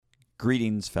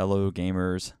Greetings, fellow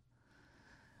gamers.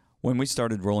 When we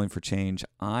started Rolling for Change,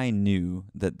 I knew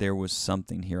that there was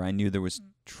something here. I knew there was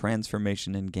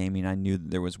transformation in gaming. I knew that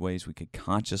there was ways we could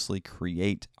consciously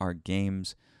create our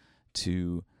games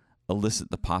to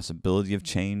elicit the possibility of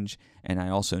change. And I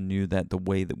also knew that the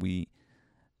way that we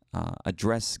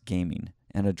address gaming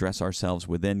and address ourselves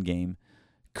within game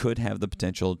could have the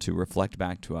potential to reflect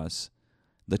back to us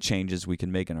the changes we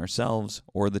can make in ourselves,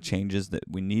 or the changes that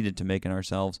we needed to make in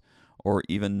ourselves, or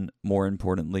even more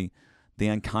importantly, the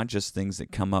unconscious things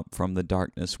that come up from the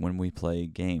darkness when we play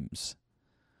games.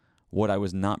 What I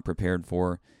was not prepared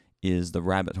for is the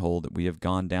rabbit hole that we have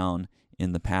gone down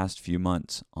in the past few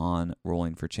months on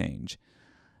Rolling for Change.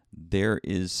 There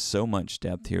is so much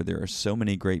depth here. There are so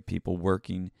many great people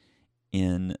working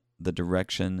in the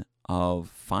direction of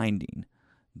finding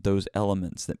those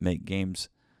elements that make games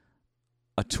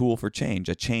a tool for change,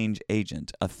 a change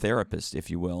agent, a therapist,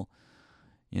 if you will.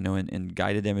 You know, in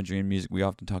guided imagery and music, we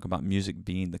often talk about music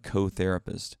being the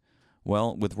co-therapist.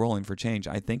 Well, with Rolling for Change,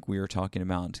 I think we are talking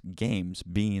about games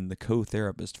being the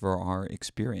co-therapist for our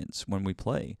experience when we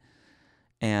play.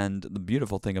 And the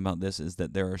beautiful thing about this is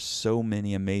that there are so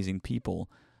many amazing people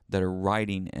that are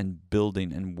writing and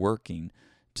building and working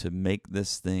to make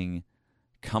this thing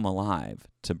come alive,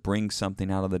 to bring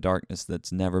something out of the darkness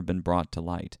that's never been brought to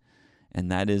light. And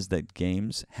that is that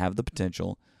games have the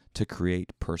potential to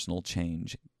create personal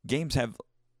change. Games have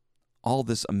all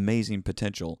this amazing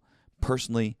potential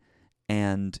personally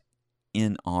and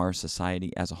in our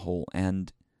society as a whole.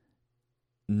 And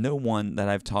no one that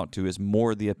I've talked to is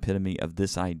more the epitome of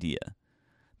this idea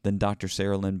than Dr.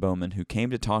 Sarah Lynn Bowman, who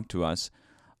came to talk to us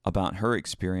about her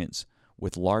experience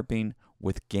with LARPing,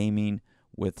 with gaming,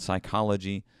 with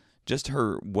psychology. Just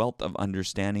her wealth of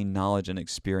understanding, knowledge, and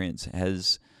experience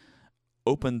has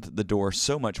opened the door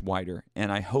so much wider,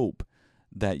 and I hope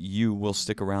that you will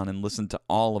stick around and listen to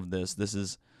all of this. This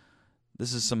is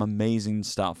some amazing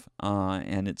stuff,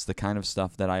 and it's the kind of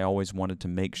stuff that I always wanted to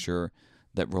make sure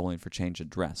that Rolling for Change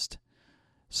addressed.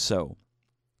 So,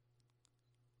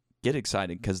 get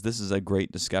excited, because this is a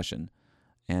great discussion,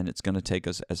 and it's going to take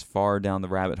us as far down the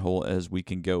rabbit hole as we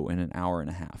can go in an hour and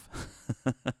a half.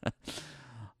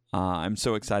 I'm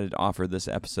so excited to offer this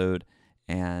episode,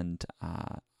 and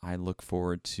I look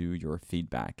forward to your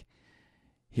feedback.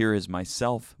 Here is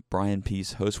myself, Brian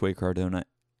Peace, Josue Cardona,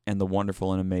 and the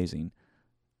wonderful and amazing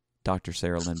Dr.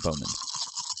 Sarah Lynn Bowman.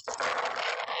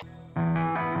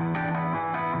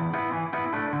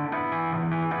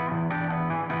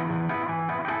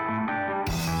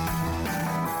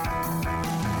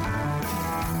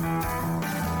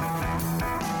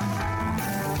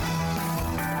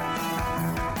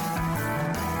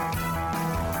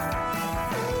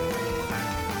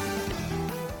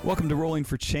 Welcome to Rolling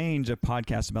for Change, a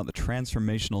podcast about the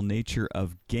transformational nature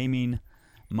of gaming.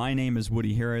 My name is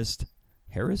Woody Harris.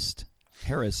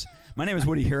 My name is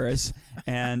Woody Harris,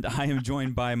 and I am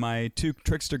joined by my two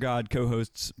Trickster God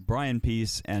co-hosts, Brian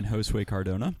Peace and Josue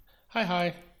Cardona.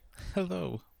 Hi.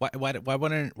 Hello. Why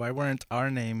weren't our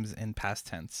names in past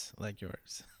tense like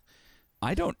yours?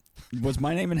 Was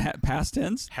my name in past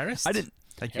tense? Harris? I didn't.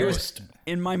 Like Harris.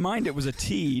 In my mind, it was a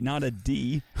T, not a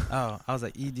D. Oh, I was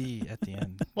like ED at the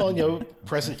end. Well,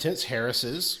 present tense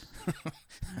harasses.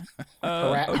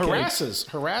 Okay.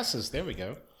 Harasses. There we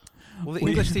go. Will the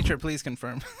English teacher please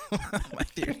confirm my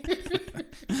theory?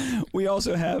 We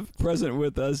also have present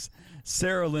with us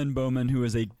Sarah Lynn Bowman, who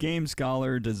is a game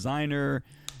scholar, designer,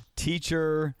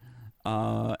 teacher,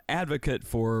 advocate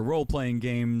for role-playing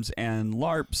games and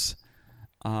LARPs.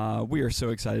 We are so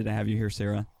excited to have you here,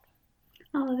 Sarah.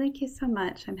 Oh, thank you so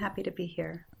much. I'm happy to be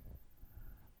here.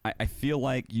 I feel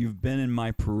like you've been in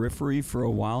my periphery for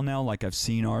a while now. Like, I've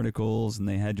seen articles and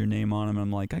they had your name on them. And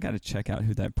I'm like, I got to check out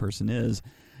who that person is.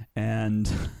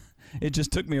 And it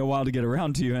just took me a while to get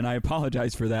around to you, and I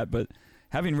apologize for that. But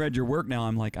having read your work now,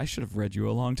 I'm like, I should have read you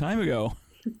a long time ago.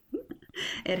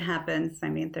 It happens. I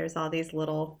mean, there's all these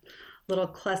little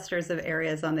clusters of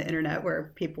areas on the internet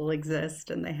where people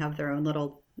exist, and they have their own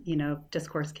little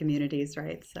discourse communities,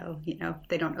 right? So,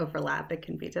 they don't overlap. It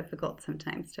can be difficult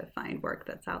sometimes to find work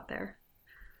that's out there.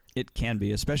 It can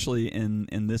be, especially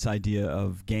in this idea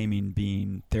of gaming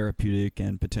being therapeutic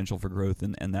and potential for growth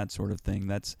and that sort of thing.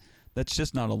 That's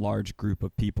just not a large group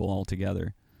of people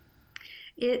altogether.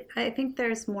 I think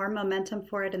there's more momentum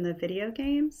for it in the video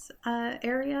games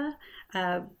area,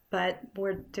 but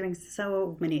we're doing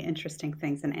so many interesting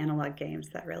things in analog games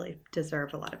that really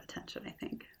deserve a lot of attention, I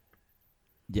think.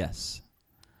 Yes.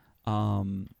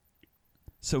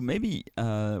 So maybe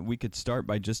we could start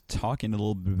by just talking a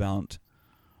little bit about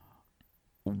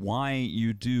why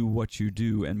you do what you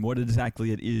do and what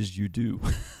exactly it is you do.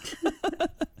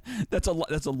 That's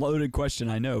a loaded question,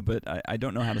 I know, but I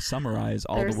don't know how to summarize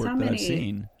all There's the work so that I've many.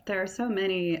 seen. There are so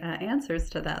many answers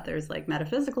to that. There's like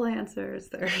metaphysical answers.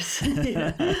 There's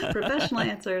professional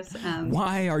answers.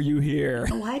 Why are you here?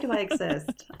 Why do I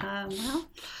exist? I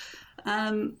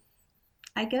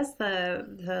guess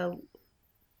the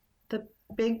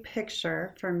big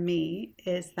picture for me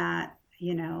is that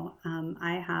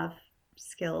I have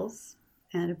skills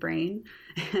and a brain,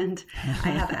 and I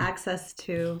have access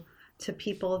to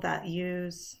people that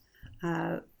use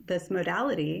this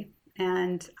modality.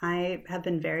 And I have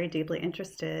been very deeply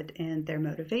interested in their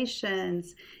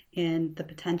motivations, in the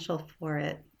potential for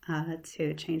it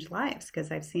to change lives,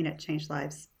 because I've seen it change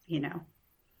lives,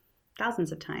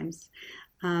 thousands of times.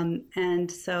 And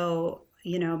so,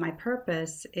 my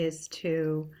purpose is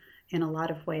to, in a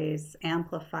lot of ways,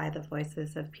 amplify the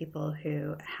voices of people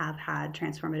who have had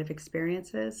transformative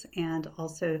experiences, and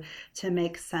also to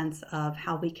make sense of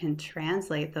how we can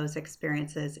translate those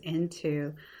experiences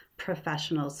into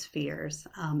professional spheres,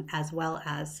 as well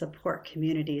as support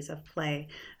communities of play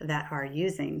that are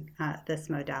using this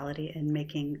modality and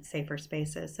making safer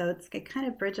spaces. So it kind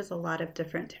of bridges a lot of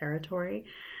different territory.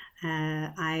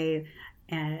 I'm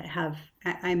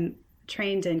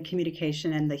trained in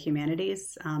communication and the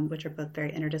humanities, which are both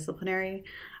very interdisciplinary,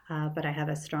 but I have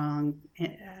a strong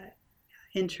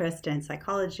interest in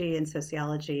psychology and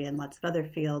sociology and lots of other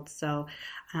fields. So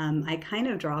I kind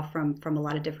of draw from a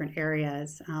lot of different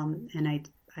areas, and I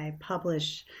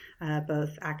publish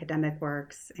both academic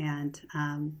works and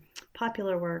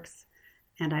popular works,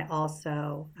 and I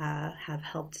also have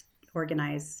helped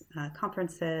organize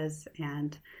conferences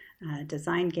and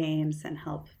design games and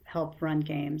help run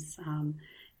games,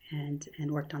 and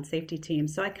worked on safety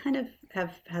teams. So I kind of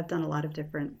have done a lot of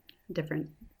different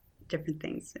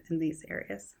things in these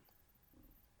areas.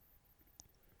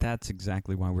 That's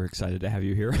exactly why we're excited to have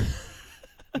you here.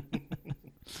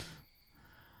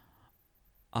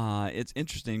 It's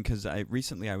interesting because I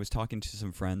was talking to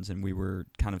some friends, and we were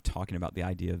kind of talking about the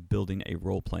idea of building a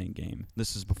role-playing game.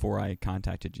 This is before I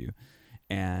contacted you.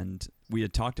 And we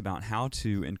had talked about how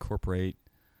to incorporate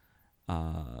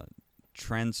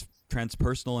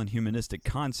transpersonal and humanistic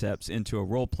concepts into a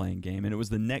role-playing game. And it was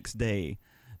the next day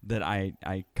that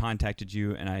I contacted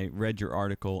you, and I read your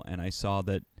article, and I saw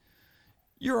that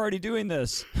you're already doing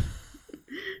this.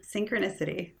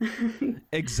 Synchronicity.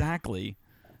 Exactly.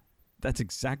 That's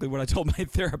exactly what I told my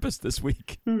therapist this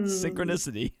week.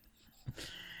 Synchronicity.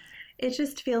 It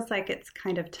just feels like it's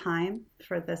kind of time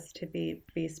for this to be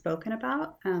spoken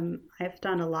about. I've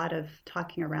done a lot of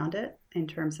talking around it in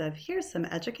terms of here's some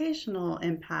educational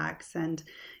impacts, and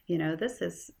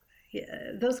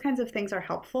those kinds of things are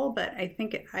helpful, but I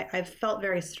think I've felt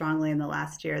very strongly in the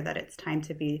last year that it's time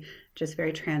to be just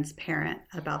very transparent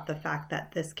about the fact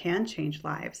that this can change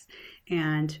lives.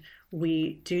 And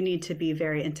we do need to be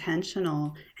very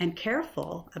intentional and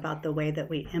careful about the way that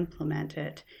we implement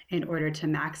it in order to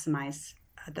maximize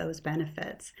those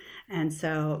benefits. And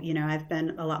so, I've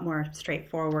been a lot more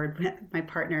straightforward. My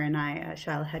partner and I,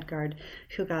 Shaila Hedgard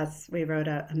Hugas, we wrote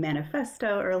a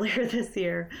manifesto earlier this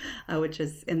year, which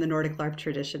is in the Nordic LARP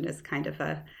tradition is kind of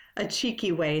a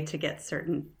cheeky way to get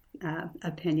certain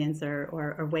opinions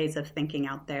or ways of thinking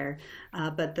out there.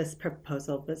 But this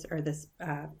proposal was, or this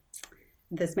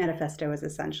manifesto is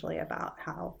essentially about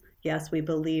how, yes, we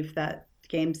believe that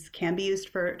games can be used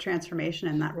for transformation,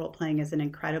 and that role-playing is an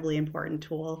incredibly important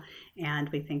tool. And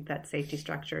we think that safety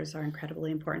structures are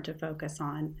incredibly important to focus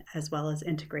on, as well as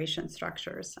integration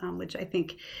structures, which I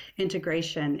think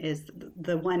integration is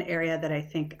the one area that I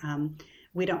think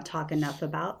we don't talk enough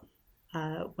about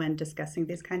when discussing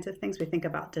these kinds of things. We think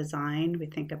about design, we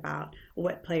think about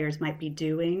what players might be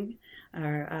doing,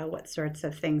 or what sorts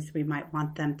of things we might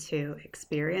want them to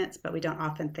experience, but we don't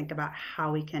often think about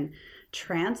how we can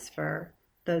transfer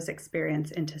those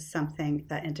experiences into something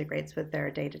that integrates with their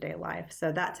day-to-day life.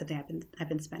 So that's something I've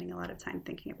been spending a lot of time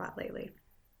thinking about lately.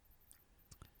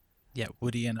 Yeah,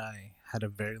 Woody and I had a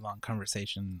very long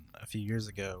conversation a few years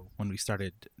ago when we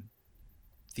started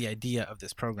the idea of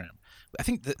this program. I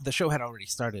think the show had already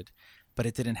started, but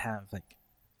it didn't have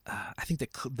I think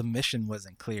the mission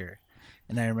wasn't clear.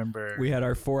 And I remember we had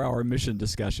our 4-hour mission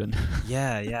discussion.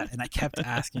 Yeah. And I kept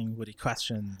asking Woody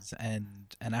questions.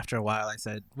 And after a while I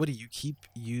said, Woody, you keep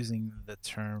using the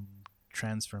term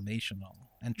transformational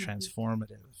and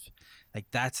transformative. Like,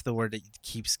 that's the word that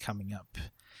keeps coming up.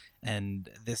 And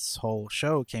this whole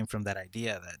show came from that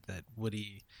idea that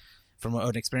Woody, from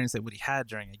an experience that Woody had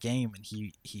during a game, and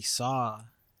he saw,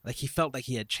 he felt like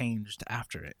he had changed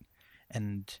after it.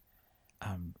 And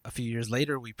a few years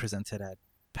later, we presented at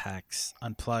PAX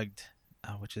Unplugged,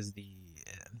 which is the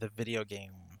video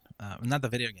game not the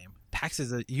video game. PAX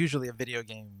is usually a video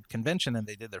game convention, and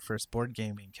they did their first board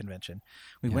gaming convention.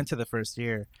 We went to the first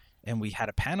year, and we had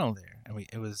a panel there, and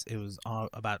it was all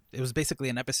about. It was basically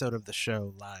an episode of the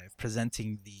show live,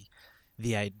 presenting the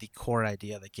core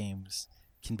idea that games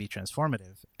can be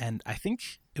transformative. And I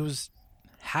think it was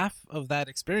half of that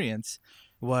experience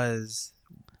was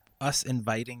us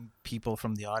inviting people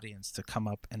from the audience to come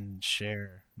up and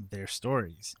share their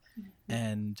stories.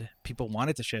 And people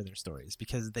wanted to share their stories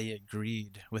because they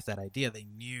agreed with that idea. They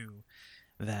knew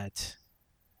that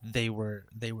they were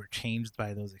changed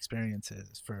by those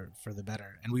experiences for the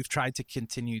better. And we've tried to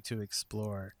continue to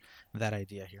explore that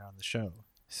idea here on the show.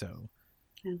 So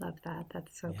I love that.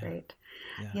 That's so great.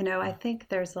 Yeah. I think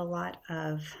there's a lot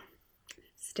of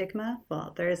stigma.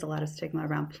 Well, there is a lot of stigma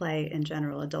around play in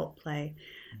general, adult play,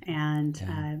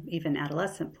 and even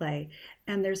adolescent play.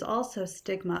 And there's also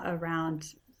stigma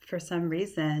around, for some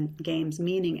reason, games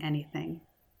meaning anything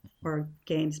or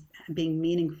games being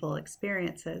meaningful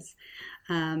experiences.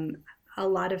 A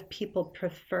lot of people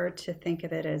prefer to think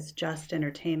of it as just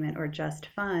entertainment or just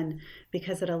fun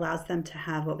because it allows them to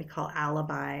have what we call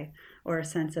alibi or a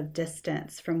sense of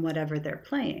distance from whatever they're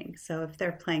playing. So if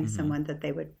they're playing someone that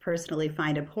they would personally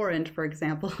find abhorrent, for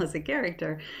example, as a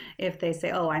character, if they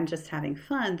say, oh, I'm just having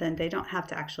fun, then they don't have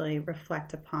to actually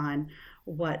reflect upon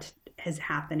what is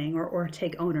happening or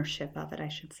take ownership of it, I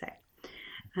should say.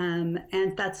 And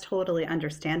that's totally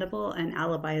understandable. And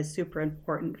alibi is super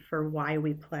important for why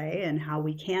we play and how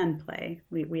we can play.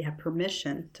 We have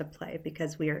permission to play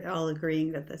because we are all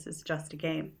agreeing that this is just a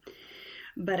game.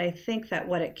 But I think that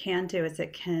what it can do is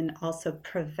it can also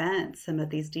prevent some of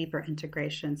these deeper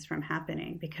integrations from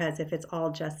happening, because if it's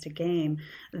all just a game,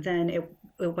 then it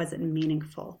wasn't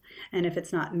meaningful. And if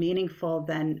it's not meaningful,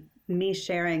 then me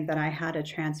sharing that I had a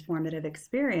transformative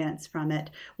experience from it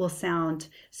will sound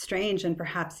strange and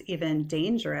perhaps even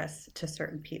dangerous to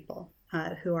certain people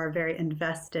who are very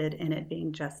invested in it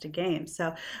being just a game.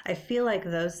 So I feel like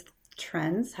those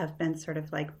trends have been sort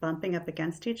of like bumping up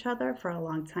against each other for a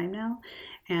long time now.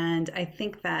 And I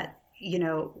think that,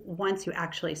 once you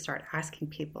actually start asking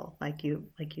people like you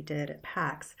did at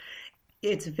PAX,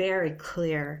 it's very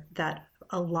clear that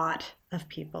a lot of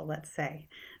people, let's say,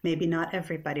 maybe not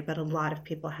everybody, but a lot of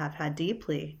people have had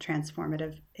deeply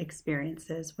transformative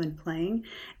experiences when playing.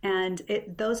 And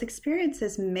those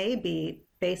experiences may be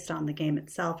based on the game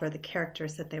itself or the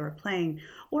characters that they were playing,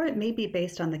 or it may be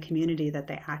based on the community that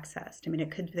they accessed. I mean,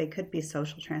 they could be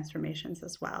social transformations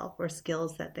as well, or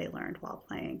skills that they learned while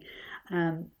playing.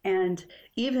 And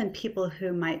even people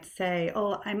who might say,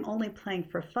 oh, I'm only playing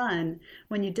for fun,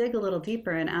 when you dig a little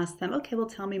deeper and ask them, okay, well,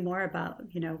 tell me more about,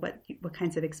 what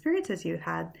kinds of experiences you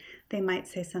had, they might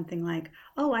say something like,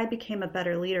 oh, I became a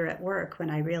better leader at work when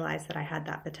I realized that I had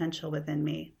that potential within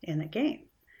me in the game.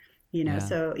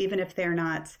 So even if they're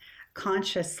not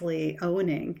consciously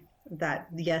owning that,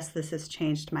 yes, this has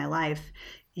changed my life,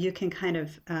 you can kind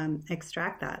of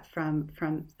extract that from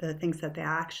the things that they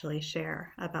actually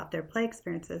share about their play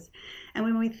experiences. And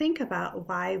when we think about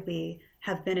why we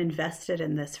have been invested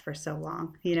in this for so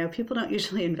long, people don't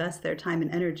usually invest their time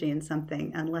and energy in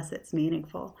something unless it's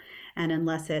meaningful and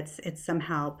unless it's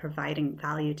somehow providing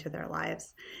value to their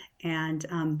lives. And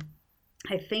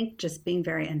I think just being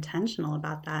very intentional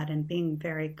about that and being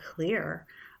very clear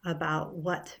about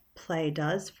what play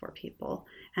does for people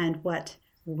and what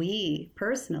we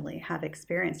personally have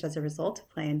experienced as a result of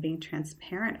play and being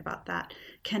transparent about that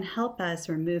can help us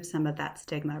remove some of that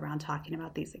stigma around talking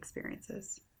about these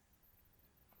experiences.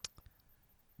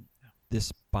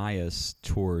 This bias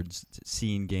towards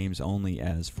seeing games only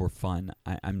as for fun,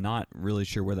 I'm not really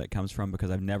sure where that comes from, because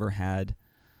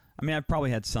I've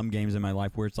probably had some games in my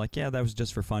life where it's like, yeah, that was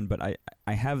just for fun, but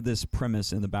I have this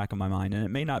premise in the back of my mind, and it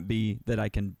may not be that I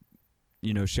can,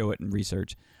 show it in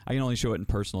research. I can only show it in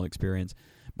personal experience.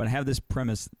 But I have this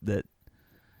premise that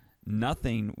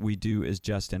nothing we do is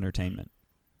just entertainment,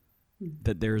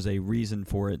 that there's a reason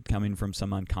for it coming from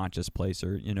some unconscious place,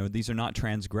 or, these are not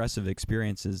transgressive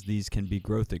experiences. These can be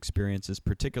growth experiences,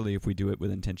 particularly if we do it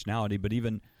with intentionality. But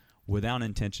even without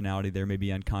intentionality, there may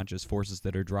be unconscious forces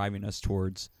that are driving us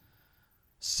towards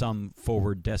some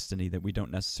forward destiny that we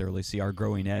don't necessarily see, our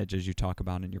growing edge, as you talk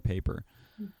about in your paper.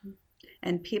 Mm-hmm.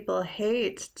 And people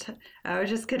hate, I was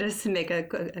just going to make a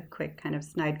quick kind of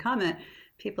snide comment.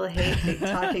 People hate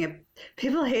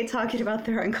talking about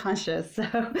their unconscious. So,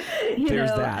 there's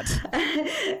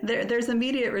that. There's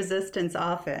immediate resistance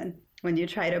often when you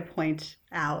try to point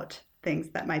out things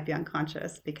that might be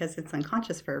unconscious, because it's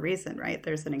unconscious for a reason, right?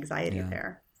 There's an anxiety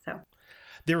there. So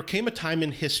there came a time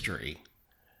in history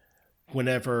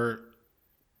whenever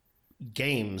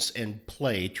games and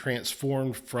play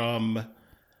transformed from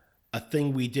a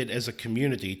thing we did as a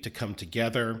community to come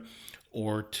together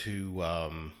or to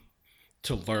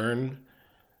learn,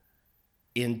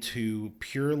 into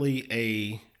purely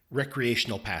a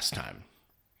recreational pastime.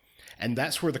 And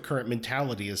that's where the current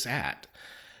mentality is at.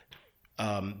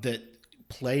 That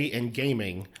play and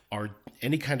gaming are,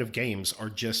 any kind of games are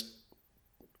just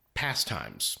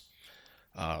pastimes.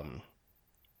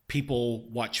 People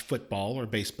watch football or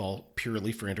baseball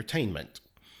purely for entertainment.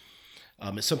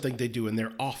 It's something they do in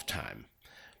their off time.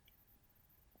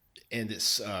 And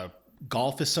it's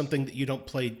golf is something that you don't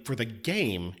play for the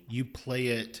game. You play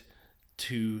it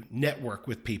to network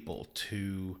with people,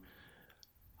 to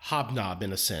hobnob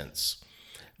in a sense.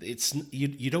 It's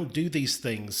you don't do these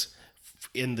things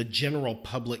in the general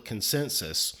public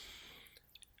consensus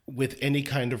with any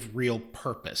kind of real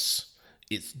purpose.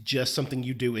 It's just something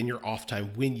you do in your off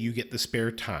time when you get the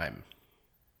spare time.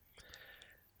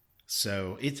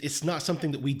 So it's not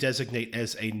something that we designate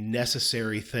as a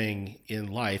necessary thing in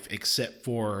life, except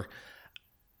for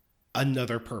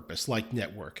another purpose, like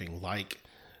networking, like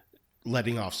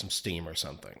letting off some steam or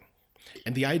something.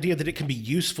 And the idea that it can be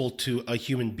useful to a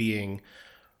human being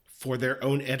for their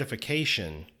own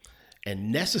edification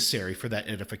and necessary for that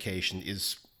edification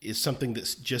is something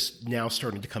that's just now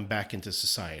starting to come back into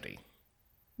society.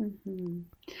 Mm-hmm.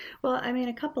 Well, I mean,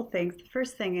 a couple things. The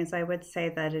first thing is I would say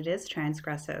that it is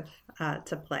transgressive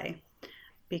to play,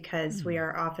 because we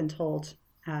are often told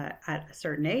at a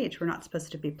certain age we're not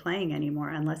supposed to be playing anymore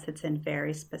unless it's in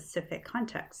very specific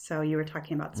contexts. So you were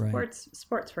talking about sports. Right.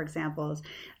 Sports, for example, is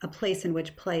a place in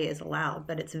which play is allowed,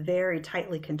 but it's very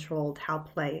tightly controlled how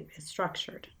play is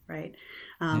structured, right?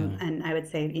 And I would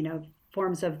say,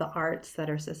 forms of the arts that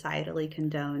are societally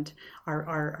condoned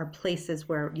are places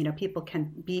where, people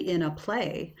can be in a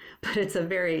play, but it's a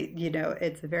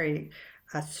very,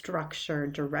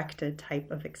 structured, directed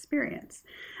type of experience.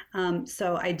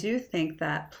 So I do think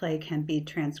that play can be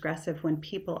transgressive when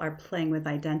people are playing with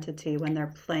identity, when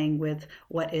they're playing with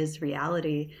what is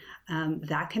reality.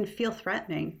 That can feel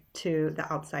threatening to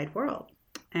the outside world.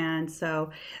 And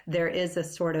so there is a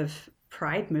sort of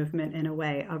pride movement in a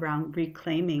way around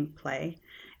reclaiming play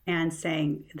and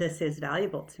saying this is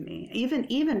valuable to me,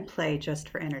 even play just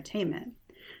for entertainment.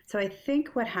 So I think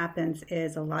what happens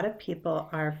is a lot of people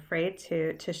are afraid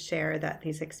to share that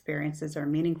these experiences are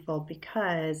meaningful,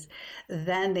 because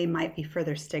then they might be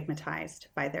further stigmatized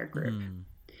by their group.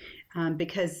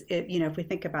 Because if we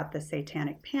think about the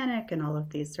satanic panic and all of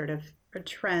these sort of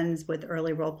trends with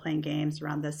early role-playing games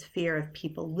around this fear of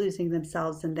people losing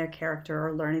themselves in their character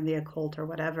or learning the occult or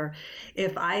whatever,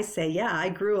 if I say, yeah, I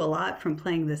grew a lot from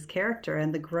playing this character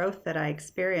and the growth that I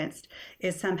experienced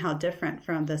is somehow different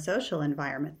from the social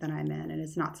environment that I'm in and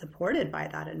is not supported by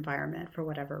that environment for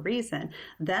whatever reason,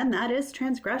 then that is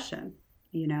transgression.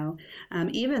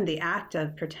 Even the act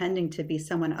of pretending to be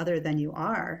someone other than you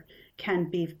are can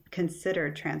be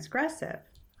considered transgressive.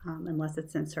 Unless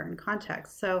it's in certain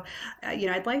contexts. So,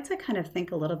 I'd like to kind of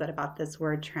think a little bit about this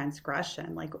word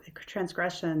transgression, like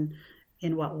transgression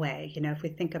in what way? If we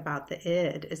think about the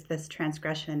id, is this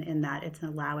transgression in that it's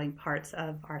allowing parts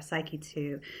of our psyche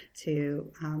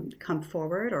to come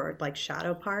forward, or like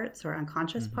shadow parts or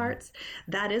unconscious parts?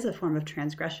 That is a form of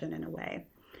transgression in a way,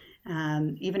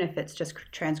 even if it's just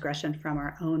transgression from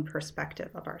our own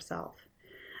perspective of ourselves.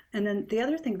 And then the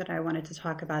other thing that I wanted to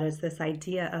talk about is this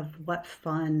idea of what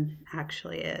fun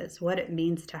actually is, what it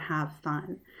means to have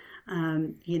fun.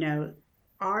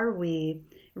 Are we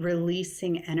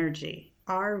releasing energy?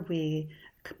 Are we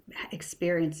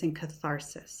experiencing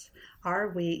catharsis? Are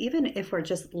we, even if we're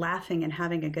just laughing and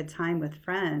having a good time with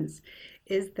friends,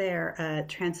 is there a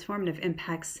transformative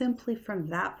impact simply from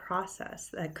that process,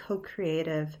 a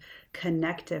co-creative,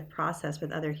 connective process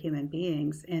with other human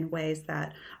beings in ways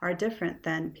that are different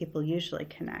than people usually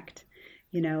connect?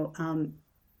 And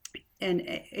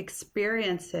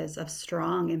experiences of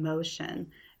strong emotion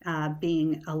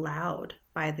being allowed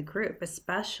by the group,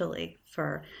 especially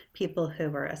for people who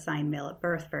were assigned male at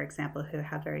birth, for example, who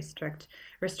have very strict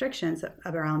restrictions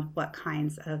around what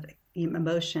kinds of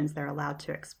emotions they're allowed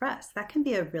to express. That can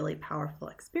be a really powerful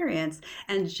experience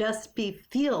and just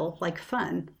feel like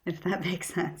fun, if that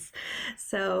makes sense.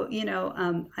 So,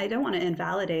 I don't want to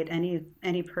invalidate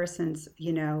any person's,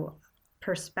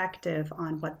 perspective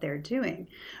on what they're doing,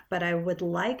 but I would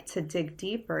like to dig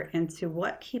deeper into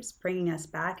what keeps bringing us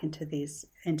back into these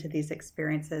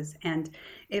experiences. And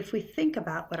if we think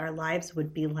about what our lives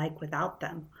would be like without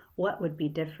them, what would be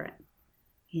different?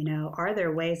 Are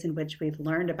there ways in which we've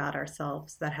learned about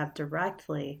ourselves that have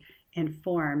directly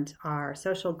informed our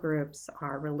social groups,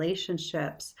 our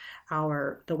relationships,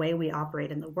 the way we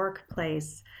operate in the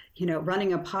workplace,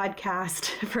 running a podcast,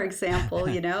 for example,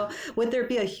 would there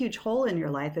be a huge hole in your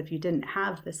life if you didn't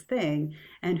have this thing?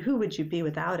 And who would you be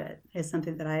without it is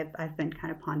something that I've been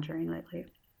kind of pondering lately.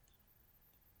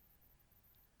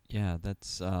 Yeah,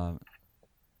 that's, I'm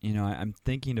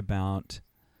thinking about,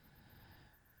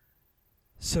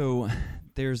 so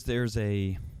there's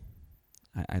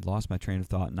I lost my train of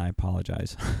thought and I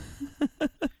apologize.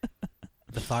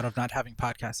 The thought of not having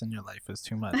podcasts in your life was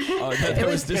too much. Oh, that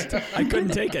was just, I couldn't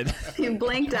take it. You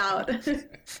blanked out.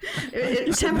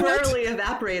 It temporarily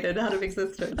evaporated out of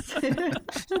existence.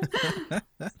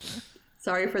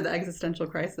 Sorry for the existential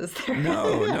crisis there.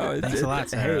 No. Thanks a lot,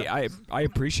 Sarah. Hey, I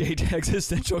appreciate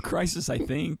existential crisis, I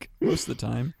think, most of the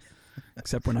time,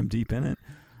 except when I'm deep in it.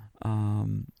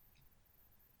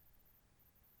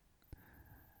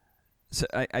 So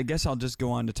I guess I'll just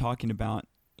go on to talking about,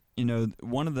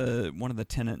 one of the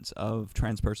tenets of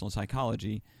transpersonal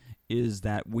psychology is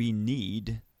that we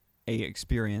need a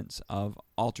experience of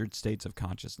altered states of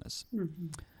consciousness. Mm-hmm.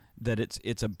 That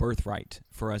it's a birthright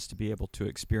for us to be able to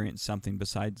experience something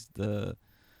besides the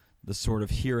sort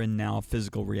of here and now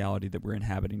physical reality that we're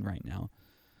inhabiting right now.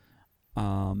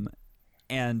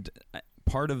 And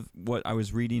part of what I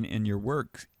was reading in your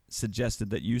work suggested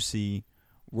that you see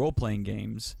role-playing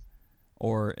games,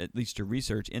 or at least your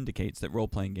research indicates that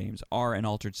role-playing games are an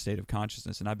altered state of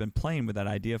consciousness. And I've been playing with that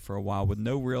idea for a while with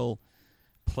no real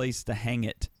place to hang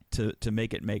it to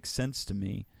make it make sense to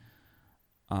me.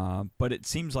 But it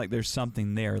seems like there's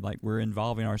something there, like we're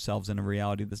involving ourselves in a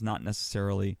reality that's not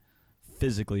necessarily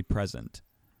physically present.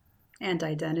 And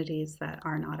identities that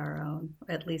are not our own,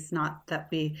 at least not that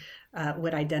we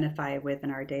would identify with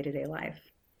in our day-to-day life.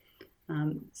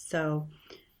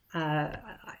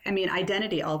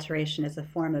 Identity alteration is a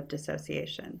form of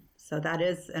dissociation. So that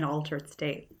is an altered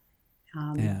state.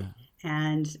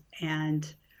 And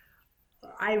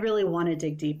I really want to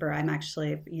dig deeper. I'm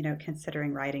actually,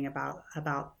 considering writing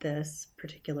about this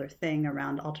particular thing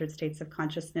around altered states of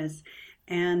consciousness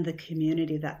and the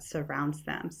community that surrounds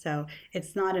them. So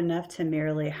it's not enough to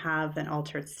merely have an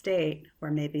altered state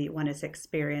where maybe one is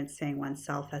experiencing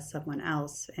oneself as someone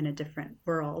else in a different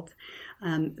world.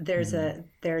 There's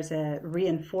a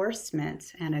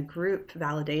reinforcement and a group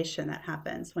validation that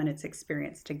happens when it's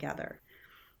experienced together.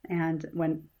 And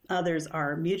when others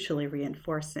are mutually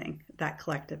reinforcing that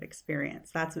collective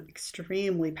experience, that's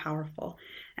extremely powerful.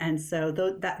 And so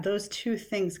those two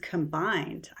things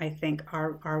combined, I think,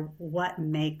 are what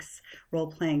makes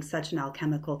role-playing such an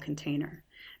alchemical container,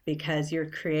 because you're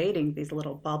creating these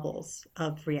little bubbles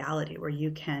of reality where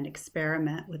you can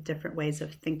experiment with different ways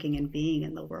of thinking and being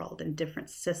in the world and different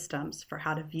systems for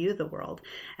how to view the world.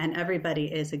 And everybody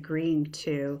is agreeing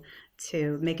to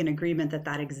make an agreement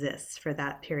that exists for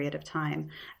that period of time.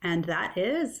 And that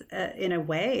is, in a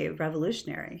way,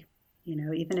 revolutionary,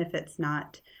 even if it's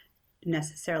not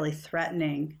necessarily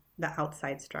threatening the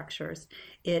outside structures.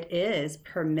 It is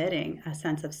permitting a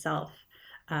sense of self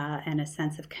and a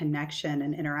sense of connection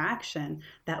and interaction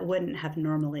that wouldn't have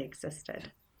normally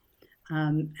existed.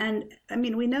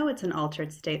 We know it's an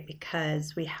altered state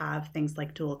because we have things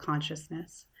like dual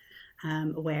consciousness,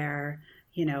 where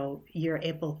you're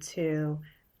able to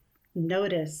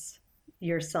notice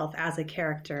yourself as a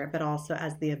character, but also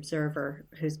as the observer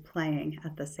who's playing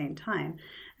at the same time.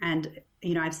 And,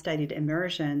 I've studied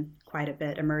immersion quite a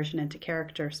bit. Immersion into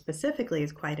character specifically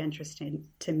is quite interesting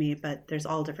to me, but there's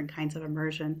all different kinds of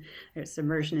immersion. There's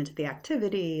immersion into the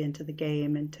activity, into the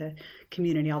game, into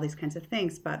community, all these kinds of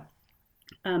things. But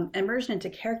immersion into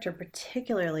character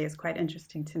particularly is quite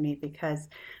interesting to me because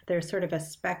there's sort of a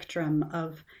spectrum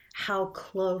of how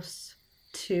close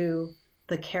to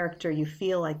the character you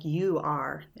feel like you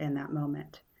are in that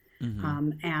moment.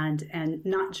 Mm-hmm. And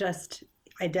not just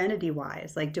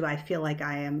identity-wise, like, do I feel like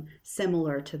I am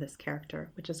similar to this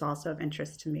character, which is also of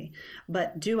interest to me,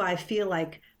 but do I feel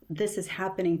like this is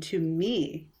happening to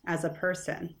me as a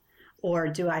person, or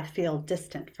do I feel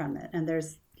distant from it? And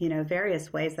there's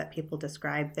various ways that people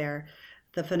describe the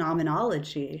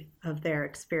phenomenology of their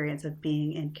experience of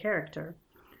being in character.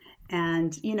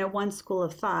 And, one school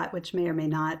of thought, which may or may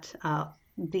not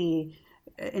be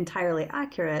entirely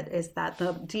accurate, is that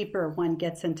the deeper one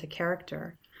gets into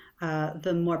character,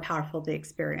 the more powerful the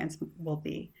experience will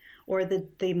be, or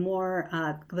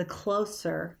the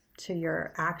closer to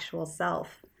your actual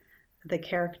self the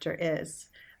character is,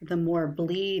 the more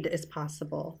bleed is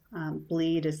possible.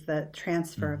 Bleed is the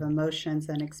transfer of emotions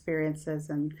and experiences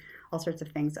and all sorts of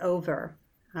things over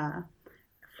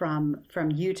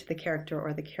from you to the character,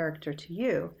 or the character to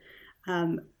you.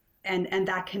 And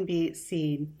that can be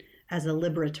seen as a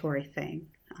liberatory thing.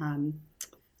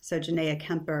 So Janaea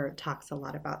Kemper talks a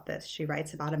lot about this. She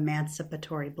writes about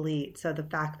emancipatory bleed. So the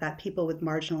fact that people with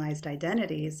marginalized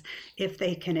identities, if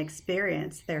they can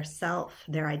experience their self,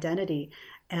 their identity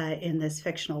in this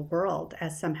fictional world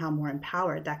as somehow more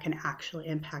empowered, that can actually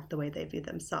impact the way they view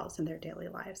themselves in their daily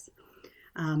lives.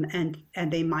 And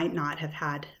they might not have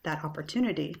had that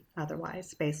opportunity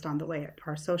otherwise based on the way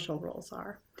our social roles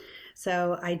are.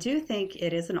 So I do think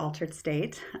it is an altered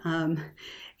state.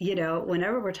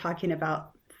 Whenever we're talking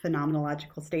about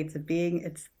phenomenological states of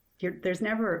being, there's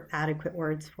never adequate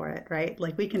words for it, right?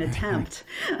 Like we can attempt,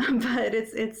 but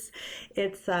it's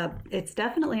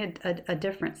definitely a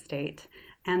different state,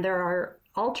 and there are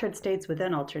altered states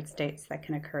within altered states that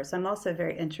can occur. So I'm also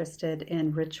very interested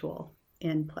in ritual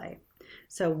in play.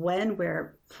 So when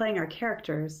we're playing our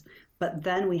characters, but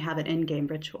then we have an in-game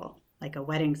ritual, like a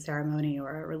wedding ceremony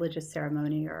or a religious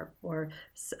ceremony or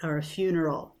a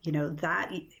funeral,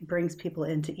 that brings people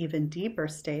into even deeper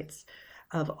states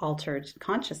of altered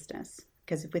consciousness.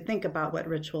 Because if we think about what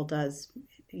ritual does,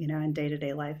 in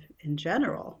day-to-day life in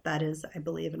general, that is, I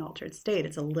believe, an altered state.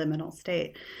 It's a liminal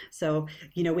state. So,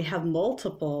 we have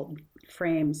multiple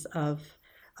frames of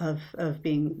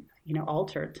being,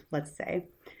 altered, let's say.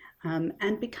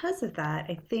 And because of that,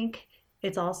 I think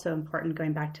it's also important,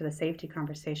 going back to the safety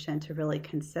conversation, to really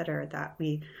consider that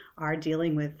we are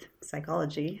dealing with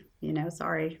psychology.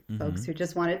 Sorry, folks who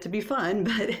just want it to be fun,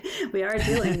 but we are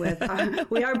dealing with,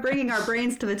 we are bringing our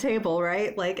brains to the table,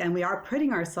 right? And we are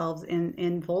putting ourselves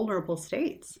in vulnerable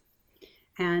states.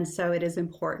 And so it is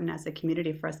important as a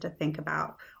community for us to think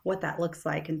about what that looks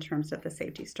like in terms of the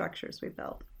safety structures we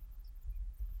built.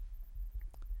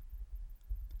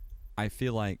 I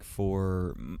feel like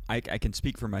I can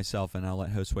speak for myself, and I'll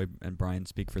let Josue and Brian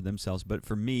speak for themselves. But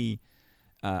for me,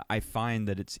 I find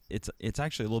that it's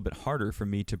actually a little bit harder for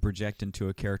me to project into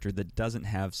a character that doesn't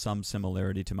have some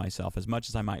similarity to myself. As much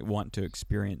as I might want to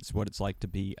experience what it's like to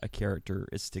be a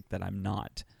characteristic that I'm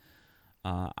not,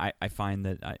 I find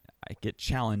that I get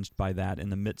challenged by that in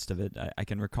the midst of it. I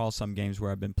can recall some games where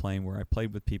I've been playing where I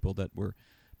played with people that were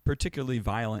particularly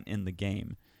violent in the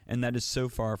game, and that is so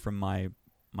far from my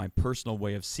personal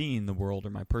way of seeing the world or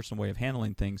my personal way of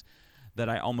handling things that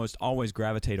I almost always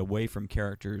gravitate away from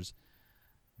characters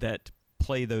that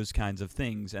play those kinds of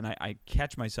things. And I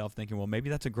catch myself thinking, well, maybe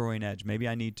that's a growing edge. Maybe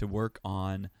I need to work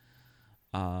on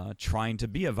trying to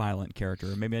be a violent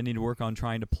character, or maybe I need to work on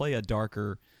trying to play a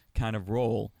darker kind of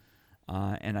role.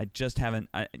 And I just haven't,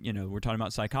 we're talking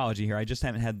about psychology here. I just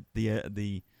haven't had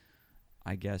the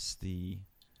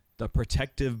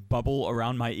protective bubble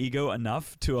around my ego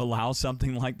enough to allow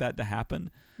something like that to happen.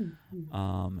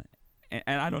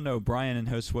 And I don't know, Brian and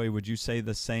Josue, would you say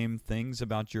the same things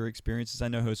about your experiences? I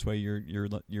know,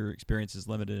 Josue, your experience is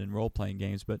limited in role-playing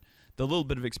games, but the little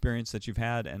bit of experience that you've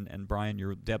had, and Brian,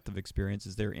 your depth of experience,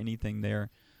 is there anything there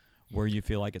where you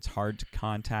feel like it's hard to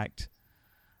contact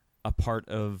a part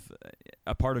of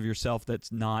yourself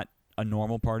that's not a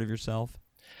normal part of yourself?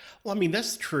 Well, I mean,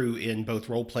 that's true in both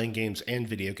role-playing games and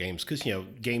video games, because,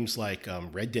 games like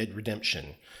Red Dead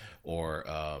Redemption or...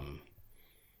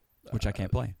 which I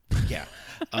can't play. Yeah.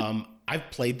 I've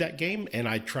played that game, and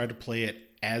I try to play it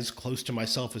as close to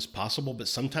myself as possible, but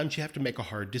sometimes you have to make a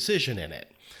hard decision in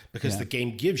it, because the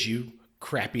game gives you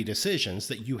crappy decisions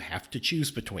that you have to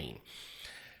choose between.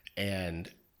 And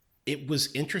it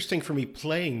was interesting for me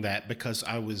playing that because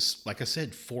I was, like I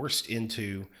said, forced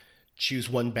into... choose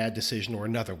one bad decision or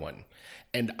another one.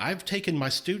 And I've taken my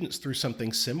students through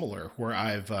something similar where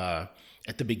I've,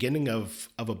 at the beginning of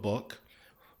a book,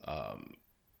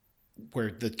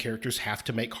 where the characters have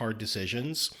to make hard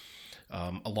decisions,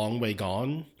 A Long Way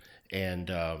Gone and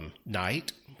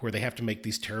Night, where they have to make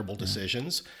these terrible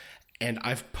decisions. And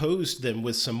I've posed them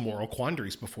with some moral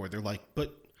quandaries before. They're like,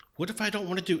 but what if I don't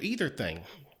want to do either thing?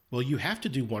 Well, you have to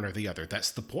do one or the other.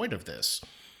 That's the point of this.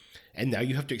 And now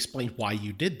you have to explain why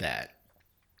you did that.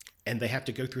 And they have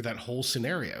to go through that whole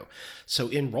scenario. So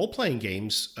in role-playing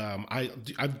games,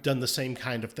 I've done the same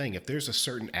kind of thing. If there's a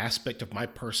certain aspect of my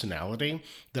personality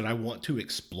that I want to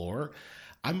explore,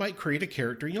 I might create a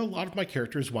character. A lot of my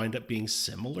characters wind up being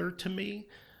similar to me,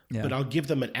 but I'll give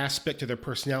them an aspect of their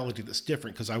personality that's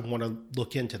different because I want to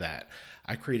look into that.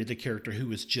 I created a character who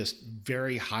was just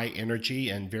very high energy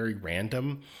and very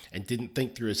random and didn't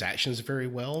think through his actions very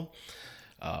well.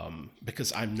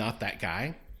 Because I'm not that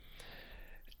guy.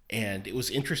 And it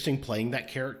was interesting playing that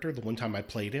character. The one time I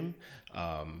played him,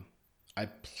 I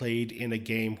played in a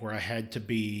game where I had to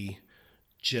be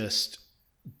just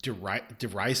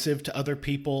derisive to other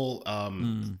people.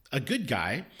 A good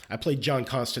guy. I played John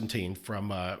Constantine from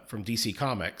DC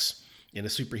Comics in a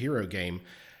superhero game.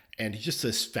 and he's just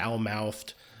this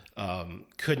foul-mouthed,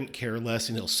 couldn't care less,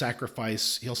 and he'll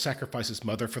sacrifice his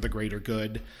mother for the greater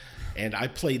good. And I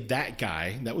played that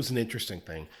guy. That was an interesting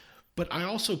thing. But I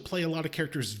also play a lot of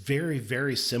characters very,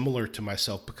 very similar to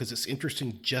myself because it's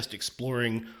interesting just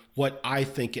exploring what I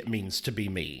think it means to be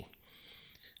me.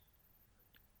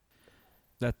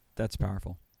 That's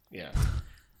powerful. Yeah.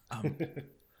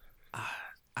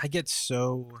 I get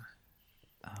so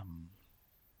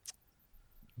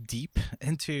deep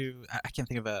into, I can't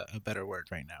think of a better word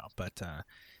right now, but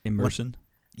Immersion.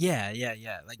 Yeah.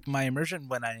 Like my immersion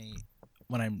when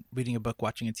I'm reading a book,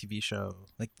 watching a TV show,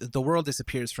 like the world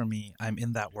disappears for me. I'm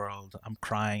in that world. I'm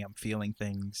crying. I'm feeling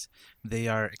things. They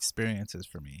are experiences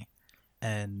for me.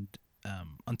 And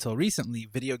until recently,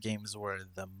 video games were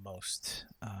the most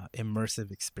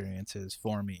immersive experiences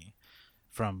for me,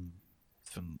 from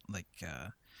like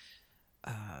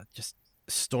just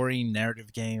story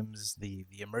narrative games, the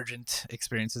emergent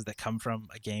experiences that come from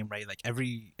a game, right? Like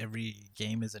every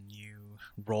game is a new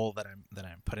role that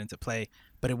I'm put into play.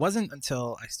 But it wasn't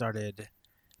until I started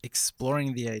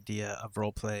exploring the idea of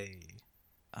role play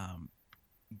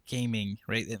gaming,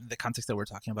 right, in the context that we're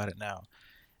talking about it now,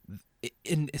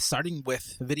 in starting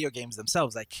with video games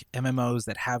themselves, like MMOs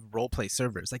that have role play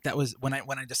servers. Like that was when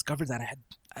I discovered that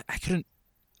I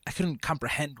couldn't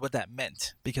comprehend what that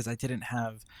meant because I didn't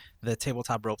have the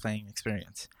tabletop role-playing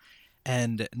experience.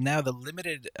 And now the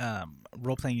limited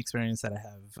role-playing experience that I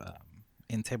have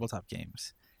in tabletop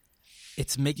games,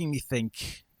 it's making me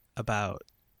think about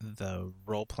the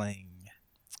role-playing,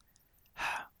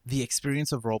 the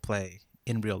experience of role-play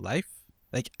in real life.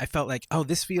 Like I felt like, oh,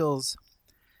 this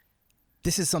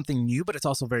is something new, but it's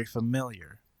also very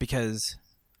familiar because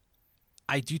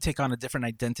I do take on a different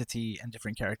identity and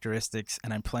different characteristics,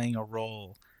 and I'm playing a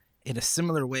role in a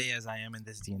similar way as I am in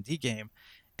this D&D game,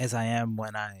 as I am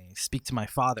when I speak to my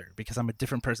father, because I'm a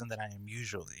different person than I am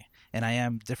usually, and I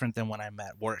am different than when I'm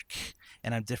at work,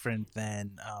 and I'm different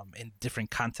than in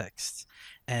different contexts.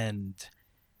 And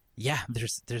yeah,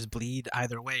 there's bleed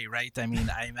either way, right? I mean,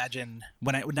 I imagine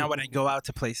when I go out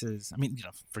to places, I mean,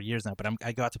 for years now, but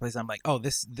I go out to places, I'm like, oh,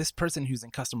 this person who's in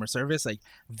customer service, like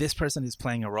this person is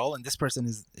playing a role, and this person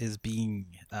is being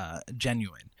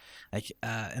genuine, like,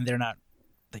 and they're not,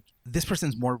 like, this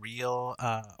person's more real,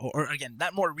 or again,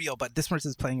 not more real, but this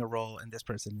person's playing a role, and this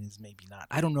person is maybe not.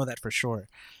 I don't know that for sure,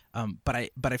 but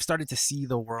I've started to see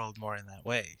the world more in that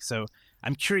way. So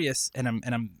I'm curious, and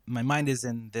my mind is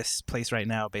in this place right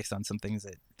now based on some things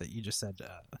that you just said,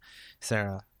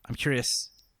 Sarah. I'm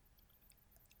curious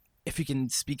if you can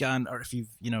speak on, or if you've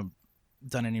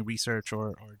done any research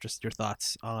or just your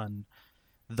thoughts on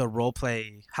the role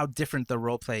play, how different the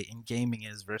role play in gaming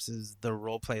is versus the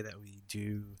role play that we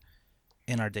do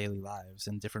in our daily lives,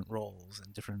 in different roles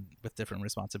and with different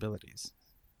responsibilities.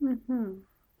 Mm-hmm.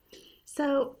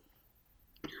 So,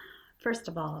 first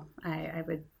of all, I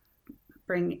would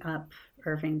bring up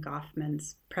Erving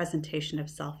Goffman's presentation of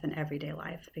self in everyday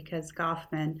life, because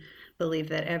Goffman believed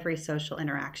that every social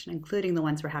interaction, including the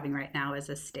ones we're having right now, is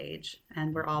a stage,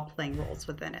 and we're all playing roles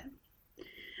within it.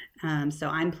 So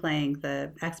I'm playing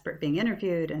the expert being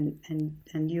interviewed,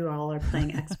 and you all are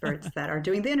playing experts that are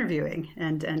doing the interviewing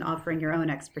and offering your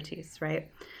own expertise, right?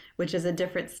 Which is a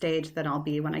different stage than I'll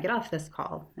be when I get off this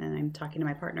call and I'm talking to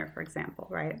my partner, for example,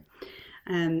 right?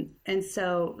 And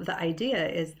so the idea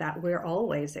is that we're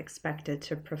always expected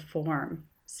to perform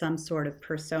some sort of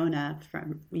persona,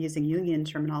 from using Jungian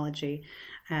terminology,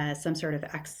 some sort of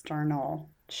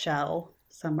external shell,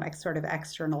 some sort of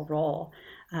external role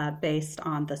based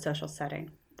on the social setting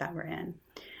that we're in.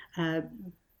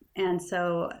 And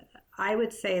so I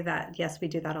would say that, yes, we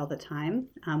do that all the time.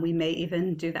 We may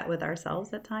even do that with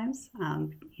ourselves at times.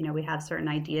 We have certain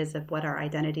ideas of what our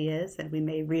identity is, and we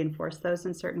may reinforce those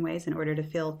in certain ways in order to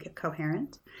feel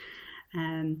coherent.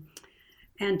 And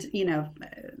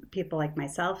people like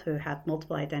myself who have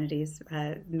multiple identities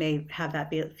may have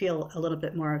that feel a little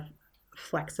bit more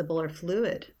flexible or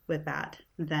fluid with that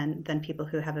than people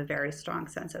who have a very strong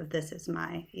sense of, this is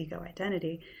my ego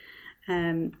identity.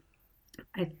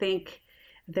 I think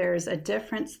there's a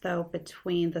difference, though,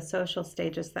 between the social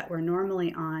stages that we're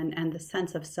normally on and the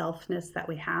sense of selfness that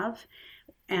we have,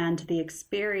 and the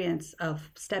experience of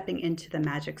stepping into the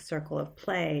magic circle of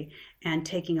play and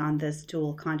taking on this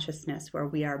dual consciousness where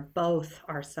we are both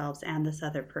ourselves and this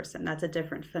other person. That's a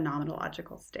different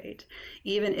phenomenological state.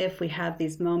 Even if we have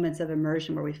these moments of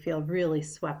immersion where we feel really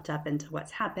swept up into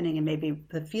what's happening, and maybe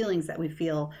the feelings that we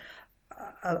feel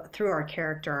through our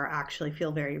character actually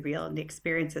feel very real, and the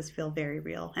experiences feel very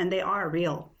real, and they are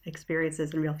real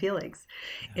experiences and real feelings.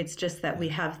 Yeah. It's just that we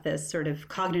have this sort of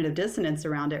cognitive dissonance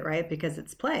around it, right? Because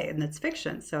it's play and it's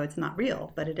fiction, so it's not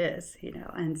real, but it is,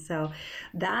 And so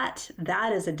that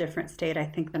is a different state, I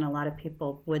think, than a lot of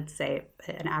people would say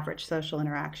an average social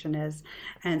interaction is,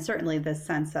 and certainly this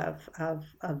sense of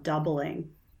doubling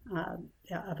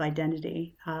of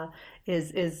identity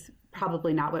is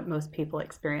probably not what most people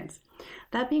experience.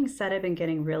 That being said, I've been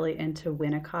getting really into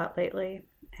Winnicott lately,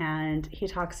 and he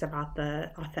talks about the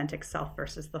authentic self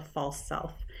versus the false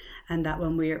self, and that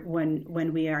when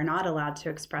we are not allowed to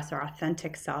express our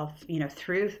authentic self,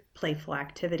 through playful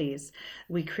activities,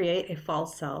 we create a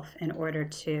false self in order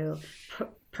to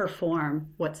perform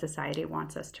what society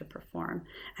wants us to perform,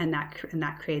 and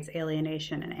that creates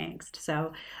alienation and angst.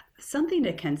 So something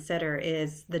to consider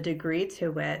is the degree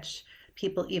to which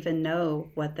people even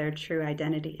know what their true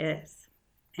identity is,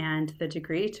 and the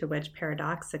degree to which,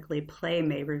 paradoxically, play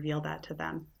may reveal that to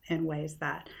them in ways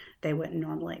that they wouldn't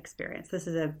normally experience. This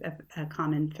is a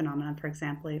common phenomenon, for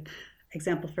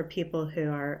example, for people who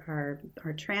are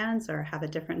trans or have a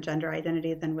different gender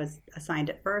identity than was assigned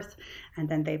at birth, and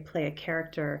then they play a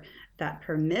character that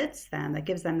permits them, that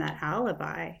gives them that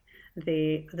alibi,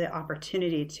 the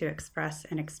opportunity to express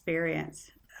and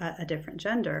experience a different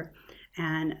gender,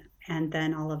 and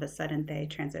then all of a sudden they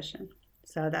transition.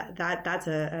 So that's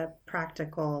a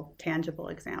practical, tangible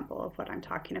example of what I'm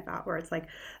talking about, where it's like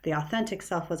the authentic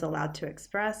self was allowed to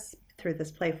express through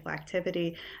this playful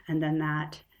activity, and then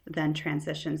that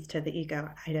transitions to the ego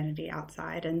identity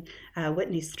outside. And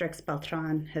Whitney Strix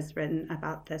Beltran has written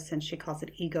about this, and she calls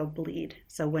it ego bleed.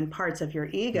 So when parts of your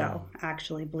ego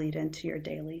actually bleed into your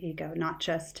daily ego, not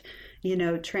just,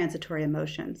 transitory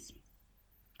emotions.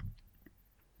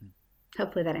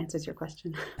 Hopefully that answers your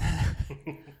question.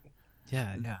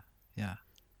 Yeah.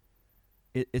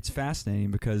 It's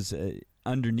fascinating because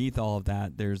underneath all of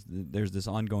that, there's this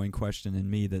ongoing question in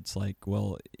me that's like,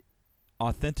 well,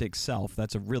 authentic self,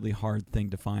 that's a really hard thing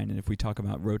to find. And if we talk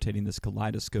about rotating this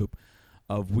kaleidoscope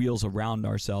of wheels around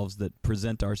ourselves that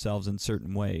present ourselves in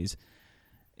certain ways,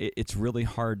 it's really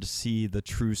hard to see the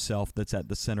true self that's at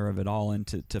the center of it all, and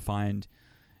to find,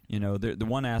 the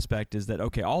one aspect is that,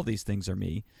 okay, all these things are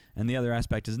me, and the other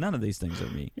aspect is none of these things are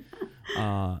me.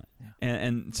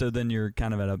 And so then you're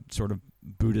kind of at a sort of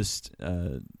Buddhist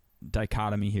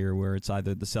dichotomy here, where it's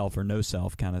either the self or no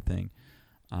self kind of thing.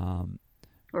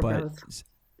 Or both.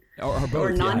 Or both.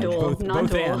 Or non-dual. Yeah,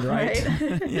 both and, right?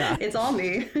 Yeah. It's all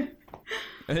me.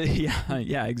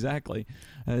 Yeah, exactly.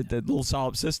 A little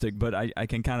solipsistic, but I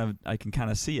can kind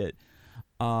of see it.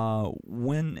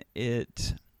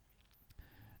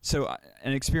 So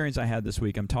an experience I had this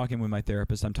week, I'm talking with my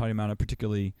therapist. I'm talking about a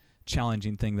particularly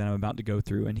challenging thing that I'm about to go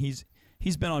through, and he's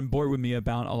been on board with me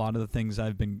about a lot of the things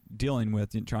I've been dealing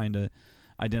with and trying to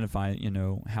identify,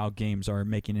 how games are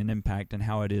making an impact and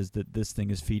how it is that this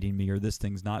thing is feeding me or this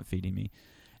thing's not feeding me.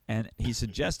 And he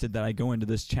suggested that I go into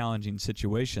this challenging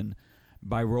situation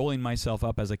by rolling myself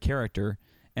up as a character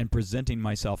and presenting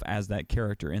myself as that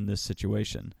character in this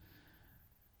situation.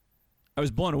 I was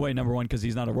blown away, number one, because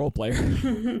he's not a role player.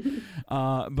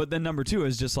 But then number two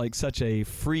is just like such a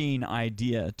freeing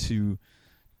idea to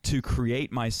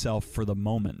create myself for the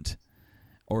moment,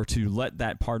 or to let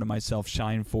that part of myself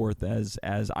shine forth as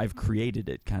I've created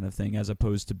it, kind of thing, as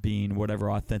opposed to being whatever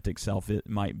authentic self it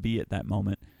might be at that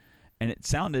moment. And it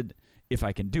sounded, if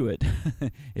I can do it,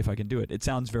 it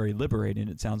sounds very liberating.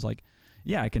 It sounds like,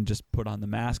 yeah, I can just put on the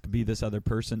mask, be this other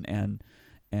person, and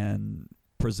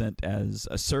present as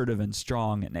assertive and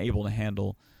strong and able to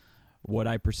handle what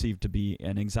I perceive to be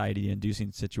an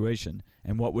anxiety-inducing situation.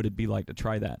 And what would it be like to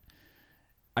try that?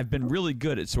 I've been really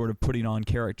good at sort of putting on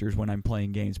characters when I'm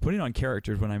playing games. Putting on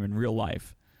characters when I'm in real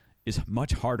life is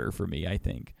much harder for me, I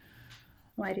think.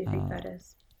 Why do you think that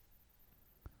is?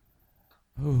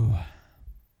 Ooh.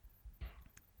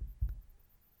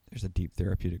 There's a deep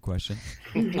therapeutic question.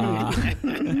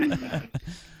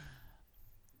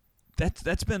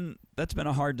 That's been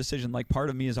a hard decision. Like, part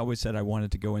of me has always said I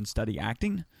wanted to go and study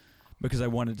acting because I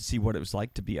wanted to see what it was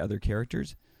like to be other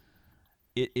characters.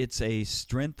 It's a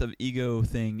strength of ego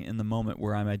thing in the moment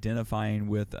where I'm identifying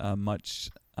with a much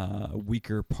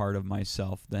weaker part of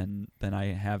myself than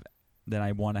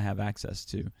I want to have access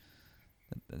to.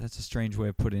 That's a strange way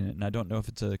of putting it, and I don't know if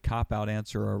it's a cop-out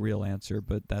answer or a real answer,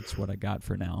 but that's what I got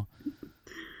for now.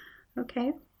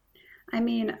 Okay. I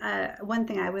mean, one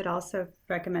thing I would also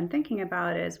recommend thinking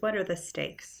about is, what are the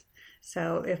stakes?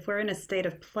 So if we're in a state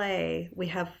of play, we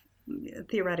have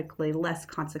theoretically less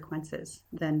consequences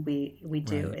than we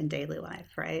do Right. in daily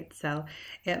life, right? So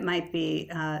it might be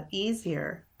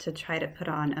easier to try to put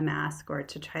on a mask or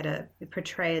to try to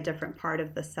portray a different part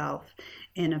of the self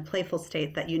in a playful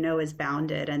state that you know is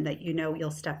bounded and that you know you'll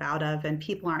step out of, and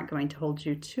people aren't going to hold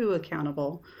you too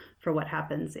accountable for what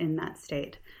happens in that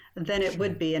state than it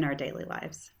would be in our daily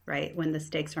lives, right? When the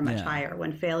stakes are much Yeah. higher,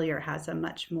 when failure has a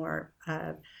much more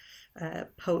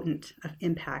potent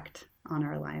impact on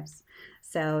our lives.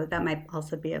 So that might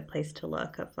also be a place to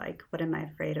look of like, what am I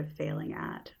afraid of failing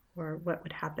at, or what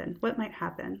would happen? What might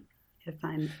happen if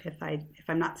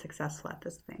I'm not successful at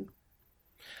this thing?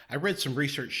 I read some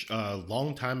research a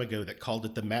long time ago that called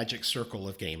it the magic circle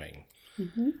of gaming.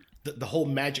 Mm-hmm. The whole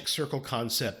magic circle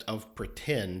concept of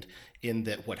pretend, in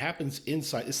that what happens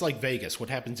inside, it's like Vegas. What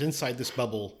happens inside this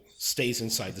bubble stays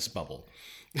inside this bubble.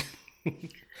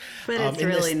 But it's in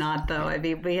really this- not, though. I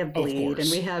mean, we have Of bleed and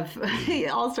course. we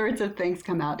have all sorts of things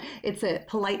come out. It's a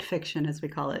polite fiction, as we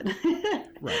call it.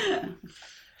 Right.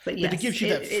 But yes, But it gives you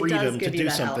that it does freedom to give you do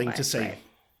that something alibi, to say, right.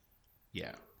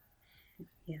 yeah.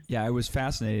 Yeah, I was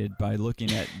fascinated by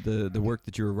looking at the work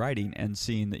that you were writing and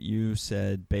seeing that you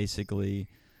said basically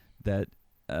that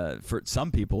for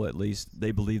some people at least,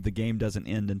 they believe the game doesn't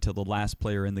end until the last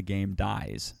player in the game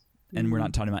dies. And we're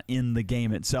not talking about in the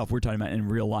game itself. We're talking about in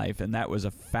real life. And that was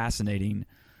a fascinating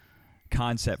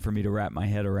concept for me to wrap my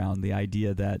head around, the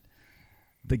idea that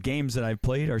the games that I've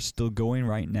played are still going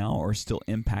right now or still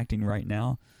impacting right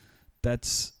now.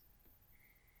 That's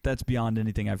beyond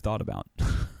anything I've thought about.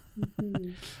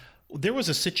 There was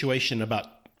a situation about,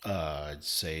 I'd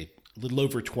say, a little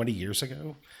over 20 years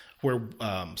ago where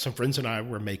some friends and I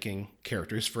were making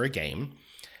characters for a game.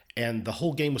 And the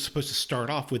whole game was supposed to start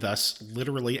off with us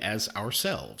literally as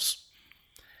ourselves.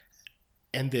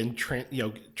 And then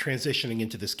transitioning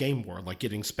into this game world, like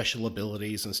getting special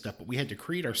abilities and stuff. But we had to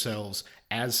create ourselves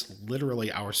as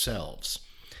literally ourselves.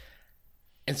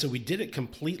 And so we did it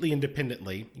completely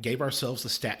independently, gave ourselves the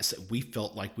stats that we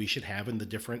felt like we should have and the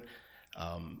different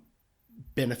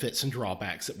benefits and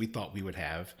drawbacks that we thought we would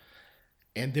have.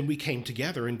 And then we came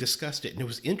together and discussed it. And it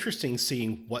was interesting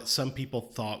seeing what some people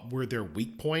thought were their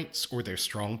weak points or their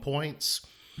strong points,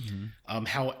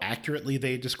 how accurately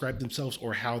they described themselves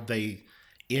or how they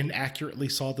inaccurately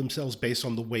saw themselves based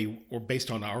on the way or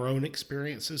based on our own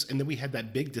experiences. And then we had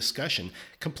that big discussion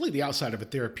completely outside of a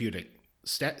therapeutic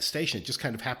station. It just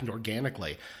kind of happened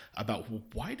organically about, well,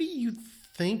 why do you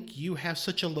think you have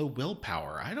such a low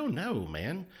willpower? I don't know,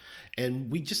 man.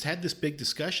 And we just had this big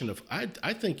discussion of,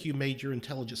 I think you made your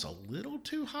intelligence a little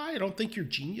too high. I don't think your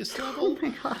genius level. Oh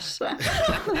my gosh,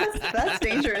 that's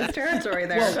dangerous territory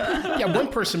there. Well, yeah, one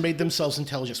person made themselves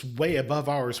intelligence way above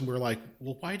ours, and we're like,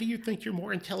 well, why do you think you're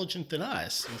more intelligent than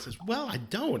us? And he says, well, I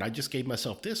don't. I just gave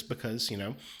myself this because,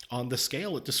 on the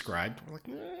scale it described. We're like,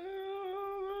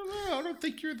 I don't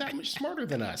think you're that much smarter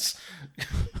than us.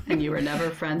 And you were never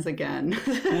friends again.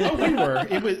 Oh, we were.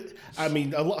 It was. I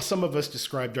mean, some of us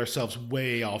described ourselves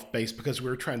way off base because we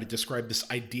were trying to describe this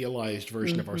idealized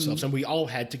version of ourselves, and we all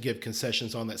had to give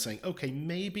concessions on that, saying, "Okay,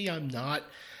 maybe I'm not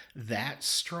that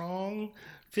strong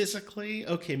physically.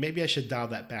 Okay, maybe I should dial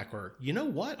that back." Or, you know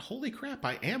what? Holy crap!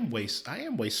 I am way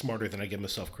smarter than I give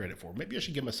myself credit for. Maybe I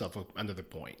should give myself another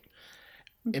point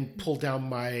and pull down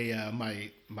my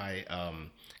my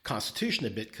constitution a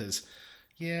bit because.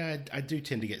 Yeah, I do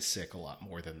tend to get sick a lot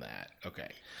more than that. Okay.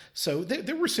 So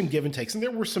there were some give and takes, and there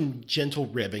were some gentle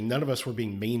ribbing. None of us were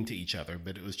being mean to each other,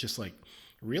 but it was just like,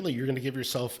 really, you're going to give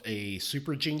yourself a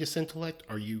super genius intellect?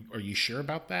 Are you sure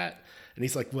about that? And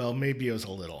he's like, well, maybe it was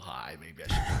a little high. Maybe I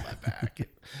should pull that back.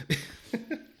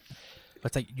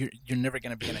 It's like you're never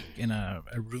going to be in a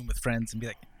room with friends and be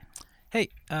like, hey,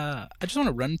 I just want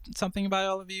to run something by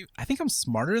all of you. I think I'm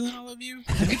smarter than all of you.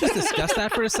 Can we just discuss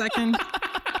that for a second?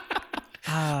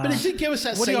 But it did give us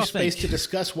that what do y'all safe space think? to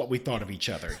discuss what we thought of each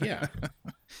other. Yeah.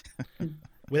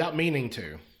 Without meaning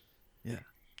to. Yeah.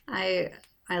 I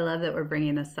love that we're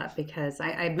bringing this up because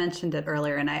I mentioned it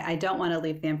earlier, and I don't want to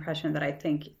leave the impression that I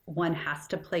think one has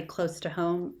to play close to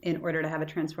home in order to have a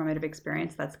transformative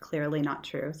experience. That's clearly not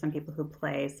true. Some people who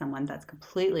play someone that's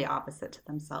completely opposite to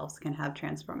themselves can have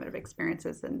transformative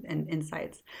experiences and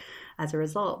insights as a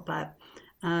result. But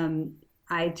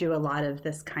I do a lot of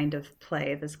this kind of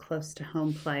play, this close to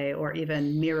home play, or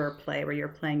even mirror play where you're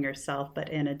playing yourself, but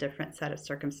in a different set of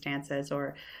circumstances.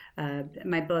 Or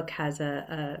my book has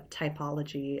a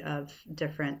typology of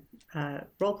different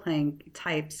role-playing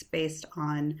types based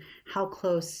on how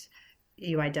close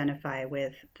you identify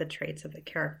with the traits of the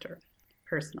character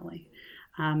personally.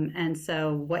 And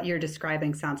so what you're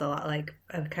describing sounds a lot like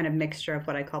a kind of mixture of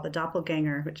what I call the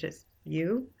doppelganger, which is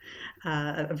you,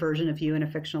 a version of you in a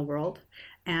fictional world,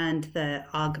 and the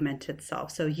augmented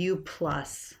self. So you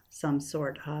plus some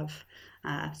sort of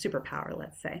superpower,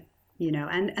 let's say.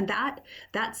 And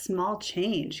that small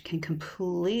change can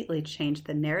completely change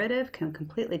the narrative, can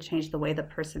completely change the way the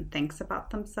person thinks about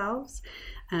themselves.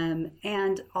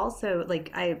 And also,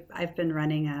 like I've been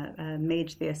running a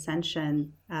Mage the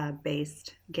Ascension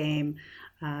based game,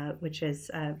 which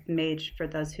is Mage, for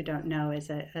those who don't know, is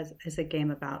a game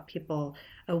about people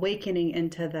awakening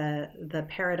into the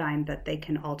paradigm that they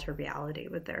can alter reality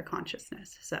with their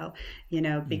consciousness. So,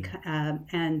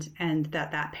 and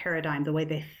that paradigm, the way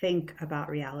they think about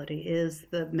reality, is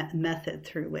the method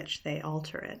through which they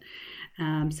alter it.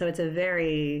 So it's a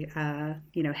very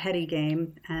heady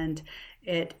game, and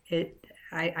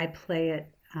I play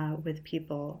it with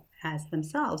people as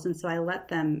themselves, and so I let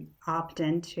them opt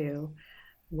into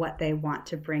what they want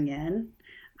to bring in.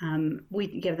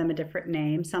 We give them a different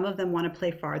name. Some of them want to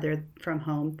play farther from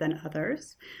home than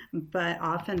others, but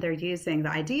often the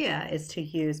idea is to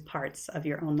use parts of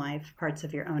your own life, parts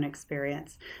of your own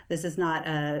experience. This is not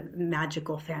a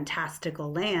magical,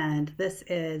 fantastical land. This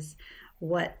is,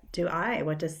 what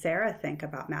does Sarah think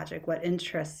about magic? What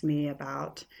interests me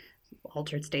about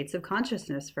altered states of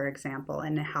consciousness, for example,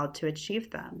 and how to achieve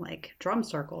them, like drum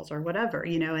circles or whatever,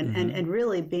 and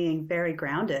really being very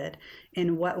grounded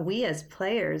in what we as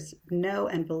players know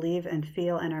and believe and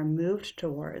feel and are moved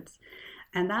towards.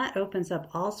 And that opens up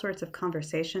all sorts of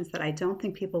conversations that I don't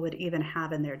think people would even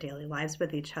have in their daily lives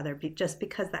with each other, just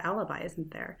because the alibi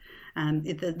isn't there.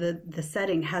 The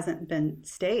setting hasn't been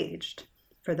staged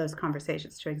for those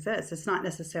conversations to exist. It's not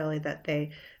necessarily that they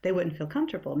wouldn't feel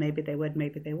comfortable. Maybe they would,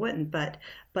 maybe they wouldn't. But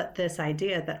this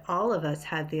idea that all of us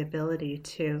have the ability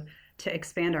to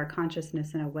expand our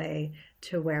consciousness in a way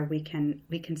to where we can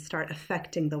start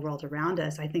affecting the world around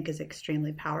us, I think is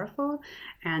extremely powerful,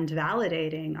 and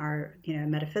validating our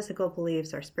metaphysical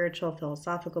beliefs, our spiritual,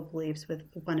 philosophical beliefs with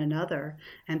one another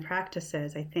and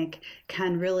practices, I think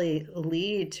can really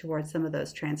lead towards some of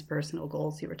those transpersonal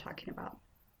goals you were talking about.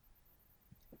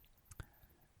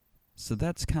 So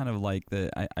that's kind of like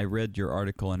I read your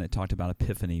article and it talked about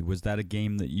Epiphany. Was that a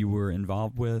game that you were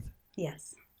involved with?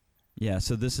 Yes. Yeah,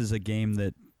 so this is a game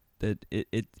that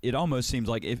it almost seems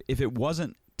like if it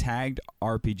wasn't tagged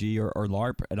RPG or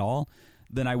LARP at all,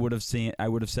 then I would have said,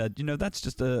 that's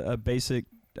just a basic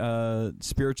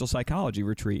spiritual psychology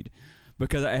retreat,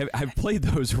 because I've played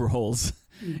those roles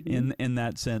in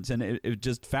that sense, and it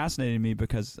just fascinated me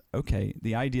because, okay,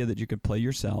 the idea that you could play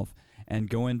yourself and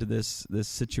go into this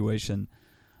situation,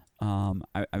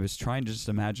 I was trying to just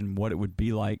imagine what it would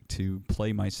be like to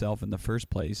play myself in the first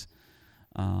place,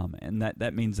 and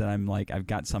that means that I'm like, I've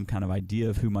got some kind of idea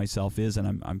of who myself is,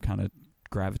 and I'm kind of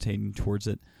gravitating towards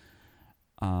it.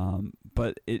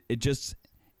 But it just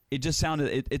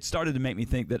sounded, it started to make me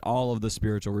think that all of the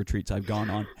spiritual retreats I've gone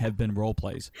on have been role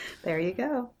plays. There you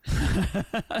go.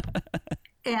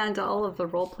 And all of the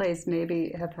role plays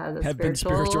maybe have had a been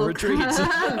spiritual retreats.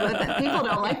 But people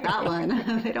don't like that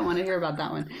one. They don't want to hear about that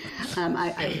one.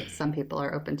 Some people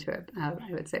are open to it,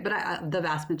 I would say. But the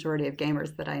vast majority of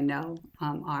gamers that I know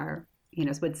are,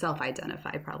 would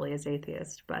self-identify probably as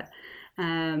atheist. But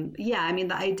the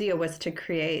idea was to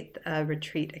create a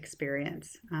retreat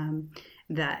experience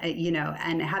that,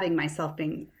 and having myself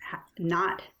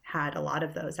not had a lot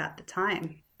of those at the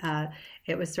time.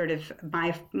 It was sort of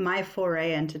my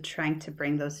foray into trying to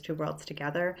bring those two worlds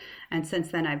together. And since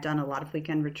then, I've done a lot of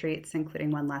weekend retreats, including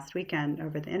one last weekend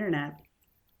over the internet.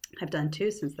 I've done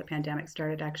two since the pandemic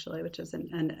started, actually, which is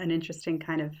an interesting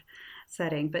kind of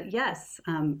setting. But yes,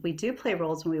 we do play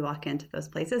roles when we walk into those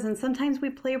places. And sometimes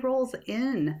we play roles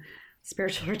in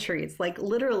spiritual retreats. Like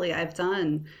literally, I've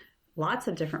done lots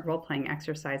of different role-playing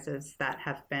exercises that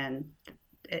have been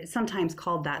sometimes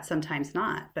called that, sometimes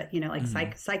not, but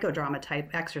psychodrama type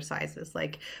exercises,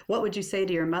 like what would you say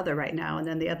to your mother right now, and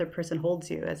then the other person holds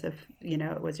you as if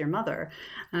it was your mother.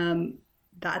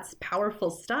 That's powerful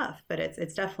stuff, but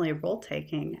it's definitely role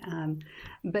taking.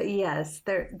 But yes,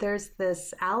 there's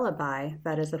this alibi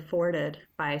that is afforded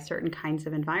by certain kinds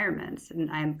of environments,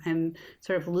 and I'm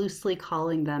sort of loosely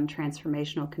calling them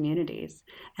transformational communities.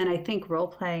 And I think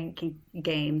role-playing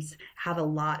games have a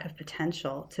lot of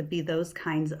potential to be those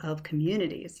kinds of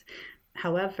communities.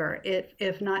 However,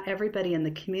 if not everybody in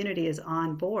the community is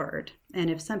on board, and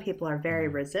if some people are very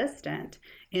resistant,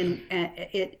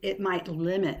 it might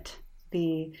limit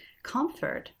the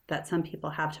comfort that some people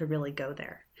have to really go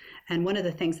there. And one of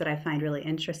the things that I find really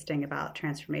interesting about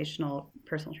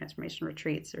personal transformation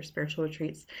retreats or spiritual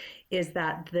retreats is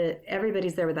that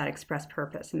everybody's there with that express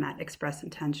purpose and that express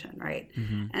intention, right?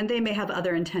 Mm-hmm. And they may have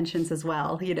other intentions as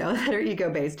well, that are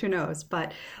ego-based, who knows?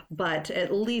 But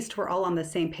at least we're all on the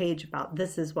same page about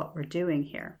this is what we're doing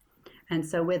here. And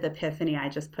so with Epiphany, I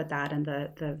just put that in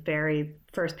the very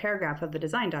first paragraph of the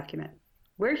design document.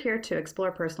 We're here to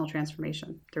explore personal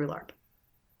transformation through LARP.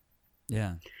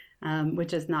 Yeah.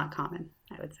 Which is not common,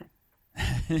 I would say.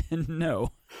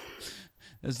 No.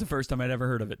 This is the first time I'd ever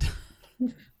heard of it.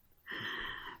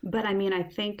 But I mean, I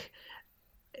think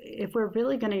if we're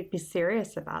really going to be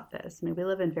serious about this, I mean, we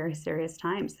live in very serious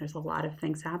times. There's a lot of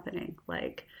things happening,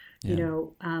 like,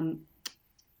 and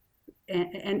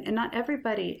not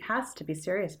everybody has to be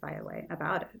serious, by the way,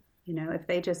 about it. If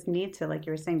they just need to, like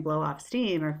you were saying, blow off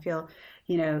steam or feel,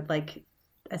 like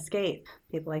escape.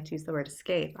 People like to use the word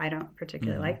escape. I don't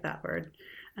particularly like that word.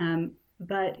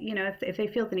 But, if they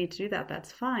feel the need to do that,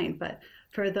 that's fine. But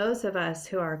for those of us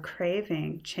who are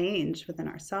craving change within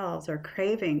ourselves or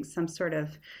craving some sort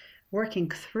of working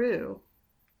through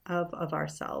of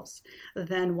ourselves,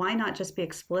 then why not just be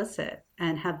explicit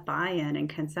and have buy-in and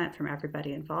consent from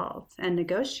everybody involved and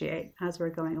negotiate as we're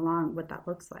going along what that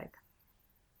looks like.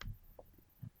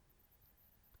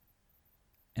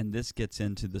 And this gets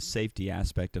into the safety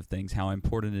aspect of things, how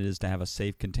important it is to have a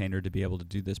safe container to be able to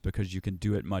do this, because you can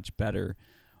do it much better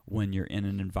when you're in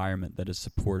an environment that is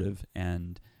supportive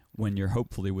and when you're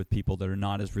hopefully with people that are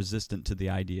not as resistant to the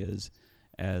ideas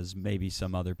as maybe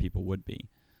some other people would be.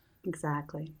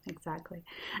 Exactly.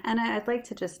 And I'd like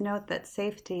to just note that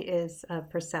safety is a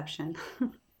perception.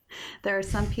 There are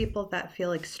some people that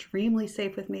feel extremely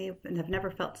safe with me and have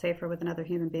never felt safer with another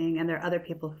human being, and there are other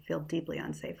people who feel deeply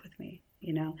unsafe with me,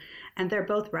 and they're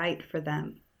both right for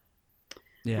them.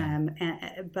 Yeah.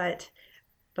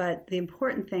 But the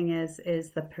important thing is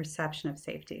the perception of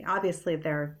safety. Obviously,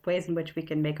 there are ways in which we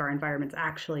can make our environments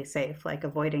actually safe, like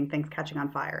avoiding things catching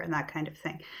on fire and that kind of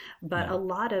thing. But a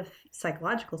lot of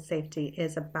psychological safety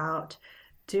is about,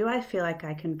 do I feel like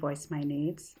I can voice my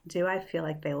needs? Do I feel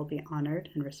like they will be honored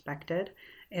and respected?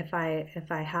 If I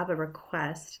have a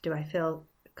request, do I feel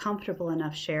comfortable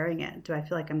enough sharing it? Do I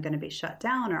feel like I'm going to be shut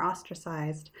down or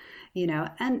ostracized?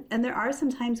 And there are some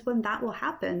times when that will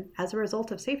happen as a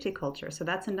result of safety culture. So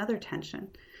that's another tension,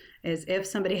 is if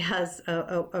somebody has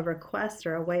a request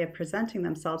or a way of presenting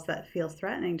themselves that feels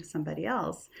threatening to somebody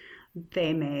else,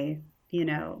 they may,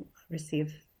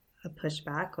 receive a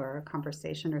pushback or a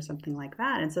conversation or something like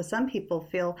that. And so some people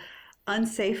feel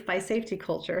unsafe by safety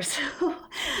culture. So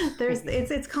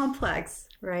it's complex,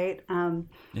 right?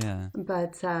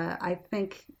 But I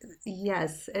think,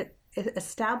 yes,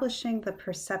 establishing the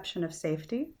perception of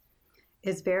safety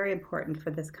is very important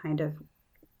for this kind of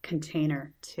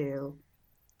container to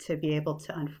be able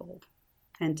to unfold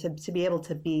and to be able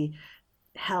to be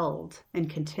held and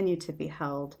continue to be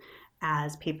held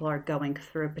as people are going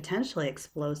through potentially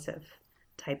explosive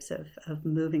types of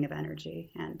moving of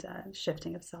energy and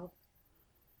shifting of self.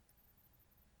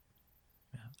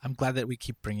 Yeah. I'm glad that we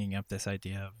keep bringing up this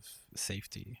idea of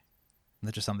safety,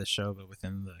 not just on this show, but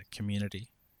within the community.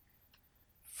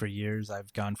 For years,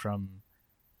 I've gone from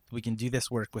we can do this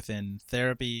work within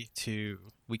therapy to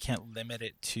we can't limit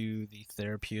it to the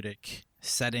therapeutic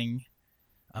setting.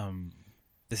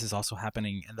 This is also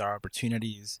happening, and there are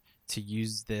opportunities to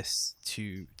use this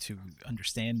to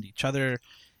understand each other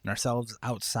and ourselves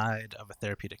outside of a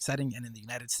therapeutic setting. And in the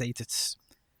United States, it's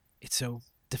so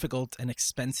difficult and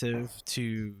expensive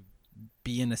to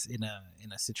be in a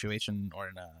situation or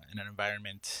in an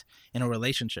environment, in a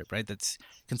relationship, right, that's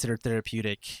considered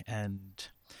therapeutic and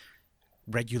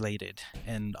regulated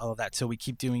and all of that. So we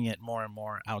keep doing it more and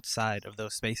more outside of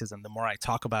those spaces. And the more I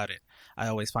talk about it, I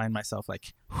always find myself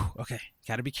like, okay,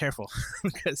 gotta be careful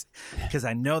because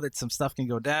I know that some stuff can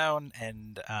go down,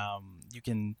 and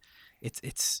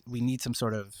we need some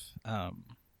sort of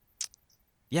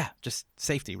just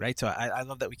safety, right? So I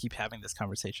love that we keep having this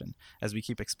conversation as we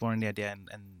keep exploring the idea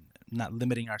and not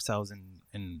limiting ourselves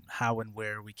in how and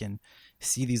where we can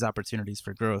see these opportunities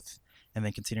for growth, and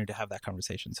then continue to have that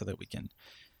conversation so that we can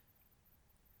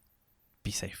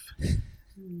be safe.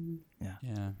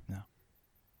 Yeah.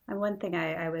 And one thing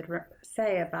I would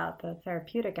say about the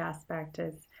therapeutic aspect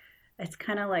is it's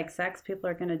kind of like sex. People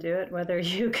are going to do it whether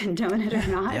you condone it or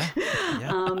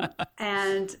not.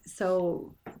 And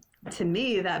so to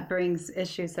me, that brings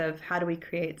issues of how do we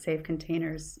create safe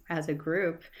containers as a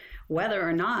group, whether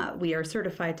or not we are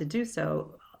certified to do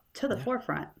so, to the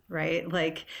forefront, right?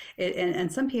 Like, and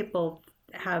some people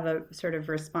have a sort of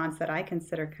response that I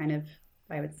consider kind of,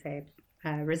 I would say,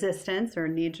 resistance or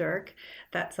knee jerk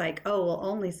that's like, oh, well,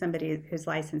 only somebody who's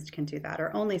licensed can do that,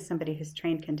 or only somebody who's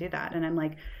trained can do that. And I'm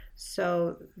like,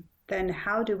 so then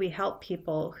how do we help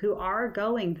people who are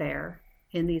going there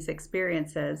in these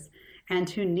experiences and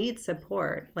who need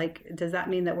support? Like, does that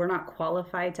mean that we're not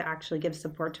qualified to actually give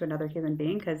support to another human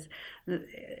being? Because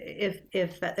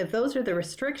if those are the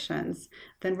restrictions,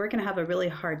 then we're going to have a really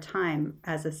hard time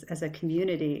as a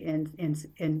community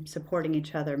in supporting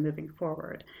each other moving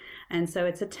forward. And so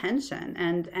it's a tension.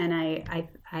 And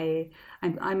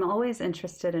I'm always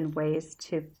interested in ways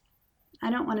to, I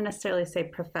don't want to necessarily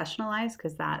say professionalize,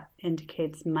 because that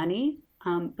indicates money,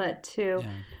 but to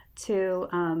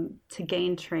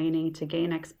gain training, to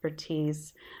gain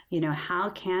expertise. How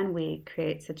can we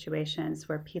create situations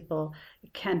where people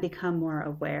can become more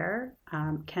aware,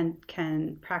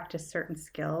 can practice certain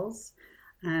skills,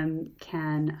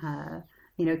 can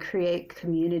create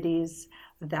communities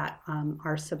that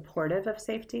are supportive of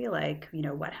safety? Like,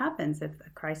 what happens if a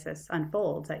crisis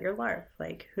unfolds at your LARP?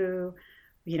 Like,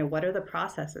 what are the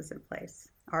processes in place?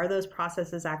 Are those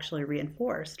processes actually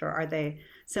reinforced, or are they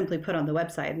simply put on the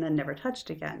website and then never touched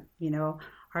again?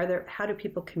 How do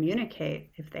people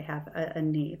communicate if they have a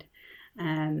need?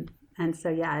 And so,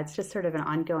 yeah, it's just sort of an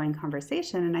ongoing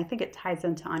conversation. And I think it ties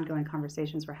into ongoing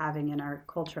conversations we're having in our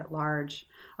culture at large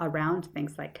around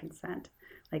things like consent.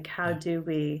 Like, how do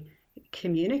we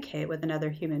communicate with another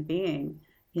human being?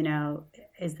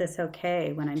 Is this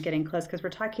okay when I'm getting close? Because we're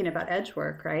talking about edge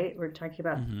work, right? We're talking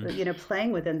about,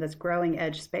 playing within this growing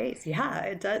edge space. Yeah,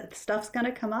 it does. Stuff's going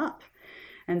to come up.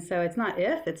 And so it's not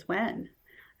if, it's when.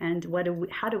 And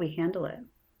how do we handle it?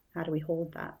 How do we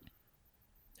hold that?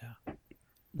 Yeah.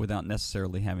 Without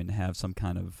necessarily having to have some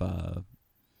kind of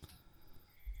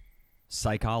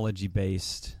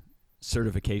psychology-based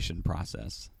certification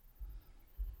process.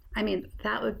 I mean,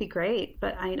 that would be great.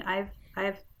 But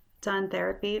I've done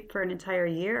therapy for an entire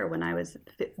year when I was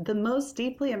the most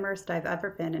deeply immersed I've ever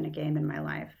been in a game in my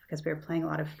life, because we were playing a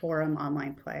lot of forum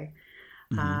online play.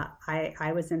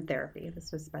 I was in therapy.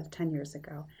 This was about 10 years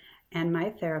ago. And my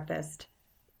therapist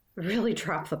really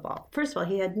dropped the ball. First of all,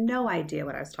 he had no idea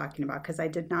what I was talking about, because I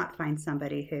did not find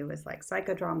somebody who was like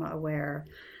psychodrama aware.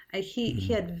 He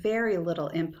had very little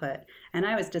input, and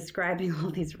I was describing all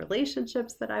these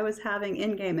relationships that I was having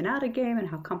in game and out of game and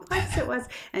how complex it was.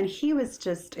 And he was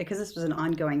just, because this was an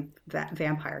ongoing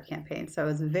vampire campaign, so I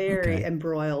was very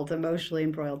embroiled, emotionally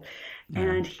embroiled.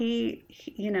 And he,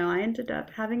 I ended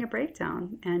up having a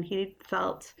breakdown, and he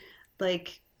felt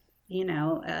like,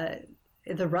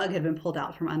 the rug had been pulled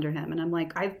out from under him. And I'm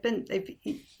like,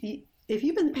 if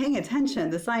you've been paying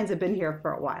attention, the signs have been here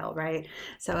for a while, right?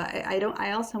 So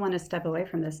I also want to step away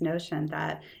from this notion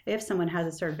that if someone has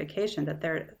a certification that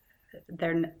they're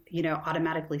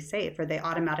automatically safe, or they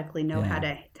automatically know how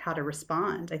to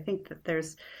respond. I think that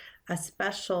there's a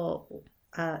special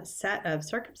set of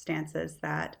circumstances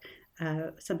that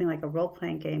something like a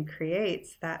role-playing game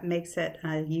creates that makes it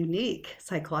unique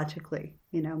psychologically.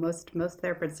 Most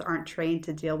therapists aren't trained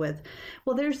to deal with,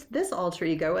 well, there's this alter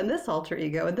ego and this alter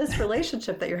ego and this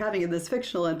relationship that you're having in this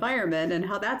fictional environment and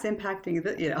how that's impacting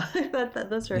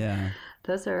those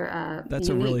are that's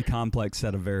unique. A really complex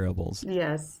set of variables.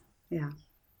 Yes. Yeah.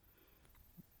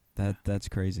 That's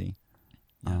crazy.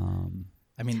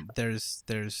 I mean, there's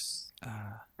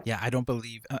I don't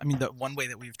believe, the one way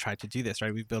that we've tried to do this,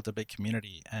 right, we've built a big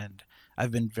community, and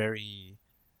I've been very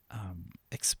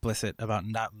explicit about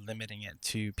not limiting it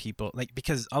to people, like,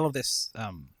 because all of this,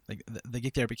 like the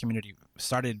geek therapy community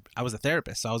started, I was a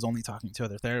therapist, so I was only talking to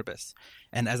other therapists.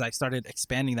 And as I started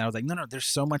expanding that, I was like, no, there's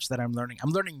so much that I'm learning.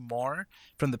 I'm learning more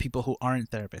from the people who aren't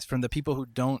therapists, from the people who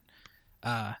don't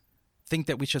think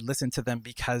that we should listen to them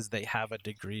because they have a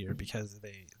degree or because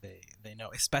they know,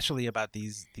 especially about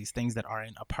these things that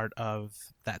aren't a part of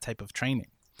that type of training.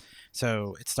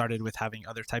 So it started with having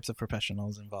other types of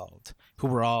professionals involved who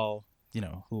were all,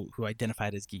 who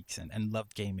identified as geeks and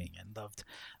loved gaming and loved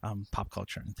pop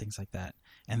culture and things like that.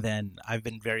 And then I've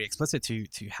been very explicit to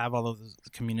have all of those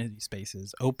community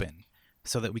spaces open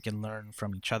so that we can learn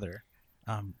from each other.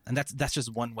 And that's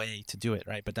just one way to do it,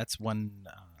 right? But that's one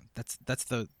that's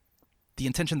the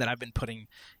intention that I've been putting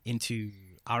into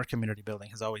our community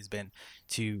building has always been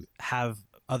to have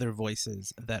other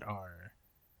voices that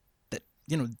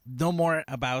know more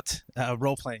about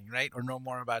role playing, right? Or know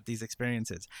more about these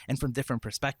experiences and from different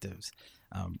perspectives.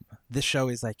 This show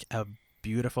is like a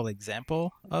beautiful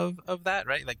example of that,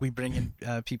 right? Like we bring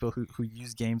in people who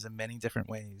use games in many different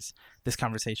ways. This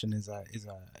conversation is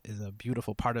a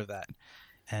beautiful part of that.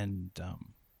 And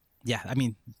I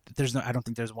don't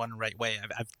think there's one right way.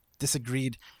 I've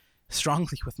disagreed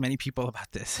strongly with many people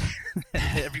about this.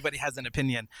 Everybody has an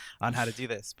opinion on how to do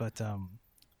this, but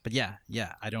yeah,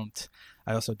 I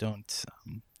also don't.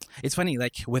 It's funny,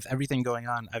 like with everything going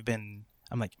on,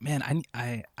 I'm like, man,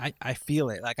 I feel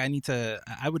it. Like I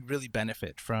would really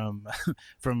benefit from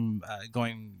from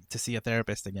going to see a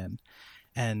therapist again,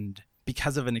 and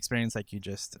because of an experience like you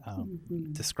just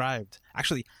described.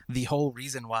 Actually, the whole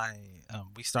reason why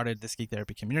we started this Geek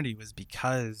Therapy community was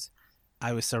because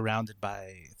I was surrounded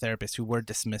by therapists who were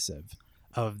dismissive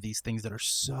of these things that are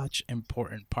such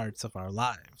important parts of our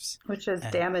lives. Which is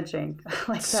damaging.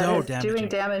 Like so that is damaging. Doing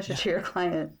damage to your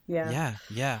client.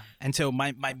 Yeah. And so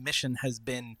my mission has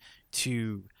been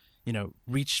to,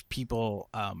 reach people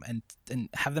and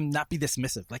have them not be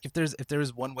dismissive. Like if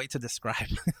there's one way to describe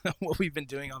what we've been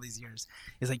doing all these years,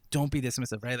 is like, don't be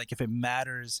dismissive, right? Like if it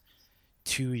matters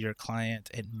to your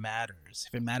client, it matters.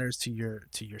 If it matters to your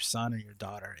son or your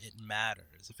daughter, it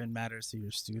matters. If it matters to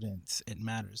your students, it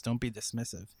matters. Don't be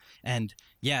dismissive. And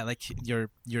yeah, like your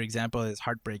example is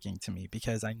heartbreaking to me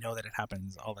because I know that it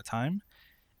happens all the time,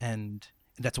 and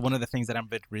that's one of the things that I'm a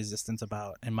bit resistant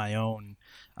about in my own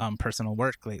personal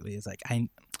work lately. Is like,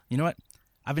 you know what?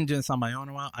 I've been doing this on my own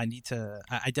a while. I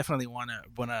definitely want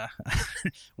to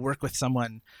work with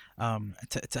someone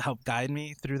to help guide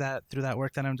me through that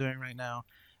work that I'm doing right now.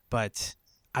 But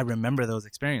I remember those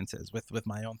experiences with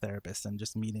my own therapist and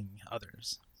just meeting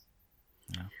others.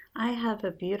 Yeah. I have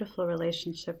a beautiful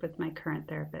relationship with my current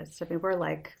therapist. I mean, we're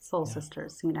like soul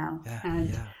sisters,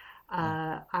 and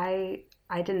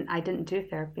I didn't do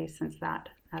therapy since that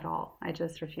at all. I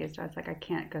just refused. I was like, I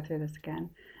can't go through this again.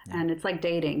 Yeah. And it's like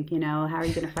dating, how are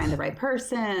you going to find the right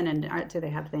person? And do they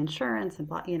have the insurance and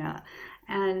blah,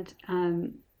 And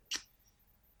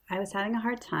I was having a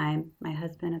hard time. My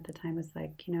husband at the time was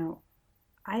like,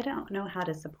 I don't know how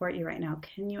to support you right now.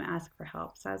 Can you ask for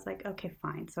help? So I was like, okay,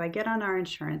 fine. So I get on our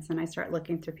insurance and I start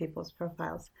looking through people's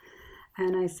profiles.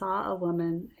 And I saw a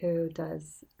woman who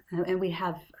does, and we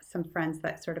have some friends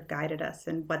that sort of guided us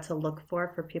in what to look for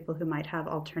people who might have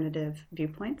alternative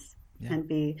viewpoints and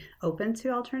be open to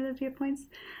alternative viewpoints.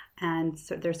 And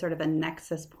so there's sort of a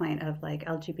nexus point of like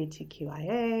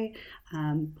LGBTQIA,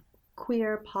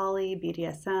 queer, poly,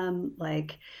 BDSM,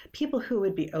 like people who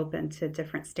would be open to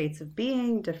different states of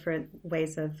being, different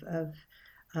ways of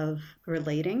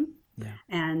relating. Yeah.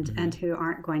 And who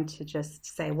aren't going to just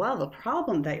say, well, the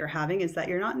problem that you're having is that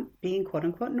you're not being quote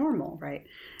unquote normal, right?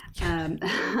 So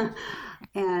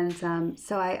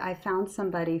I found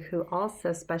somebody who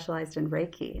also specialized in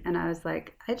Reiki, and I was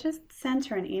like, I just sent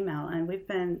her an email, and we've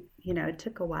been, it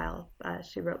took a while.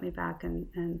 She wrote me back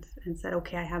and said,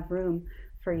 okay, I have room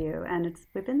for you, and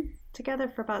we've been together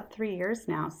for about 3 years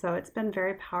now, so it's been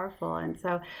very powerful. And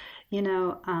so,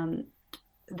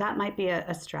 that might be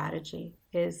a strategy,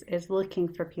 is looking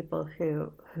for people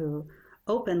who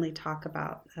openly talk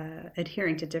about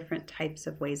adhering to different types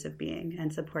of ways of being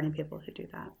and supporting people who do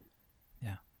that.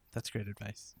 Yeah, that's great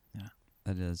advice. Yeah,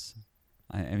 that is.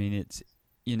 I mean, it's,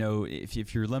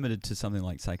 if you're limited to something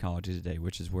like Psychology Today,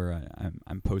 which is where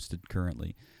I'm posted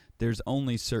currently, there's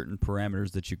only certain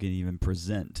parameters that you can even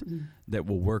present that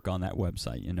will work on that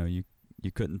website.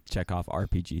 You couldn't check off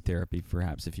RPG therapy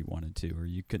perhaps if you wanted to, or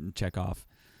you couldn't check off,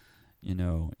 you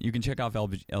can check off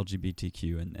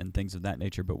LGBTQ and things of that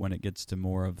nature, but when it gets to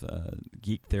more of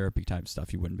geek therapy type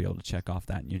stuff, you wouldn't be able to check off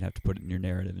that, and you'd have to put it in your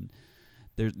narrative, and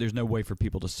there's no way for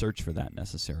people to search for that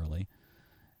necessarily.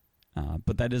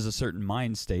 But that is a certain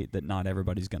mind state that not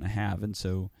everybody's going to have, and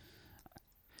so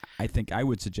I think I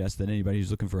would suggest that anybody who's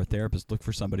looking for a therapist, look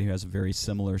for somebody who has a very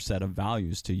similar set of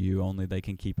values to you, only they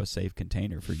can keep a safe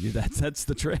container for you. That's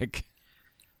the trick.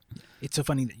 It's so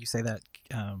funny that you say that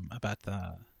about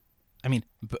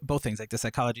both things, like the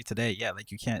Psychology Today. Yeah,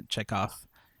 like you can't check off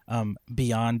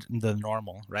beyond the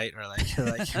normal, right? Or like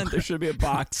there should be a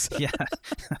box. Yeah.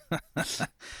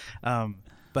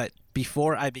 But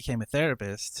before I became a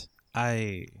therapist,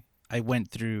 I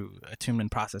went through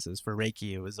attunement processes for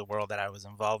Reiki. It was a world that I was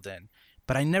involved in,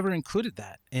 but I never included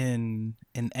that in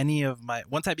any of my.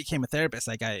 Once I became a therapist,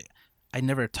 like I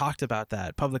never talked about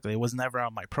that publicly. It was never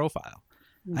on my profile.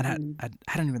 Mm-hmm. I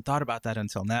hadn't even thought about that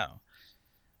until now.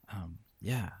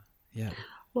 Yeah.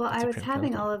 Well, I was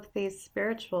having all of these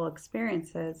spiritual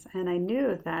experiences, and I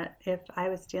knew that if I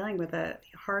was dealing with a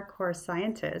hardcore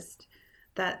scientist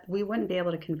that we wouldn't be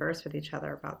able to converse with each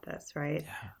other about this, right?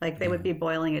 Yeah. Like they would be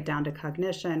boiling it down to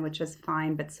cognition, which is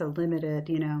fine, but so limited,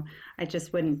 I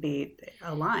just wouldn't be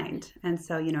aligned. And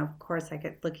so, of course, I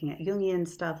get looking at Jungian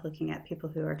stuff, looking at people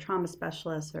who are trauma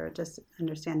specialists or just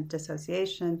understand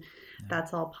dissociation. Yeah.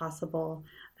 That's all possible.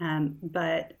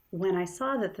 But when I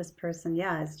saw that this person,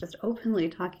 is just openly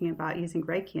talking about using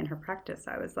Reiki in her practice,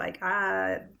 I was like,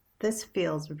 this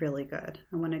feels really good.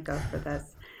 I want to go for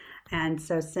this. And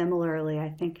so similarly, I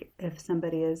think if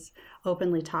somebody is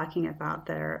openly talking about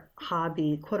their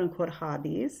hobby, quote unquote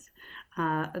hobbies,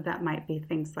 that might be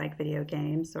things like video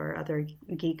games or other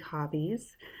geek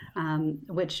hobbies,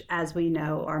 which, as we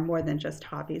know, are more than just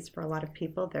hobbies for a lot of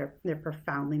people. They're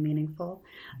profoundly meaningful.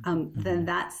 Then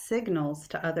that signals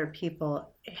to other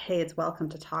people, hey, it's welcome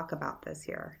to talk about this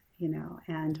here,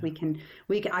 and we can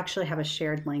actually have a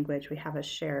shared language. We have a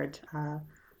shared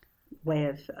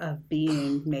way of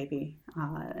being, maybe,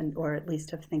 or at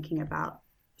least of thinking about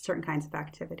certain kinds of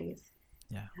activities.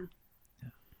 Yeah.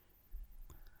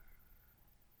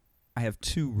 I have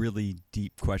two really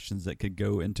deep questions that could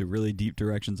go into really deep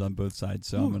directions on both sides,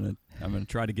 so I'm gonna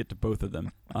try to get to both of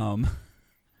them.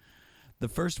 The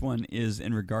first one is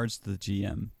in regards to the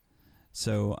GM.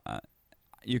 So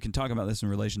you can talk about this in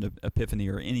relation to Epiphany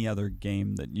or any other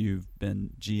game that you've been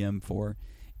GM for.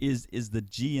 Is the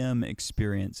GM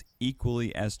experience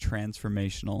equally as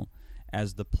transformational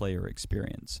as the player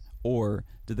experience? Or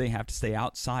do they have to stay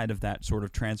outside of that sort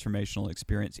of transformational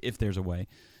experience, if there's a way,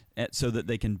 so that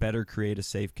they can better create a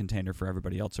safe container for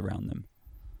everybody else around them?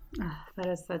 That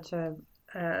is such a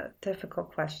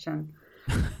difficult question.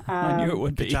 I knew it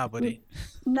would be. Good job, Woody.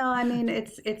 No, I mean,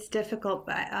 it's difficult,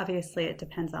 but obviously it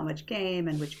depends on which game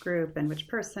and which group and which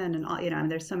person and all,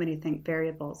 there's so many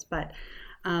variables. But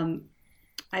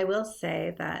I will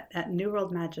say that at New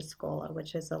World Magischola,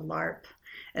 which is a LARP,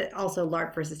 also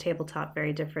LARP versus tabletop,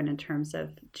 very different in terms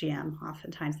of GM.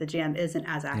 Oftentimes the GM isn't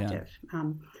as active. Yeah.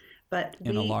 But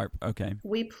in a LARP, okay.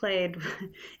 We played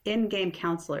in-game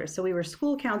counselors. So we were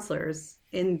school counselors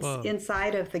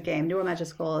inside of the game. New World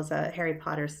Magischola is a Harry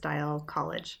Potter style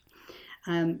college.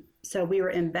 So we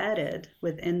were embedded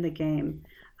within the game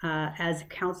as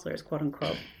counselors, quote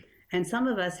unquote. And some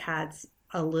of us had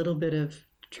a little bit of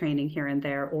training here and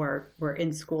there, or were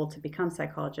in school to become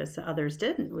psychologists. Others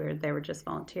didn't. They were just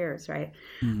volunteers, right?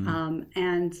 Mm-hmm.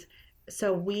 And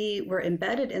so we were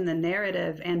embedded in the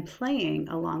narrative and playing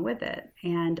along with it,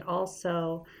 and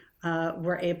also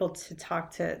were able to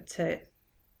talk to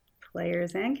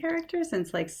players and characters and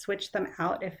switch them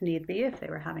out if need be, if they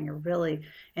were having a really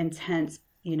intense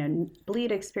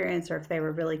bleed experience, or if they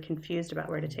were really confused about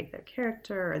where to take their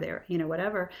character, or they were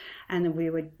whatever, and then we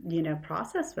would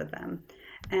process with them.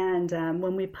 And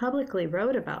when we publicly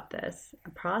wrote about this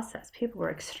process, people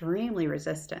were extremely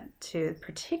resistant to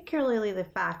particularly the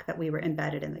fact that we were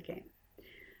embedded in the game.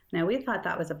 Now, we thought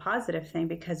that was a positive thing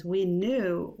because we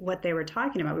knew what they were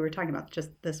talking about. We were talking about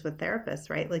just this with therapists,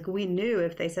 right? Like, we knew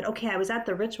if they said, okay, I was at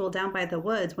the ritual down by the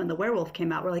woods when the werewolf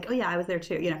came out, we're like, oh yeah, I was there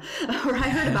too, or I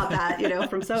heard about that,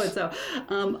 from so-and-so.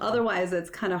 Otherwise, it's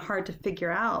kind of hard to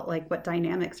figure out what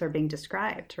dynamics are being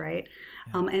described, right?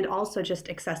 Yeah. And also just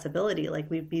accessibility,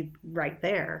 we'd be right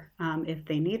there if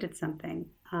they needed something.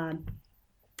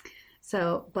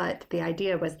 But the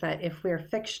idea was that if we're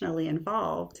fictionally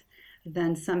involved,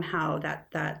 then somehow that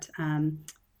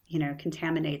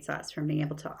contaminates us from being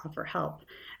able to offer help.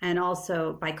 And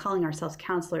also, by calling ourselves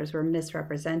counselors, we're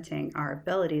misrepresenting our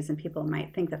abilities, and people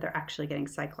might think that they're actually getting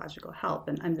psychological help.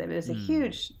 And there's a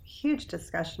huge, huge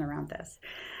discussion around this.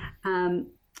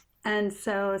 And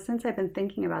so, since I've been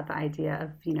thinking about the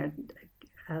idea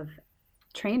of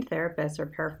trained therapists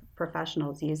or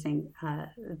professionals using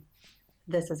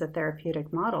this as a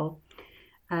therapeutic model,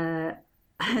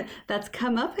 that's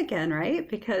come up again, right?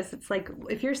 Because it's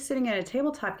if you're sitting at a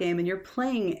tabletop game and you're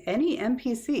playing any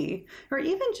NPC, or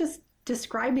even just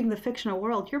describing the fictional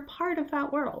world, you're part of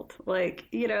that world.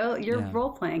 You're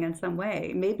role playing in some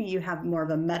way. Maybe you have more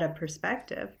of a meta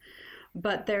perspective,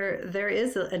 but there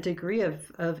is a degree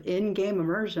of in-game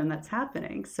immersion that's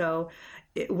happening. So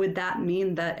would that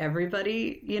mean that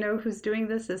everybody, who's doing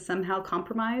this is somehow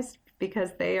compromised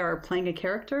because they are playing a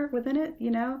character within it,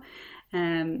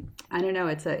 I don't know.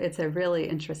 It's a really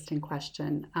interesting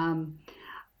question. One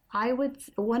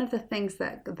of the things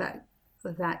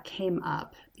that came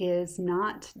up is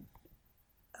not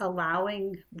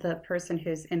allowing the person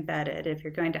who's embedded, if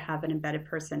you're going to have an embedded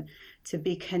person, to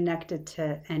be connected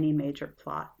to any major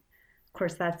plot. Of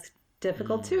course, that's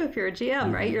difficult too if you're a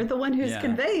GM, right? You're the one who's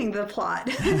conveying the plot.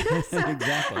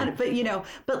 Exactly.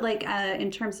 But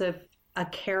in terms of a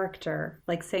character,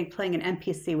 like say playing an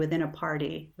NPC within a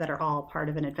party that are all part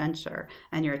of an adventure,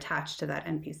 and you're attached to that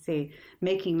NPC,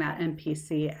 making that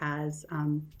NPC as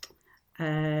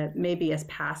maybe as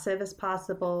passive as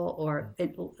possible, or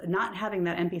not having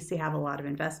that NPC have a lot of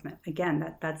investment.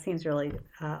 Again, that seems really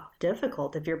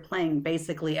difficult if you're playing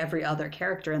basically every other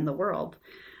character in the world.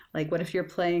 Like, what if you're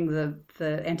playing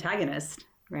the antagonist,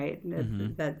 right?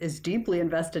 Mm-hmm. That is deeply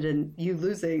invested in you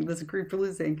losing, this group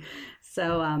losing.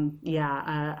 So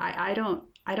I don't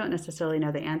necessarily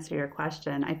know the answer to your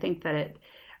question. I think that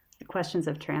questions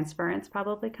of transference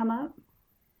probably come up.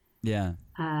 Yeah.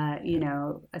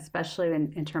 Especially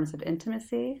in terms of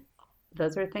intimacy,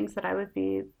 those are things that I would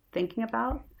be thinking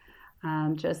about.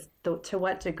 To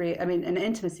what degree? I mean, an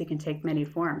intimacy can take many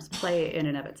forms. Play in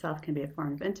and of itself can be a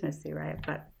form of intimacy, right?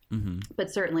 But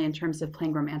certainly in terms of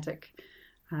playing romantic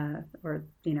or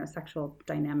sexual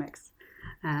dynamics,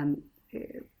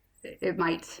 it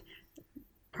might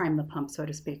prime the pump, so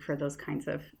to speak, for those kinds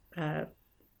of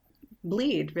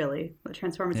bleed. Really,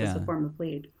 transformance is a form of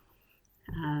bleed.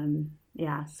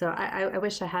 So I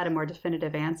wish I had a more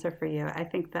definitive answer for you. I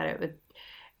think that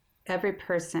every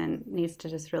person needs to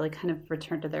just really kind of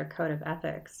return to their code of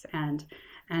ethics and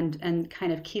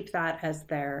kind of keep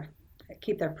their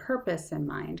purpose in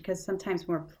mind, because sometimes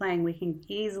when we're playing, we can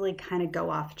easily kind of go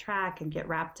off track and get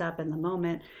wrapped up in the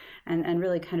moment, and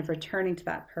really kind of returning to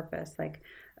that purpose, like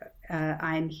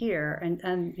I'm here, and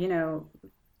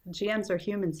GMs are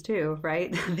humans too,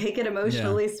 right? They get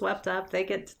emotionally swept up. They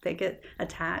get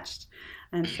attached,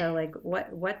 and so like,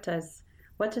 what does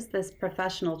this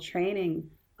professional training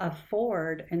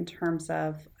afford in terms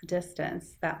of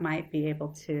distance that might be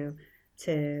able to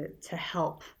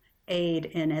help aid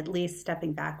in at least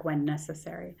stepping back when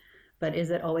necessary? But is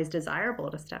it always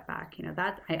desirable to step back?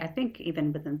 That I think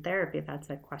even within therapy, that's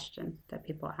a question that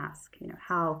people ask.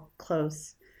 How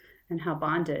close and how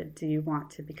bonded do you want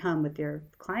to become with your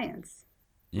clients?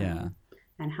 Yeah.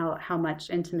 And how much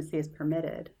intimacy is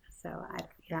permitted. So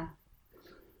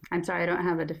I'm sorry, I don't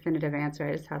have a definitive answer.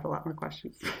 I just have a lot more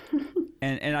questions.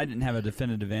 And I didn't have a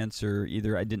definitive answer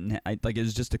either. It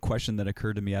was just a question that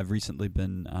occurred to me. I've recently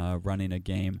been running a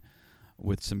game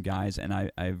with some guys, and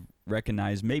I've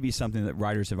recognized maybe something that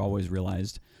writers have always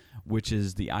realized, which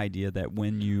is the idea that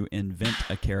when you invent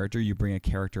a character, you bring a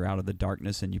character out of the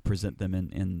darkness and you present them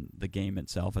in the game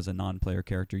itself as a non-player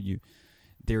character.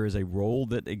 There is a role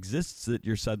that exists that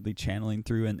you're suddenly channeling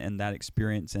through, and that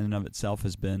experience in and of itself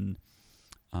has been,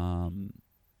 I'll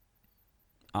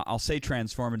say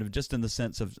transformative, just in the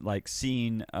sense of like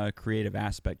seeing a creative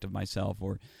aspect of myself,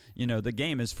 or, the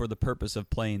game is for the purpose of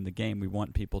playing the game. We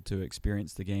want people to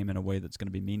experience the game in a way that's going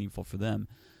to be meaningful for them.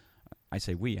 I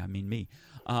say we, I mean me.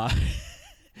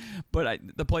 But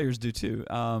the players do too.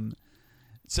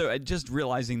 So just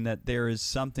realizing that there is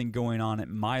something going on at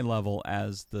my level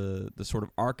as the sort of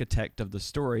architect of the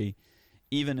story,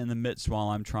 even in the midst while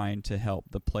I'm trying to help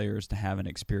the players to have an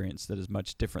experience that is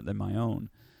much different than my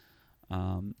own.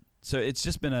 So it's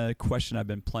just been a question I've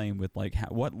been playing with, like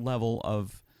what level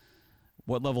of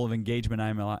engagement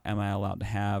am I allowed to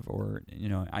have, or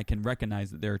I can recognize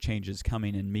that there are changes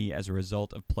coming in me as a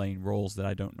result of playing roles that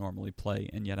I don't normally play,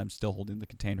 and yet I'm still holding the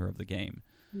container of the game.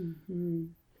 Mm-hmm.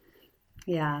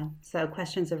 Yeah. So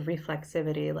questions of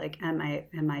reflexivity, like am I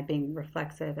being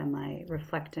reflexive? Am I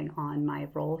reflecting on my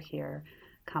role here?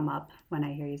 Come up when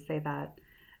I hear you say that.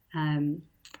 And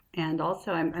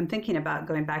also I'm thinking about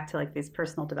going back to like these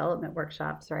personal development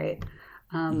workshops, right?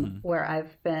 Where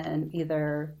I've been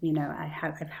either,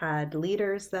 I've had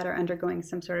leaders that are undergoing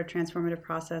some sort of transformative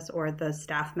process, or the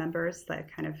staff members,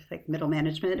 that kind of like middle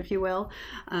management, if you will.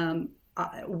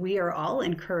 We are all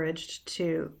encouraged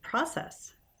to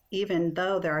process, even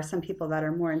though there are some people that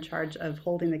are more in charge of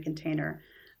holding the container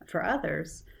for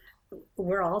others.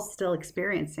 We're all still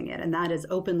experiencing it, and that is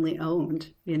openly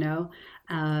owned,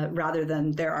 rather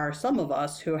than there are some of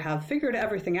us who have figured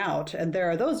everything out, and there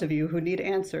are those of you who need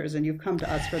answers, and you've come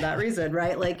to us for that reason,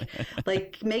 right? Like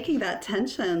making that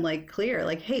tension like clear,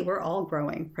 like, hey, we're all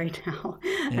growing right now,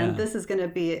 and this is going to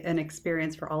be an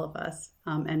experience for all of us,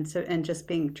 and just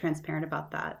being transparent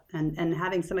about that, and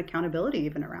having some accountability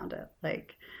even around it,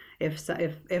 like. If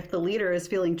the leader is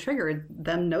feeling triggered,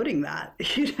 them noting that,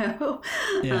 It's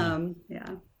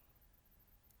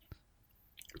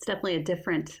definitely a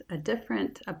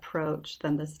different approach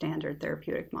than the standard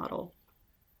therapeutic model.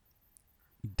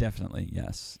 Definitely,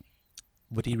 yes.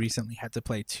 Woody recently had to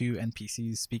play 2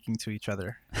 NPCs speaking to each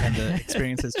other, and the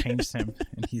experience has changed him,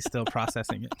 and he's still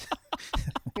processing it.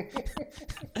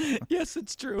 Yes,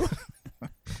 it's true.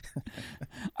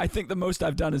 I think the most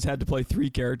I've done is had to play 3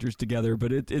 characters together,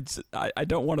 but I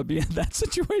don't want to be in that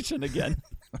situation again.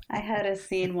 I had a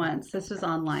scene once. This was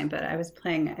online, but I was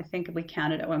playing. I think we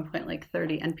counted at one point like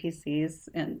 30 NPCs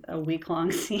in a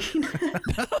week-long scene.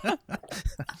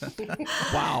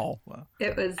 Wow.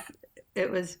 It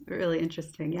was really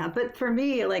interesting. Yeah, but for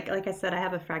me, like I said, I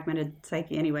have a fragmented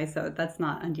psyche anyway, so that's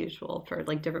not unusual for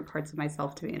like different parts of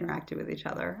myself to be interacting with each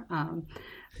other.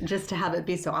 Just to have it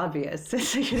be so obvious,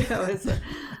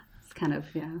 it's kind of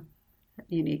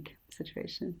unique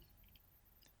situation.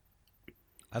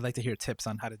 I'd like to hear tips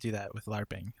on how to do that with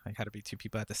LARPing, like how to be two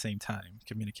people at the same time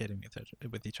communicating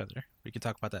with each other. We can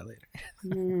talk about that later.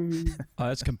 Oh,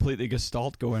 that's completely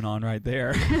Gestalt going on right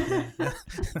there.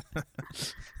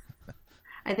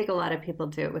 I think a lot of people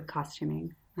do it with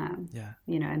costuming, and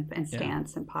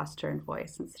stance and posture and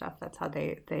voice and stuff. That's how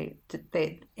they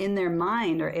in their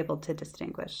mind are able to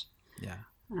distinguish. Yeah.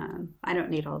 I don't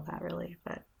need all of that really,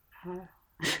 but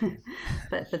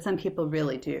but some people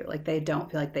really do. Like they don't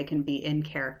feel like they can be in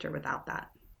character without that.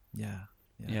 Yeah.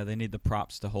 Yeah, they need the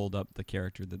props to hold up the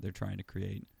character that they're trying to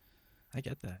create. I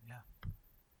get that. Yeah.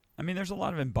 I mean, there's a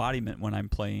lot of embodiment when I'm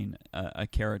playing a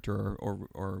character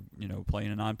or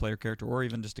playing a non-player character or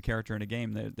even just a character in a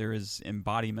game. There is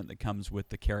embodiment that comes with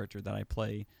the character that I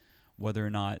play, whether or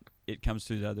not it comes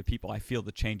through to other people. I feel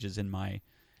the changes in my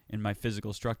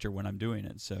physical structure when I'm doing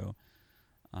it. So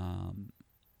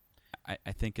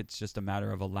I think it's just a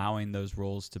matter of allowing those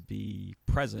roles to be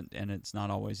present, and it's not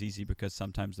always easy because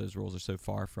sometimes those roles are so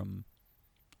far from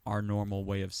our normal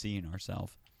way of seeing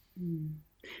ourselves. Mm.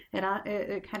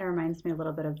 It kind of reminds me a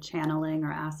little bit of channeling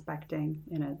or aspecting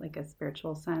in a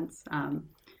spiritual sense.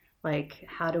 Like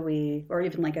how do we, or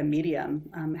even like a medium,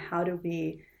 how do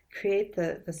we create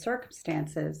the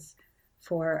circumstances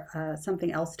for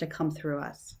something else to come through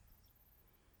us?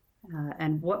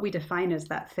 And what we define as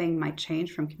that thing might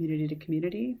change from community to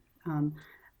community,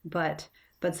 but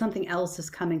something else is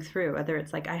coming through. Whether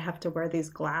it's like I have to wear these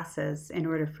glasses in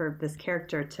order for this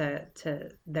character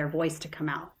to their voice to come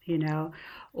out,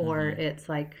 or it's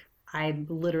like I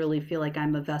literally feel like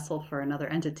I'm a vessel for another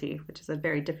entity, which is a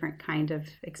very different kind of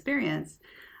experience.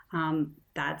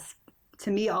 That's, to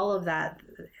me, all of that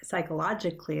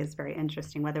psychologically is very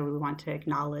interesting, whether we want to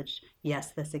acknowledge,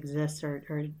 yes, this exists,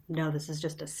 or no, this is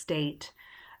just a state.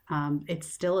 It's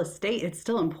still a state. It's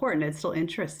still important. It's still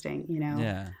interesting,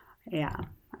 Yeah. Yeah.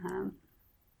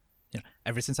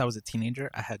 Ever since I was a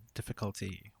teenager, I had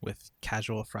difficulty with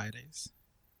casual Fridays.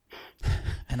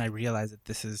 And I realized that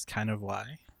this is kind of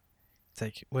why. It's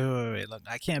like, wait, look,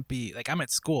 I can't be, like, I'm at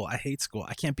school. I hate school.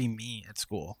 I can't be me at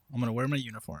school. I'm going to wear my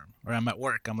uniform. Or I'm at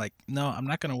work. I'm like, no, I'm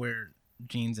not going to wear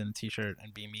jeans and a t-shirt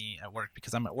and be me at work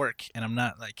because I'm at work and I'm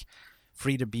not, like,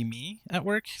 free to be me at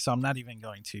work. So I'm not even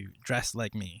going to dress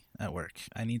like me at work.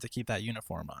 I need to keep that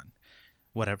uniform on.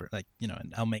 Whatever, like,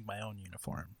 and I'll make my own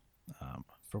uniform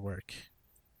for work.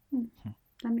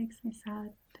 That makes me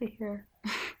sad to hear.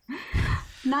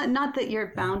 Not that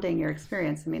you're bounding your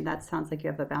experience. I mean, that sounds like you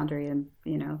have a boundary and,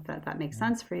 that makes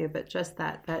sense for you, but just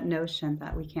that notion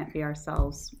that we can't be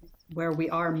ourselves where we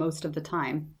are most of the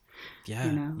time.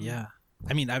 Yeah. Yeah.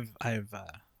 I mean, I've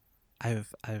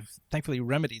thankfully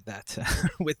remedied that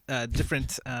with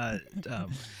different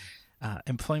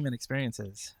employment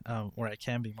experiences where I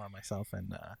can be more myself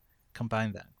and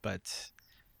combine that. But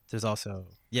there's also,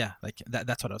 like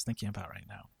that's what I was thinking about right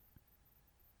now.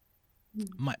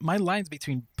 My lines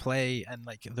between play and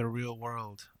like the real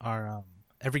world are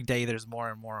every day there's more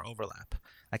and more overlap.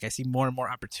 Like I see more and more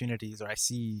opportunities, or I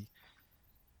see.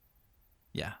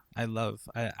 Yeah, I love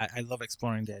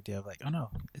exploring the idea of like, oh no,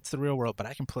 it's the real world, but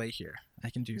I can play here. I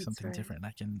can do something different.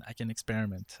 I can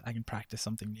experiment. I can practice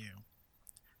something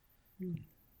new.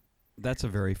 That's a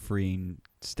very freeing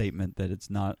statement that it's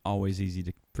not always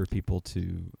easy for people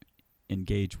to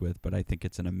engage with, but I think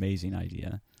it's an amazing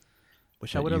idea.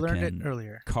 Wish I would have learned it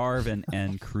earlier. Carve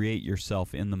and create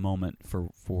yourself in the moment for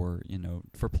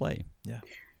play. Yeah.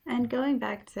 And going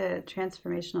back to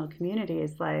transformational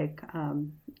communities, like, I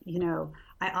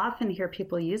often hear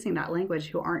people using that language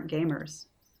who aren't gamers.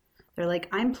 They're like,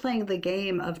 I'm playing the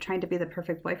game of trying to be the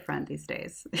perfect boyfriend these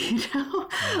days.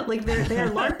 Like they're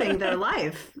LARPing their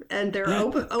life, and they're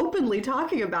openly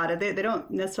talking about it. They don't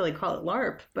necessarily call it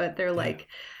LARP, but they're like,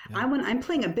 I'm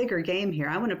playing a bigger game here.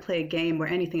 I want to play a game where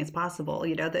anything is possible.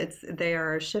 They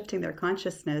are shifting their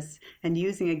consciousness and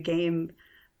using a game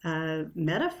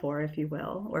metaphor, if you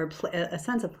will, or a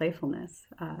sense of playfulness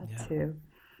to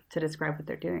describe what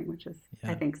they're doing, which is,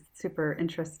 I think, super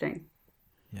interesting.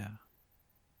 Yeah.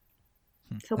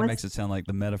 So that makes it sound like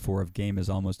the metaphor of game is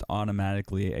almost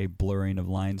automatically a blurring of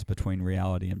lines between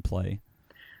reality and play.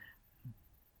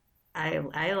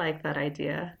 I like that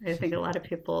idea. I think a lot of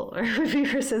people would be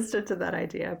resistant to that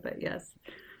idea, but yes.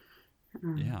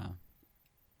 Yeah.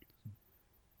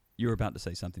 You were about to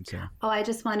say something, Sarah. Oh, I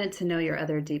just wanted to know your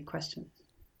other deep question.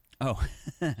 Oh,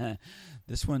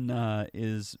 this one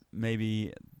is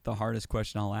maybe the hardest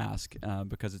question I'll ask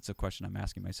because it's a question I'm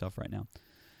asking myself right now.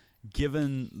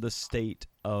 Given the state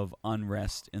of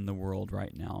unrest in the world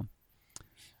right now,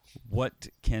 what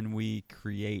can we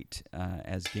create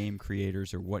as game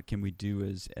creators, or what can we do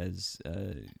as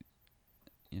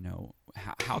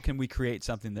how can we create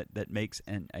something that makes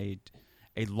a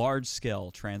large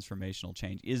scale transformational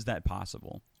change? Is that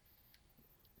possible?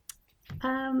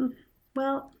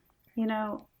 Well,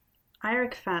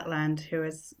 Eirik Fatland, who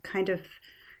is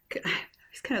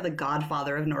he's kind of the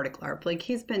godfather of Nordic LARP. Like,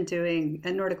 he's been doing,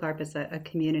 and Nordic LARP is a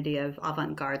community of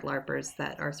avant-garde LARPers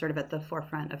that are sort of at the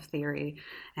forefront of theory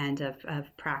and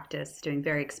of practice, doing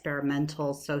very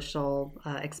experimental social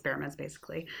experiments,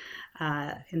 basically,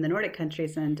 in the Nordic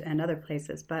countries and other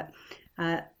places. But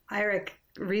Eirik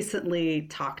recently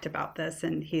talked about this,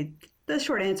 and the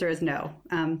short answer is no.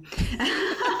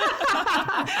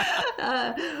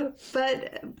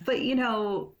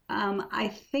 I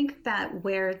think that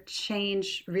where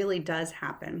change really does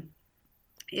happen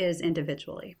is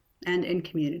individually and in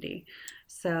community.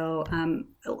 So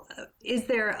is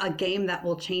there a game that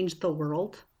will change the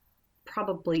world?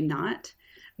 Probably not.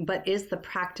 But is the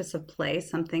practice of play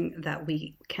something that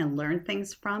we can learn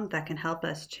things from, that can help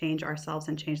us change ourselves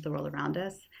and change the world around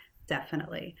us?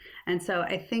 Definitely. And so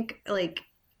I think, like,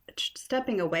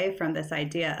 stepping away from this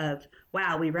idea of,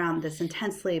 wow, we ran this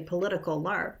intensely political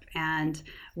LARP and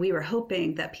we were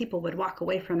hoping that people would walk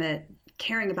away from it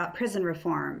caring about prison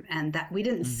reform, and that we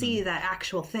didn't see that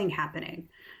actual thing happening.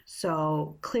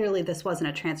 So clearly this wasn't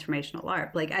a transformational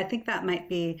LARP. Like, I think that might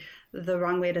be the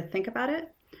wrong way to think about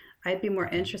it. I'd be more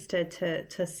interested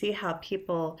to see how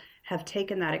people have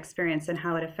taken that experience and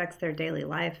how it affects their daily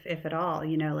life, if at all.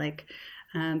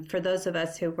 For those of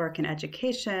us who work in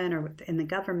education or in the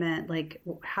government, like,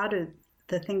 how do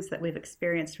the things that we've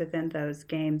experienced within those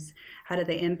games, how do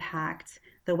they impact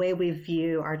the way we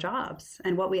view our jobs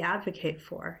and what we advocate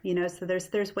for? So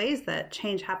there's ways that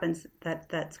change happens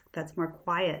that's more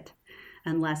quiet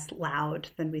and less loud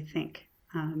than we think.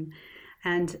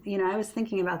 I was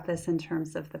thinking about this in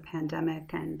terms of the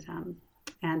pandemic and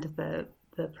the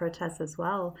protests as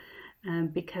well,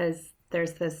 because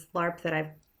there's this LARP that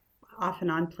I've off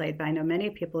and on played, but I know many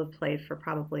people have played for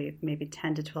probably maybe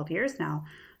 10 to 12 years now,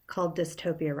 called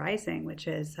Dystopia Rising, which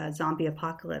is a zombie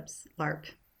apocalypse LARP.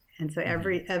 And so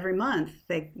every month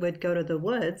they would go to the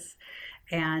woods,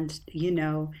 and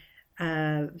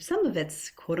some of it's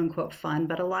quote unquote fun,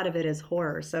 but a lot of it is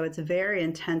horror. So it's a very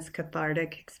intense,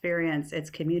 cathartic experience. It's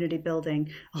community building.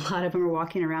 A lot of them are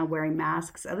walking around wearing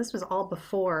masks. This was all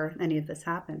before any of this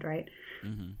happened, right?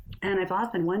 Mm-hmm. And I've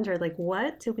often wondered, like,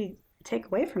 what do we take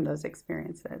away from those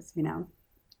experiences,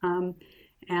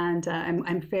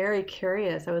 I'm very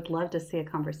curious. I would love to see a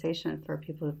conversation for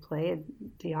people who've played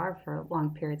DR for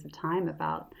long periods of time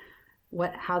about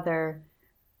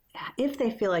if they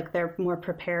feel like they're more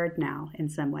prepared now in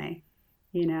some way,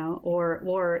 or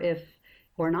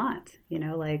not,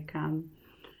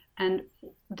 and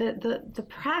the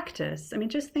practice. I mean,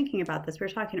 just thinking about this, we were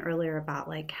talking earlier about,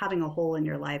 like, having a hole in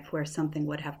your life where something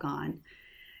would have gone.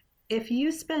 If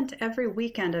you spent every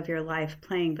weekend of your life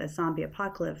playing the zombie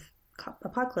apocalypse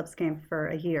game for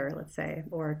a year, let's say,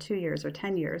 or 2 years or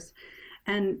 10 years,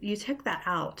 and you took that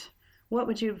out, what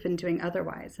would you have been doing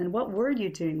otherwise? And what were you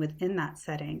doing within that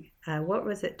setting? What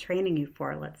was it training you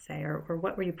for, let's say, or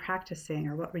what were you practicing,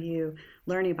 or what were you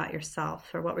learning about yourself,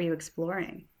 or what were you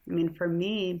exploring? I mean, for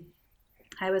me,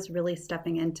 I was really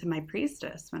stepping into my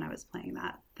priestess when I was playing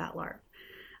that LARP.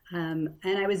 And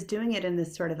I was doing it in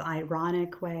this sort of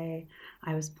ironic way.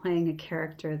 I was playing a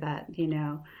character that,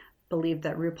 believed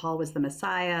that RuPaul was the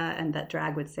Messiah and that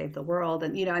drag would save the world.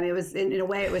 And, it was, in a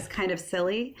way, it was kind of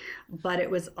silly, but it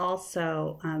was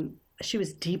also, she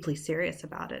was deeply serious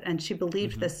about it. And she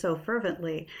believed this so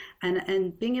fervently.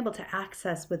 And being able to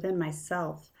access within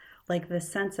myself, like, the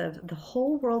sense of the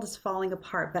whole world is falling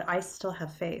apart, but I still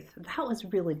have faith. That was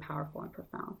really powerful and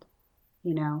profound,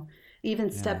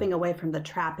 even stepping away from the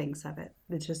trappings of it.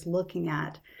 It's just looking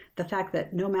at the fact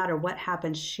that no matter what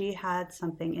happened, she had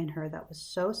something in her that was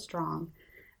so strong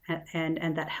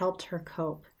and that helped her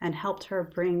cope and helped her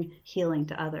bring healing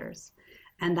to others.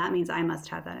 And that means I must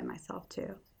have that in myself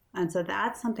too. And so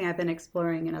that's something I've been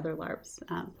exploring in other LARPs,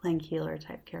 playing healer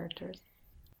type characters.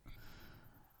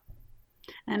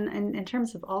 And in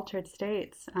terms of altered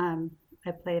states,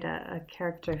 I played a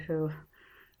character who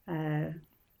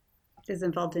is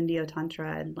involved in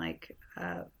Neo-Tantra, and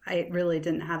I really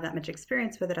didn't have that much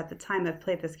experience with it at the time. I've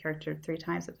played this character 3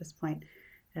 times at this point.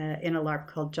 in a LARP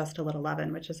called Just a Little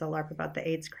Lovin', which is a LARP about the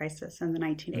AIDS crisis in the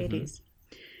 1980s.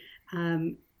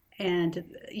 And,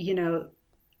 you know,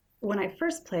 when I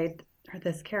first played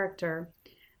this character,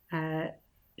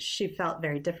 she felt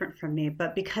very different from me.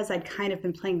 But because I'd kind of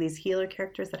been playing these healer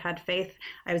characters that had faith,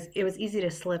 it was easy to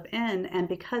slip in. And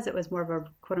because it was more of a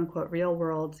quote unquote real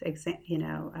world,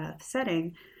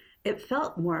 setting, it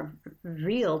felt more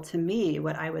real to me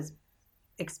what I was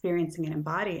experiencing and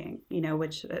embodying, you know,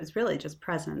 which is really just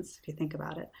presence, if you think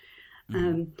about it.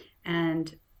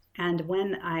 And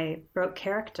when I broke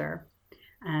character,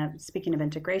 speaking of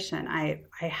integration, I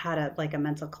had a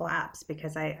mental collapse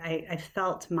because I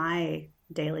felt my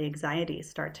daily anxieties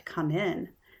start to come in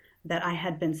that I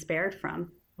had been spared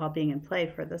from while being in play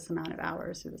for this amount of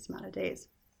hours or this amount of days.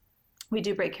 We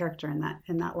do break character in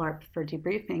that LARP for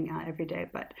debriefing every day,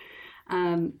 but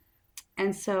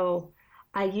and so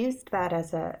I used that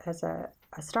as a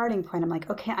starting point. I'm like,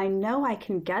 okay, I know I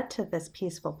can get to this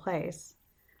peaceful place.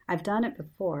 I've done it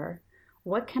before.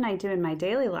 What can I do in my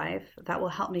daily life that will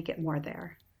help me get more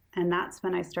there? And that's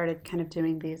when I started kind of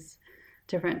doing these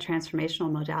different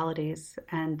transformational modalities.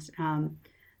 And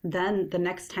then the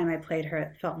next time I played her,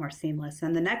 it felt more seamless.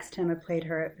 And the next time I played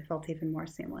her, it felt even more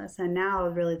seamless. And now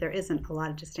really there isn't a lot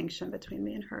of distinction between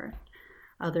me and her,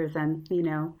 other than, you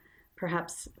know,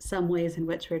 perhaps some ways in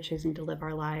which we're choosing to live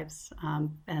our lives,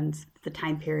 and the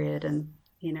time period and,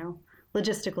 you know,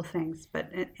 logistical things.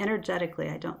 But energetically,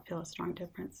 I don't feel a strong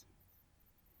difference.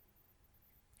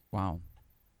 Wow.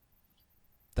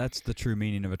 That's the true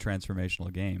meaning of a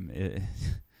transformational game.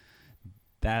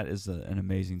 That is an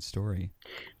amazing story.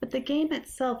 But the game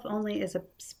itself only is a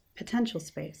potential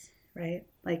space, right?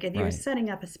 Like if you're setting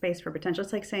up a space for potential,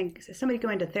 it's like saying somebody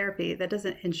going to therapy, that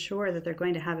doesn't ensure that they're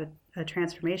going to have a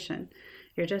transformation.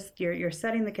 You're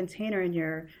setting the container and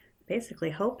you're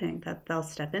basically hoping that they'll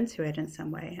step into it in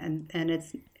some way. And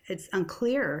it's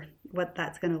unclear what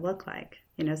that's going to look like,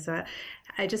 you know? So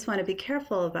I just want to be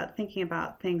careful about thinking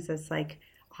about things as like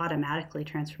automatically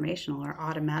transformational or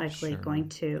automatically going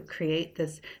to create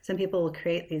this. Some people will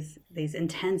create these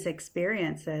intense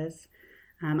experiences.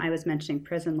 I was mentioning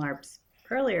prison LARPs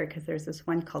earlier because there's this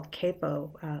one called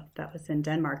Capo that was in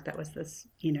Denmark that was this,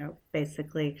 you know,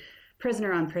 basically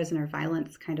prisoner on prisoner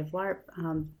violence kind of LARP.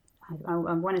 I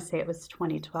want to say it was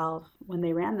 2012 when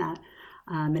they ran that.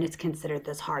 And it's considered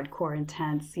this hardcore,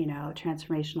 intense, you know,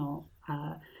 transformational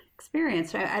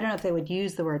experience. I don't know if they would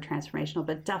use the word transformational,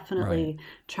 but definitely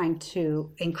trying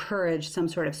to encourage some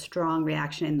sort of strong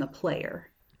reaction in the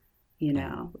player, you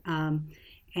know.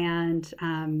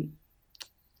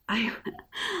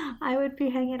 I would be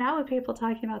hanging out with people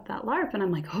talking about that LARP, and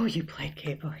I'm like, oh, you played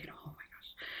Capo, you know, oh my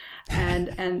gosh.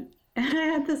 And I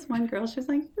had this one girl, she was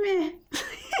like, meh,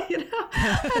 you know,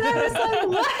 and I was like,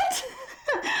 what?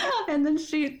 And then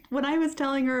when I was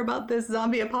telling her about this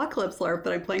zombie apocalypse LARP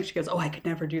that I'm playing, she goes, oh, I could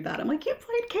never do that. I'm like, you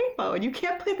played Capo and you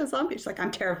can't play the zombie. She's like,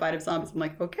 I'm terrified of zombies. I'm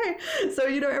like, okay. So,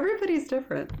 you know, everybody's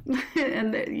different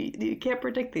and you can't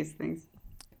predict these things.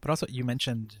 But also you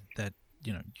mentioned that,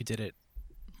 you know, you did it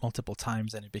multiple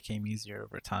times and it became easier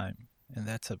over time. And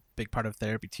that's a big part of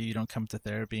therapy too. You don't come to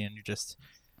therapy and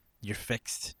you're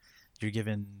fixed. You're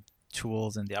given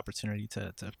tools and the opportunity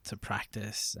to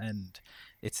practice, and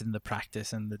it's in the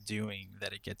practice and the doing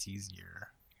that it gets easier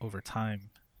over time.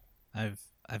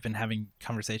 I've been having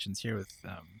conversations here with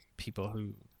people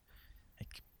who,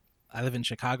 like, I live in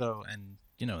Chicago, and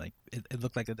you know, like it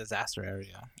looked like a disaster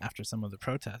area after some of the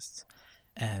protests,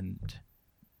 and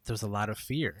there was a lot of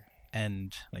fear.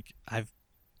 And like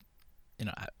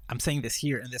I'm saying this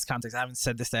here in this context. I haven't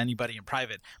said this to anybody in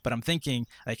private, but I'm thinking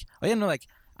like, oh yeah, no, like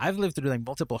I've lived through like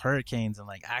multiple hurricanes and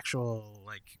like actual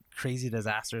like crazy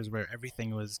disasters where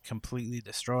everything was completely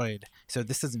destroyed. So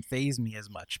this doesn't faze me as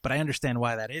much, but I understand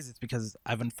why that is. It's because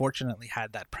I've unfortunately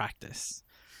had that practice.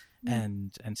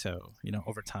 And so, you know,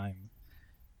 over time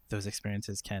those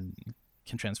experiences can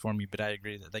transform me. But I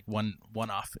agree that like one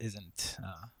off isn't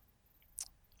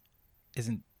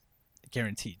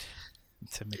guaranteed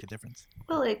to make a difference.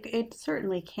 Well, it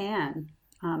certainly can.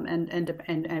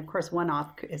 And of course, one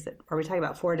off are we talking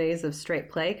about 4 days of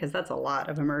straight play? Because that's a lot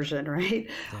of immersion, right?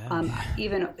 Yeah.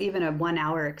 Even a 1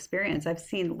 hour experience. I've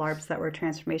seen LARPs that were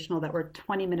transformational that were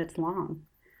 20 minutes long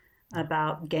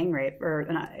about gang rape, or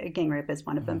gang rape is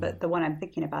one of them, but the one I'm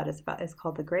thinking about is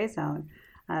called The Gray Zone.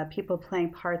 People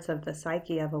playing parts of the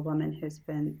psyche of a woman who's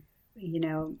been, you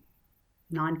know,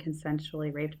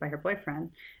 non-consensually raped by her boyfriend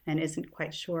and isn't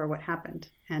quite sure what happened,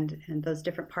 and those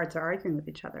different parts are arguing with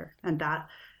each other, and that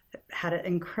had an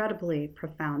incredibly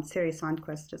profound, Siri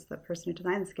Sandquist is the person who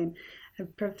designed this game, a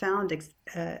profound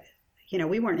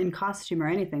we weren't in costume or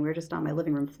anything. We were just on my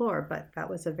living room floor, but that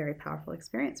was a very powerful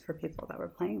experience for people that were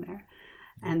playing there.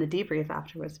 And the debrief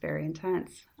after was very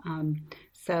intense.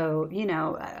 So,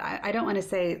 I don't want to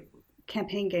say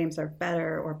campaign games are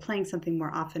better or playing something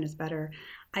more often is better.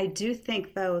 I do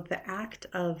think, though, the act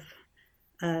of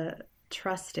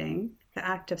trusting, the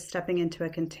act of stepping into a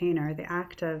container, the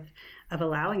act of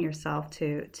allowing yourself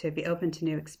to be open to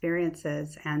new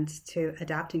experiences and to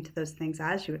adapting to those things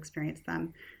as you experience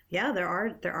them. Yeah, there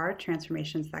are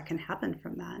transformations that can happen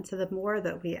from that. And so the more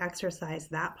that we exercise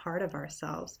that part of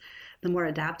ourselves, the more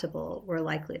adaptable we're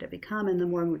likely to become, and the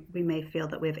more we may feel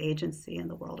that we have agency in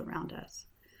the world around us.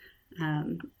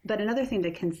 But another thing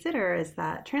to consider is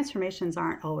that transformations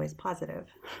aren't always positive,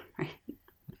 right?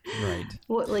 Right.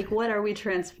 What are we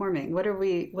transforming? What are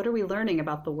we learning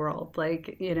about the world?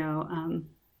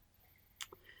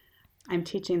 I'm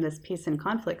teaching this peace and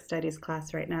conflict studies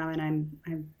class right now, and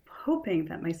I'm hoping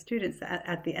that my students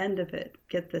at the end of it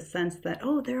get the sense that,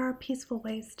 there are peaceful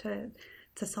ways to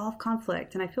solve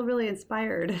conflict. And I feel really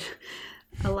inspired.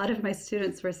 A lot of my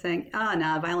students were saying,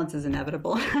 no, violence is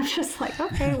inevitable. I'm just like,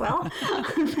 okay, well,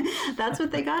 that's what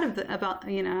they got about,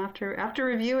 after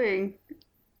reviewing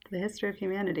the history of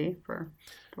humanity for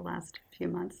the last few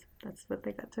months. That's what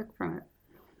they took from it.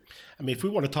 I mean, if we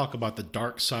want to talk about the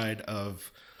dark side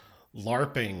of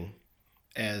LARPing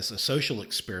as a social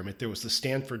experiment, there was the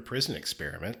Stanford prison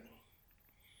experiment.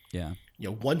 Yeah.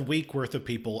 1 week worth of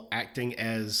people acting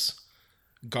as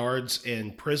guards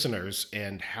and prisoners,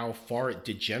 and how far it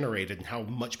degenerated and how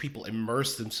much people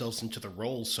immersed themselves into the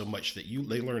roles so much that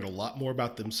they learned a lot more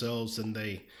about themselves than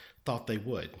they thought they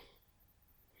would.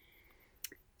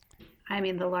 I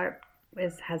mean, the LARP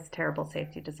has terrible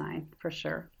safety design for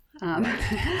sure.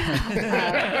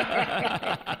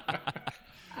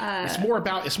 It's more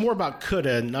about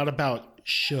coulda, not about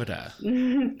shoulda.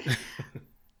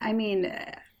 I mean,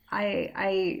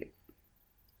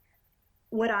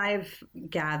 what I've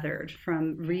gathered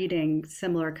from reading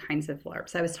similar kinds of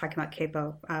LARPs, I was talking about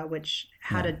Capo, which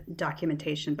has a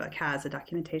documentation book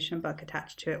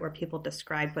attached to it where people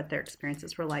describe what their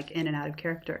experiences were like in and out of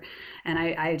character. And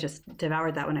I just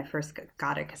devoured that when I first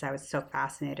got it because I was so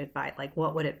fascinated by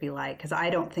what would it be like? Because I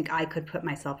don't think I could put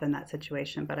myself in that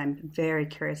situation, but I'm very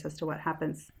curious as to what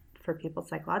happens for people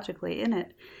psychologically in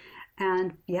it.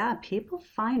 And yeah, people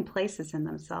find places in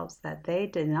themselves that they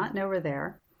did not know were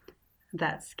there,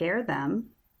 that scare them,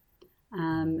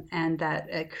 and that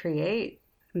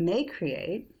may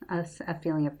create a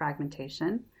feeling of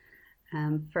fragmentation.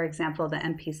 For example, the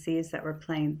NPCs that were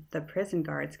playing the prison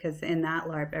guards, because in that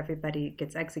LARP, everybody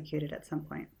gets executed at some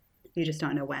point. You just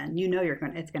don't know when. You know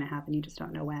it's going to happen. You just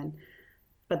don't know when.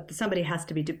 But somebody has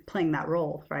to be playing that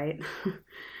role, right?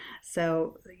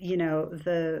 So,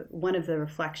 one of the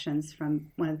reflections from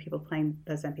one of the people playing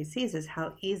those NPCs is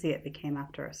how easy it became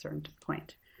after a certain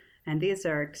point. And these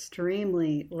are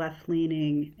extremely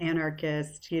left-leaning,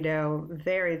 anarchist,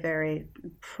 very, very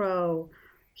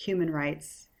pro-human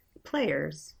rights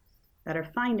players that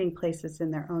are finding places in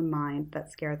their own mind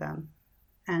that scare them.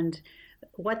 And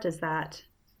what does that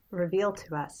reveal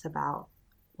to us about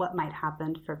what might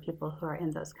happen for people who are in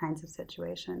those kinds of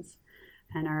situations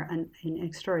and are in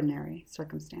extraordinary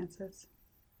circumstances,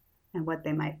 and what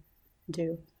they might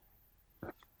do?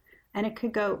 And it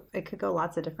could go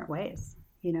lots of different ways.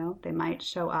 They might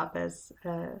show up as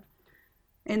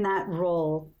in that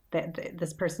role that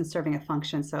this person's serving a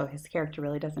function, so his character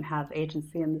really doesn't have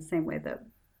agency in the same way that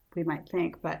we might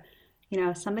think. But,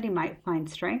 somebody might find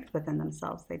strength within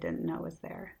themselves they didn't know was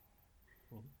there.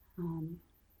 You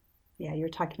were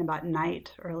talking about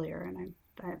Night earlier, and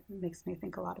that makes me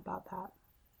think a lot about that.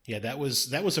 Yeah, that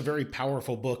was a very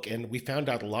powerful book, and we found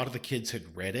out a lot of the kids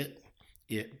had read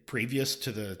it previous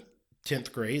to the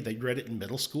 10th grade. They read it in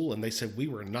middle school, and they said we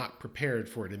were not prepared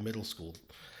for it in middle school.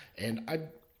 And I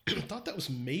thought that was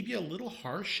maybe a little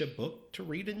harsh a book to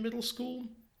read in middle school.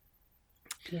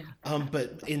 Yeah.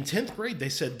 But in 10th grade, they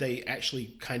said they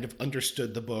actually kind of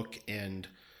understood the book and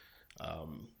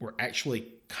were actually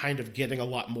kind of getting a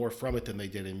lot more from it than they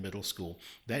did in middle school.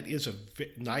 That is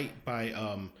Night by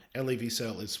Elie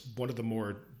Wiesel is one of the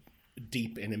more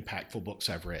deep and impactful books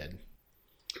I've read.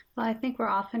 Well, I think we're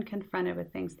often confronted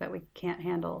with things that we can't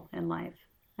handle in life.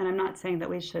 And I'm not saying that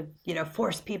we should,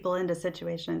 force people into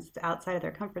situations outside of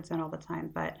their comfort zone all the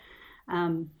time, but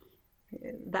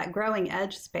that growing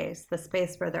edge space, the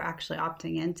space where they're actually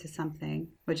opting into something,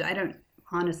 which I don't,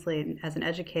 honestly, as an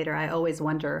educator, I always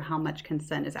wonder how much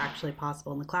consent is actually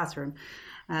possible in the classroom.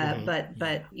 But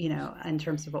in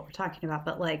terms of what we're talking about,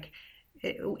 but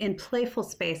in playful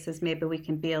spaces, maybe we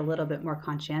can be a little bit more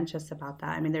conscientious about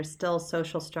that. I mean, there's still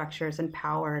social structures and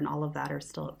power and all of that are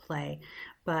still at play.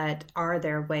 But are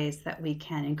there ways that we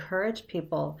can encourage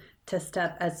people to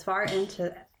step as far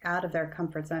out of their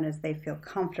comfort zone as they feel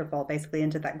comfortable, basically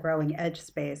into that growing edge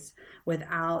space,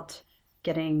 without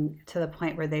getting to the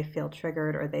point where they feel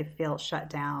triggered or they feel shut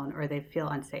down or they feel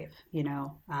unsafe?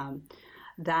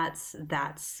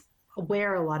 That's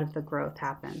where a lot of the growth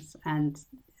happens. And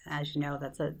as you know,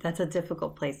 that's a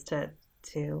difficult place to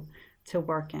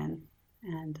work in.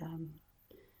 And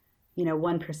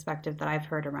one perspective that I've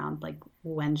heard around, like,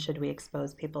 when should we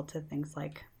expose people to things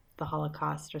like the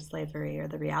Holocaust or slavery or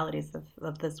the realities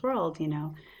of this world,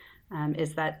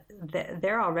 is that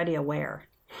they're already aware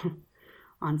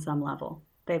on some level.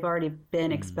 They've already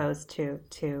been exposed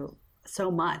to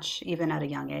so much, even at a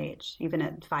young age, even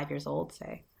at 5 years old,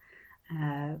 say,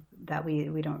 that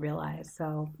we don't realize.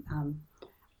 So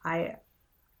I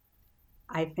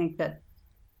think that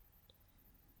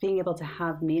being able to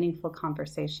have meaningful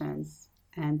conversations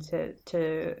and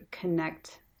to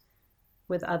connect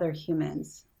with other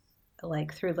humans,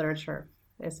 like through literature,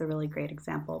 is a really great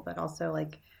example, but also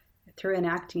like through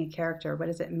enacting a character. What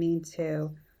does it mean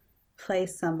to play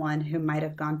someone who might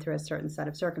have gone through a certain set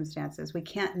of circumstances? We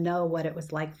can't know what it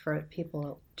was like for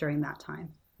people during that time.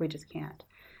 We just can't.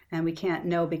 And we can't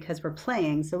know because we're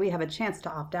playing, so we have a chance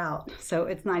to opt out. So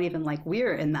it's not even like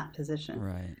we're in that position.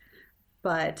 Right.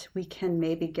 But we can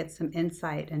maybe get some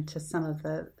insight into some of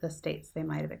the states they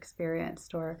might have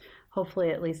experienced, or hopefully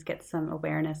at least get some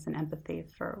awareness and empathy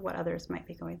for what others might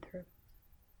be going through.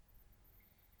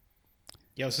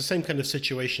 Yeah, it's the same kind of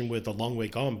situation with A Long Way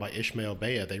Gone by Ishmael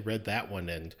Bea. They read that one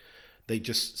and they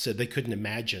just said they couldn't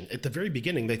imagine. At the very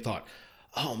beginning, they thought,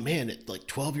 oh man, at like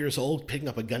 12 years old, picking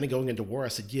up a gun and going into war. I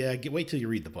said, yeah, wait till you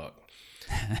read the book.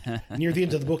 Near the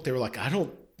end of the book, they were like, I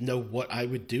don't know what I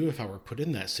would do if I were put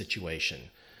in that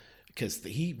situation, because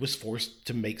he was forced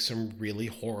to make some really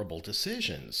horrible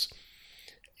decisions.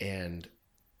 And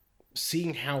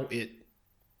seeing how it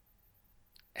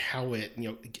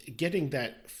getting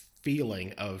that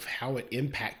feeling of how it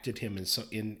impacted him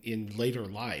in later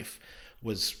life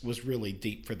was really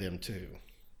deep for them too.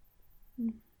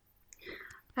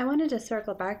 I wanted to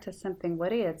circle back to something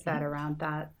Woody had said around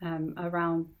that,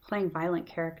 around playing violent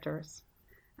characters.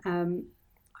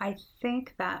 I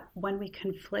think that when we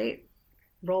conflate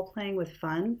role-playing with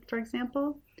fun, for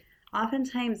example,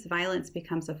 oftentimes violence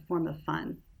becomes a form of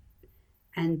fun.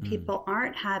 And people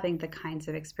aren't having the kinds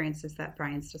of experiences that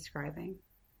Brian's describing,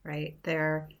 right?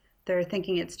 They're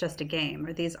thinking it's just a game,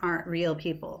 or these aren't real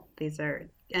people. These are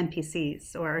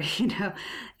NPCs, or,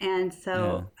 and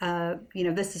so,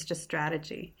 this is just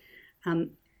strategy.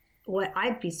 What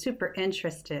I'd be super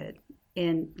interested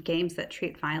in games that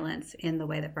treat violence in the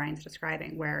way that Brian's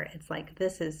describing, where it's like,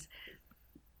 this is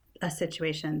a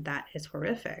situation that is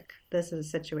horrific. This is a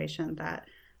situation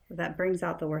that brings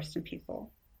out the worst in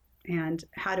people. And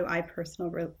how do I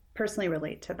personally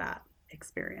relate to that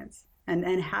experience?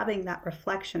 And having that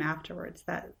reflection afterwards,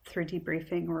 that through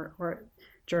debriefing or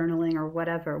journaling or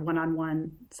whatever,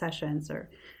 one-on-one sessions or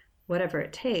whatever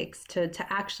it takes to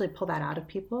actually pull that out of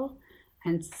people.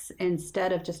 And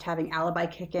instead of just having alibi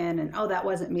kick in and, oh, that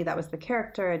wasn't me, that was the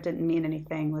character, it didn't mean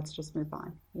anything, let's just move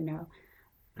on,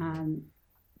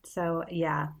 So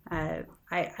yeah,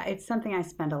 it's something I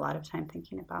spend a lot of time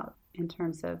thinking about in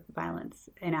terms of violence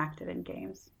enacted in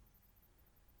games.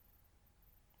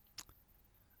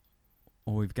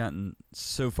 Well, we've gotten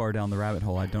so far down the rabbit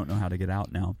hole, I don't know how to get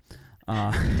out now.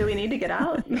 Do we need to get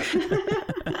out?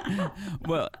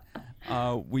 Well,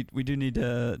 we do need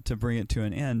to bring it to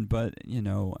an end, but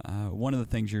one of the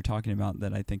things you're talking about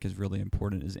that I think is really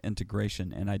important is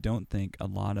integration, and I don't think a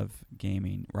lot of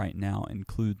gaming right now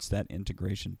includes that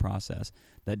integration process,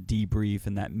 that debrief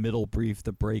and that middle brief,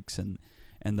 the breaks and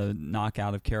the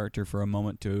knockout of character for a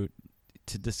moment to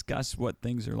discuss what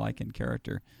things are like in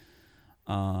character.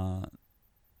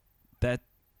 That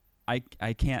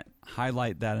I can't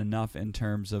highlight that enough in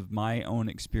terms of my own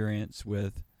experience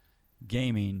with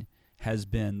gaming has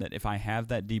been that if I have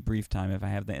that debrief time, if I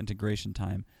have that integration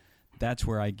time, that's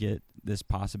where I get this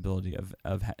possibility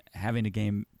of having a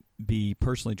game be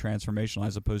personally transformational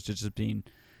as opposed to just being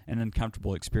an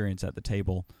uncomfortable experience at the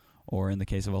table, or in the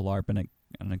case of a LARP, an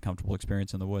uncomfortable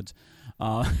experience in the woods.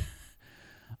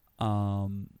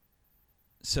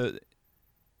 So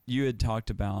you had talked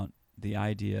about the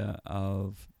idea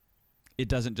of it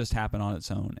doesn't just happen on its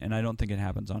own, and I don't think it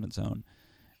happens on its own.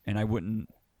 And I wouldn't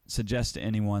suggest to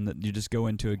anyone that you just go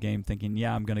into a game thinking,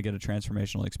 yeah, I'm going to get a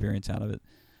transformational experience out of it.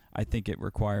 I think it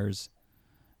requires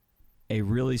a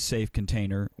really safe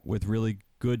container with really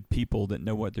good people that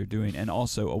know what they're doing, and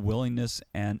also a willingness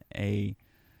and a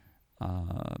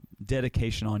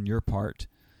dedication on your part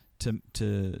to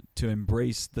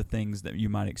embrace the things that you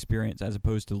might experience, as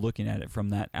opposed to looking at it from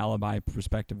that alibi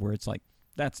perspective where it's like,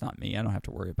 that's not me, I don't have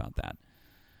to worry about that.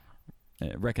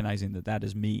 Recognizing that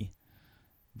is me.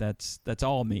 That's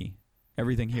all me.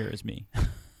 Everything here is me.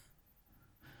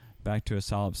 Back to a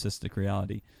solipsistic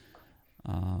reality.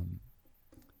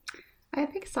 I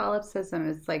think solipsism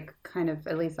is like kind of,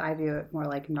 at least I view it more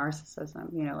like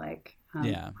narcissism, like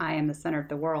I am the center of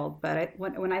the world. But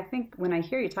when I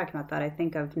hear you talking about that, I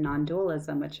think of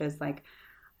non-dualism, which is like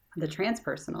the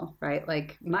transpersonal, right?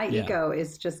 Like my ego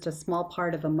is just a small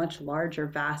part of a much larger,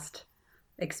 vast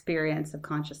experience of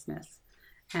consciousness.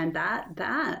 And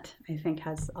that I think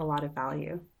has a lot of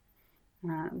value.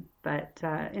 But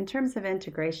in terms of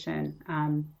integration,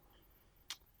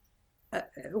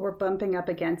 we're bumping up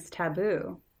against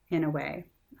taboo in a way.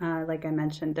 Like I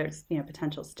mentioned, there's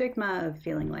potential stigma of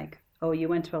feeling like, oh, you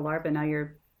went to a LARP and now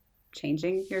you're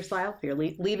changing yourself, you're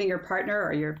leaving your partner,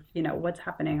 or you're what's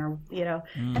happening, or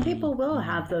and people will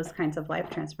have those kinds of life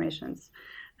transformations.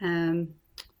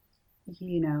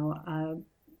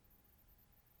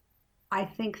 I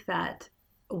think that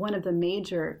one of the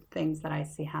major things that I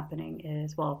see happening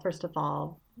is, well, first of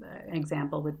all, an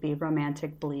example would be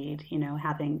romantic bleed,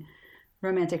 having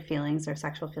romantic feelings or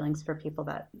sexual feelings for people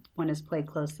that one is played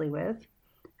closely with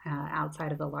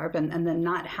outside of the LARP, and then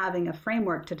not having a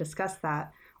framework to discuss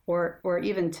that, or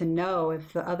even to know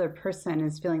if the other person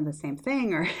is feeling the same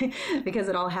thing, or because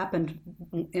it all happened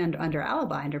under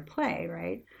alibi, under play,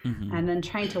 right? Mm-hmm. And then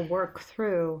trying to work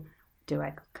through, do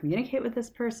I communicate with this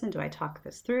person? Do I talk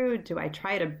this through? Do I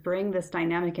try to bring this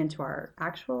dynamic into our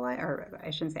actual life, or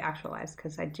I shouldn't say actual lives,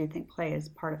 because I do think play is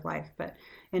part of life, but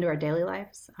into our daily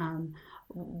lives?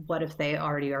 What if they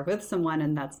already are with someone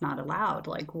and that's not allowed?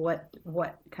 Like, what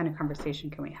kind of conversation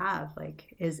can we have?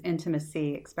 Like, is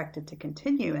intimacy expected to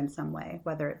continue in some way,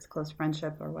 whether it's close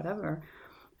friendship or whatever?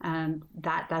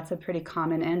 That's a pretty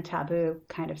common and taboo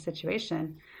kind of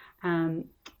situation.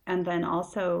 And then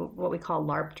also what we call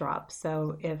LARP drop.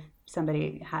 So if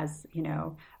somebody has,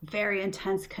 very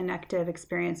intense connective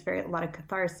experience, a lot of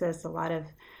catharsis, a lot of,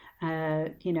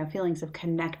 feelings of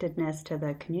connectedness to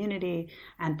the community,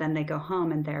 and then they go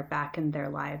home and they're back in their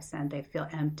lives and they feel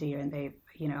empty, and they,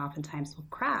 oftentimes will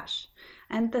crash.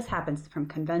 And this happens from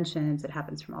conventions. It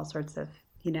happens from all sorts of,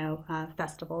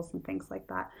 festivals and things like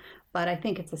that. But I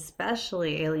think it's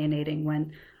especially alienating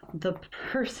when the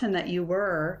person that you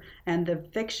were and the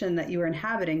fiction that you were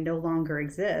inhabiting no longer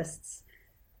exists.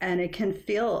 And it can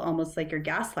feel almost like you're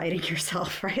gaslighting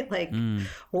yourself, right? Like,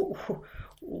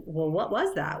 well, what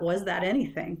was that? Was that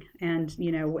anything? And,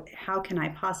 how can I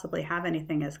possibly have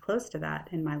anything as close to that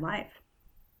in my life?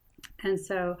 And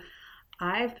so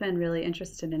I've been really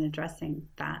interested in addressing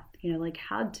that, like,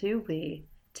 how do we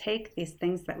take these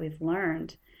things that we've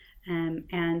learned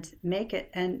and make it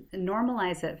and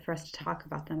normalize it for us to talk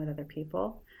about them with other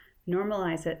people,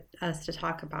 normalize us to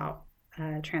talk about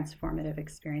transformative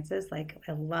experiences. Like,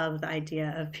 I love the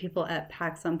idea of people at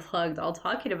PAX Unplugged all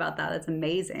talking about that. That's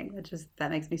amazing.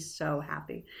 That makes me so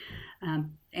happy.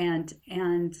 And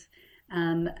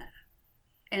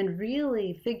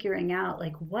really figuring out,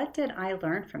 like, what did I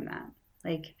learn from that?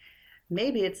 Like,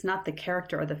 maybe it's not the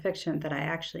character or the fiction that I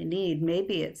actually need.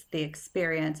 Maybe it's the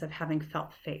experience of having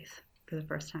felt faith for the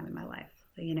first time in my life,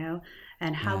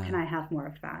 and how can I have more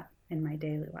of that in my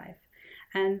daily life?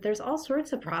 And there's all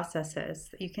sorts of processes.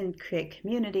 You can create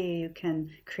community, you can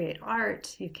create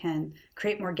art, you can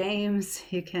create more games,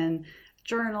 you can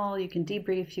journal, you can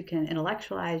debrief, you can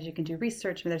intellectualize, you can do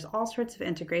research. I mean, there's all sorts of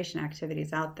integration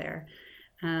activities out there.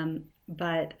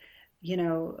 But,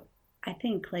 I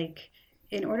think, like,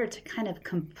 in order to kind of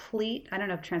complete, I don't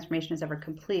know if transformation is ever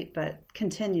complete, but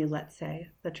continue, let's say,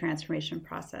 the transformation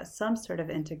process, some sort of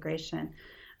integration,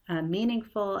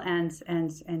 meaningful and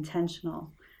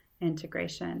intentional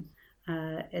integration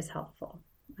is helpful.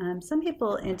 Some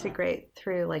people integrate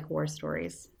through, like, war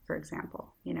stories, for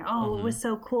example. It was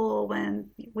so cool when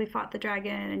we fought the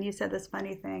dragon and you said this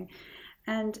funny thing.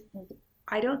 And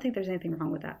I don't think there's anything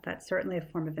wrong with that. That's certainly a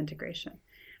form of integration.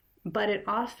 But it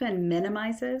often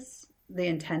minimizes the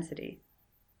intensity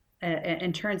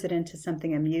and turns it into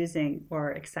something amusing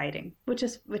or exciting, which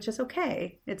is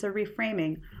okay. It's a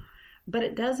reframing, but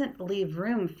it doesn't leave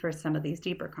room for some of these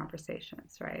deeper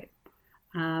conversations, right?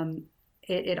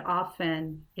 It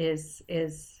often is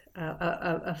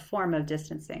a form of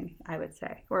distancing, I would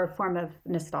say, or a form of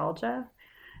nostalgia.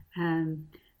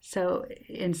 So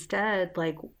instead,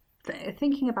 like,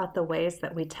 thinking about the ways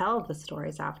that we tell the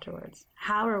stories afterwards,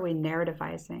 how are we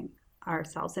narrativizing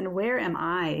ourselves. And where am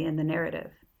I in the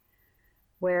narrative?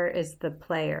 Where is the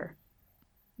player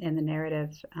in the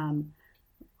narrative?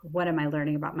 What am I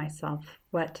learning about myself?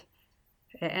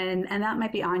 And that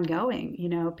might be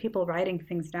ongoing, people writing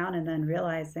things down and then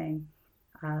realizing,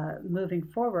 moving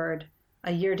forward,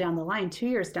 a year down the line, 2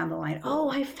 years down the line, oh,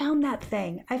 I found that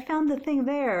thing. I found the thing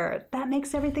there. That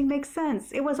makes everything make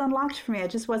sense. It was unlocked for me. I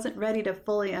just wasn't ready to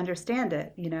fully understand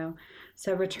it,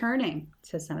 So returning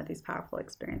to some of these powerful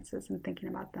experiences and thinking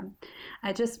about them.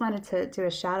 I just wanted to do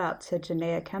a shout out to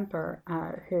Janaea Kemper,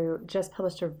 who just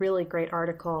published a really great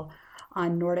article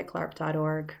on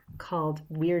NordicLARP.org called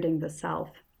Weirding the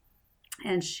Self.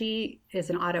 And she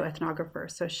is an autoethnographer,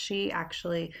 so she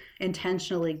actually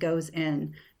intentionally goes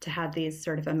in to have these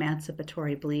sort of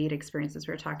emancipatory bleed experiences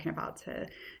we were talking about to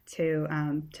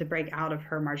break out of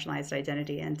her marginalized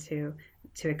identity and to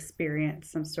experience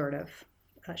some sort of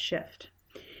shift.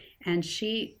 And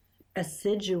she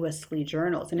assiduously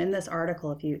journals, and in this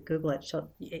article, if you Google it,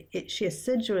 she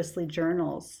assiduously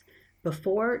journals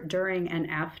before, during, and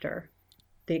after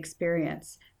the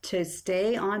experience to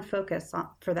stay on focus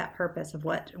for that purpose of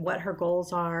what her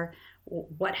goals are,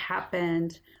 what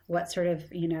happened, what sort of,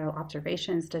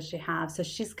 observations does she have. So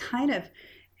she's kind of,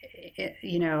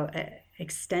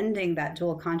 extending that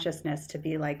dual consciousness to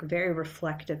be like very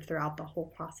reflective throughout the whole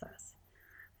process.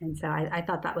 And so I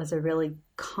thought that was a really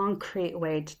concrete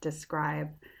way to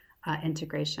describe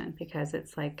integration, because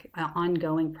it's like an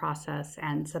ongoing process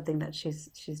and something that she's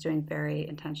doing very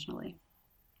intentionally.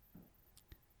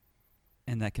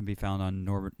 And that can be found on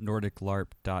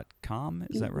NordicLARP.com,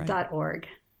 is that right? .org.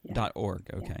 Yeah. .org,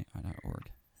 okay, yeah. .org.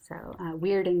 So,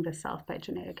 Weirding the Self by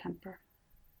Janaea Kemper.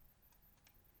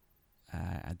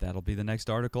 That'll be the next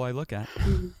article I look at.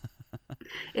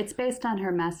 It's based on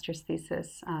her master's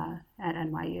thesis at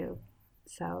NYU.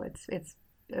 So it's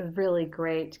a really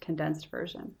great condensed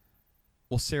version.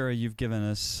 Well, Sarah, you've given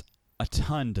us a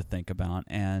ton to think about,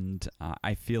 and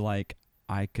I feel like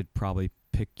I could probably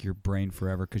pick your brain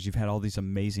forever because you've had all these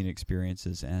amazing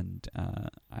experiences, and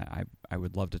I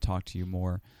would love to talk to you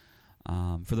more.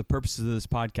 For the purposes of this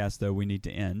podcast, though, we need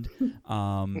to end.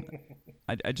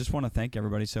 I just want to thank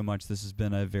everybody so much. This has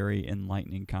been a very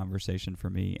enlightening conversation for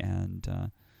me,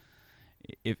 and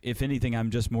if anything,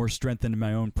 I'm just more strengthened in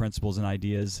my own principles and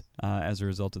ideas as a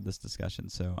result of this discussion.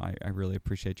 So I really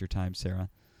appreciate your time, Sarah.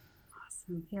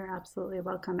 Awesome. You're absolutely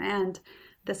welcome. And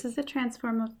this is a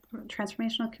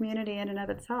transformational community in and of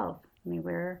itself. I mean,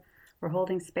 we're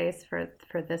holding space for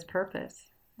this purpose,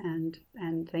 and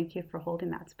thank you for holding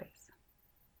that space.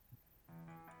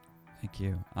 Thank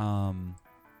you.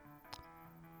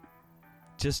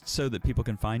 Just so that people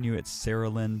can find you, it's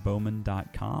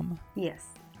SarahLynnBowman.com? Yes.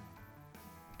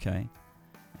 Okay.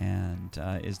 And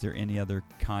is there any other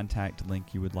contact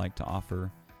link you would like to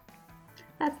offer?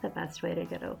 That's the best way to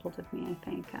get a hold of me, I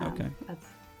think. Okay. That's,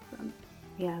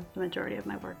 the majority of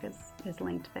my work is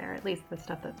linked there, at least the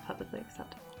stuff that's publicly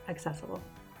accessible.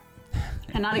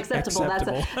 And not acceptable.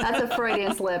 Acceptable. That's a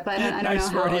Freudian slip. I don't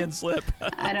nice know Freudian slip.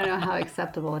 I don't know how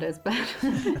acceptable it is, but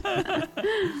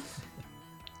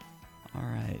all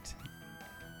right.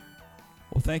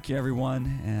 Well, thank you,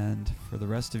 everyone, and for the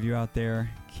rest of you out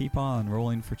there, keep on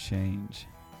rolling for change.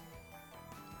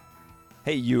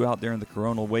 Hey, you out there in the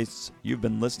coronal wastes, you've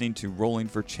been listening to Rolling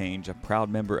for Change, a proud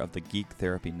member of the Geek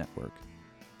Therapy Network.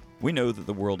 We know that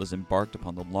the world has embarked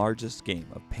upon the largest game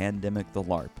of Pandemic the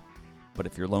LARP, but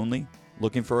if you're lonely,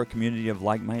 looking for a community of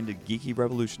like-minded geeky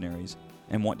revolutionaries,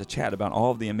 and want to chat about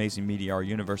all of the amazing media our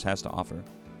universe has to offer,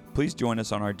 please join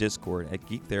us on our Discord at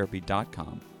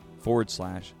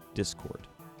geektherapy.com/Discord.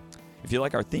 If you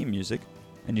like our theme music,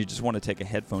 and you just want to take a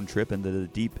headphone trip into the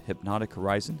deep hypnotic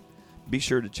horizon, be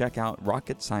sure to check out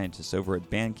Rocket Scientists over at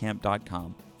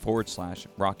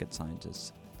bandcamp.com/Rocket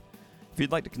Scientists. If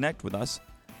you'd like to connect with us,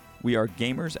 we are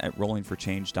gamers at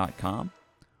rollingforchange.com.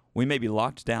 We may be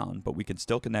locked down, but we can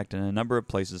still connect in a number of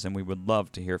places, and we would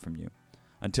love to hear from you.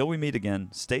 Until we meet again,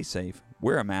 stay safe,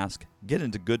 wear a mask, get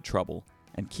into good trouble,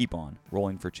 and keep on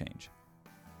rolling for change.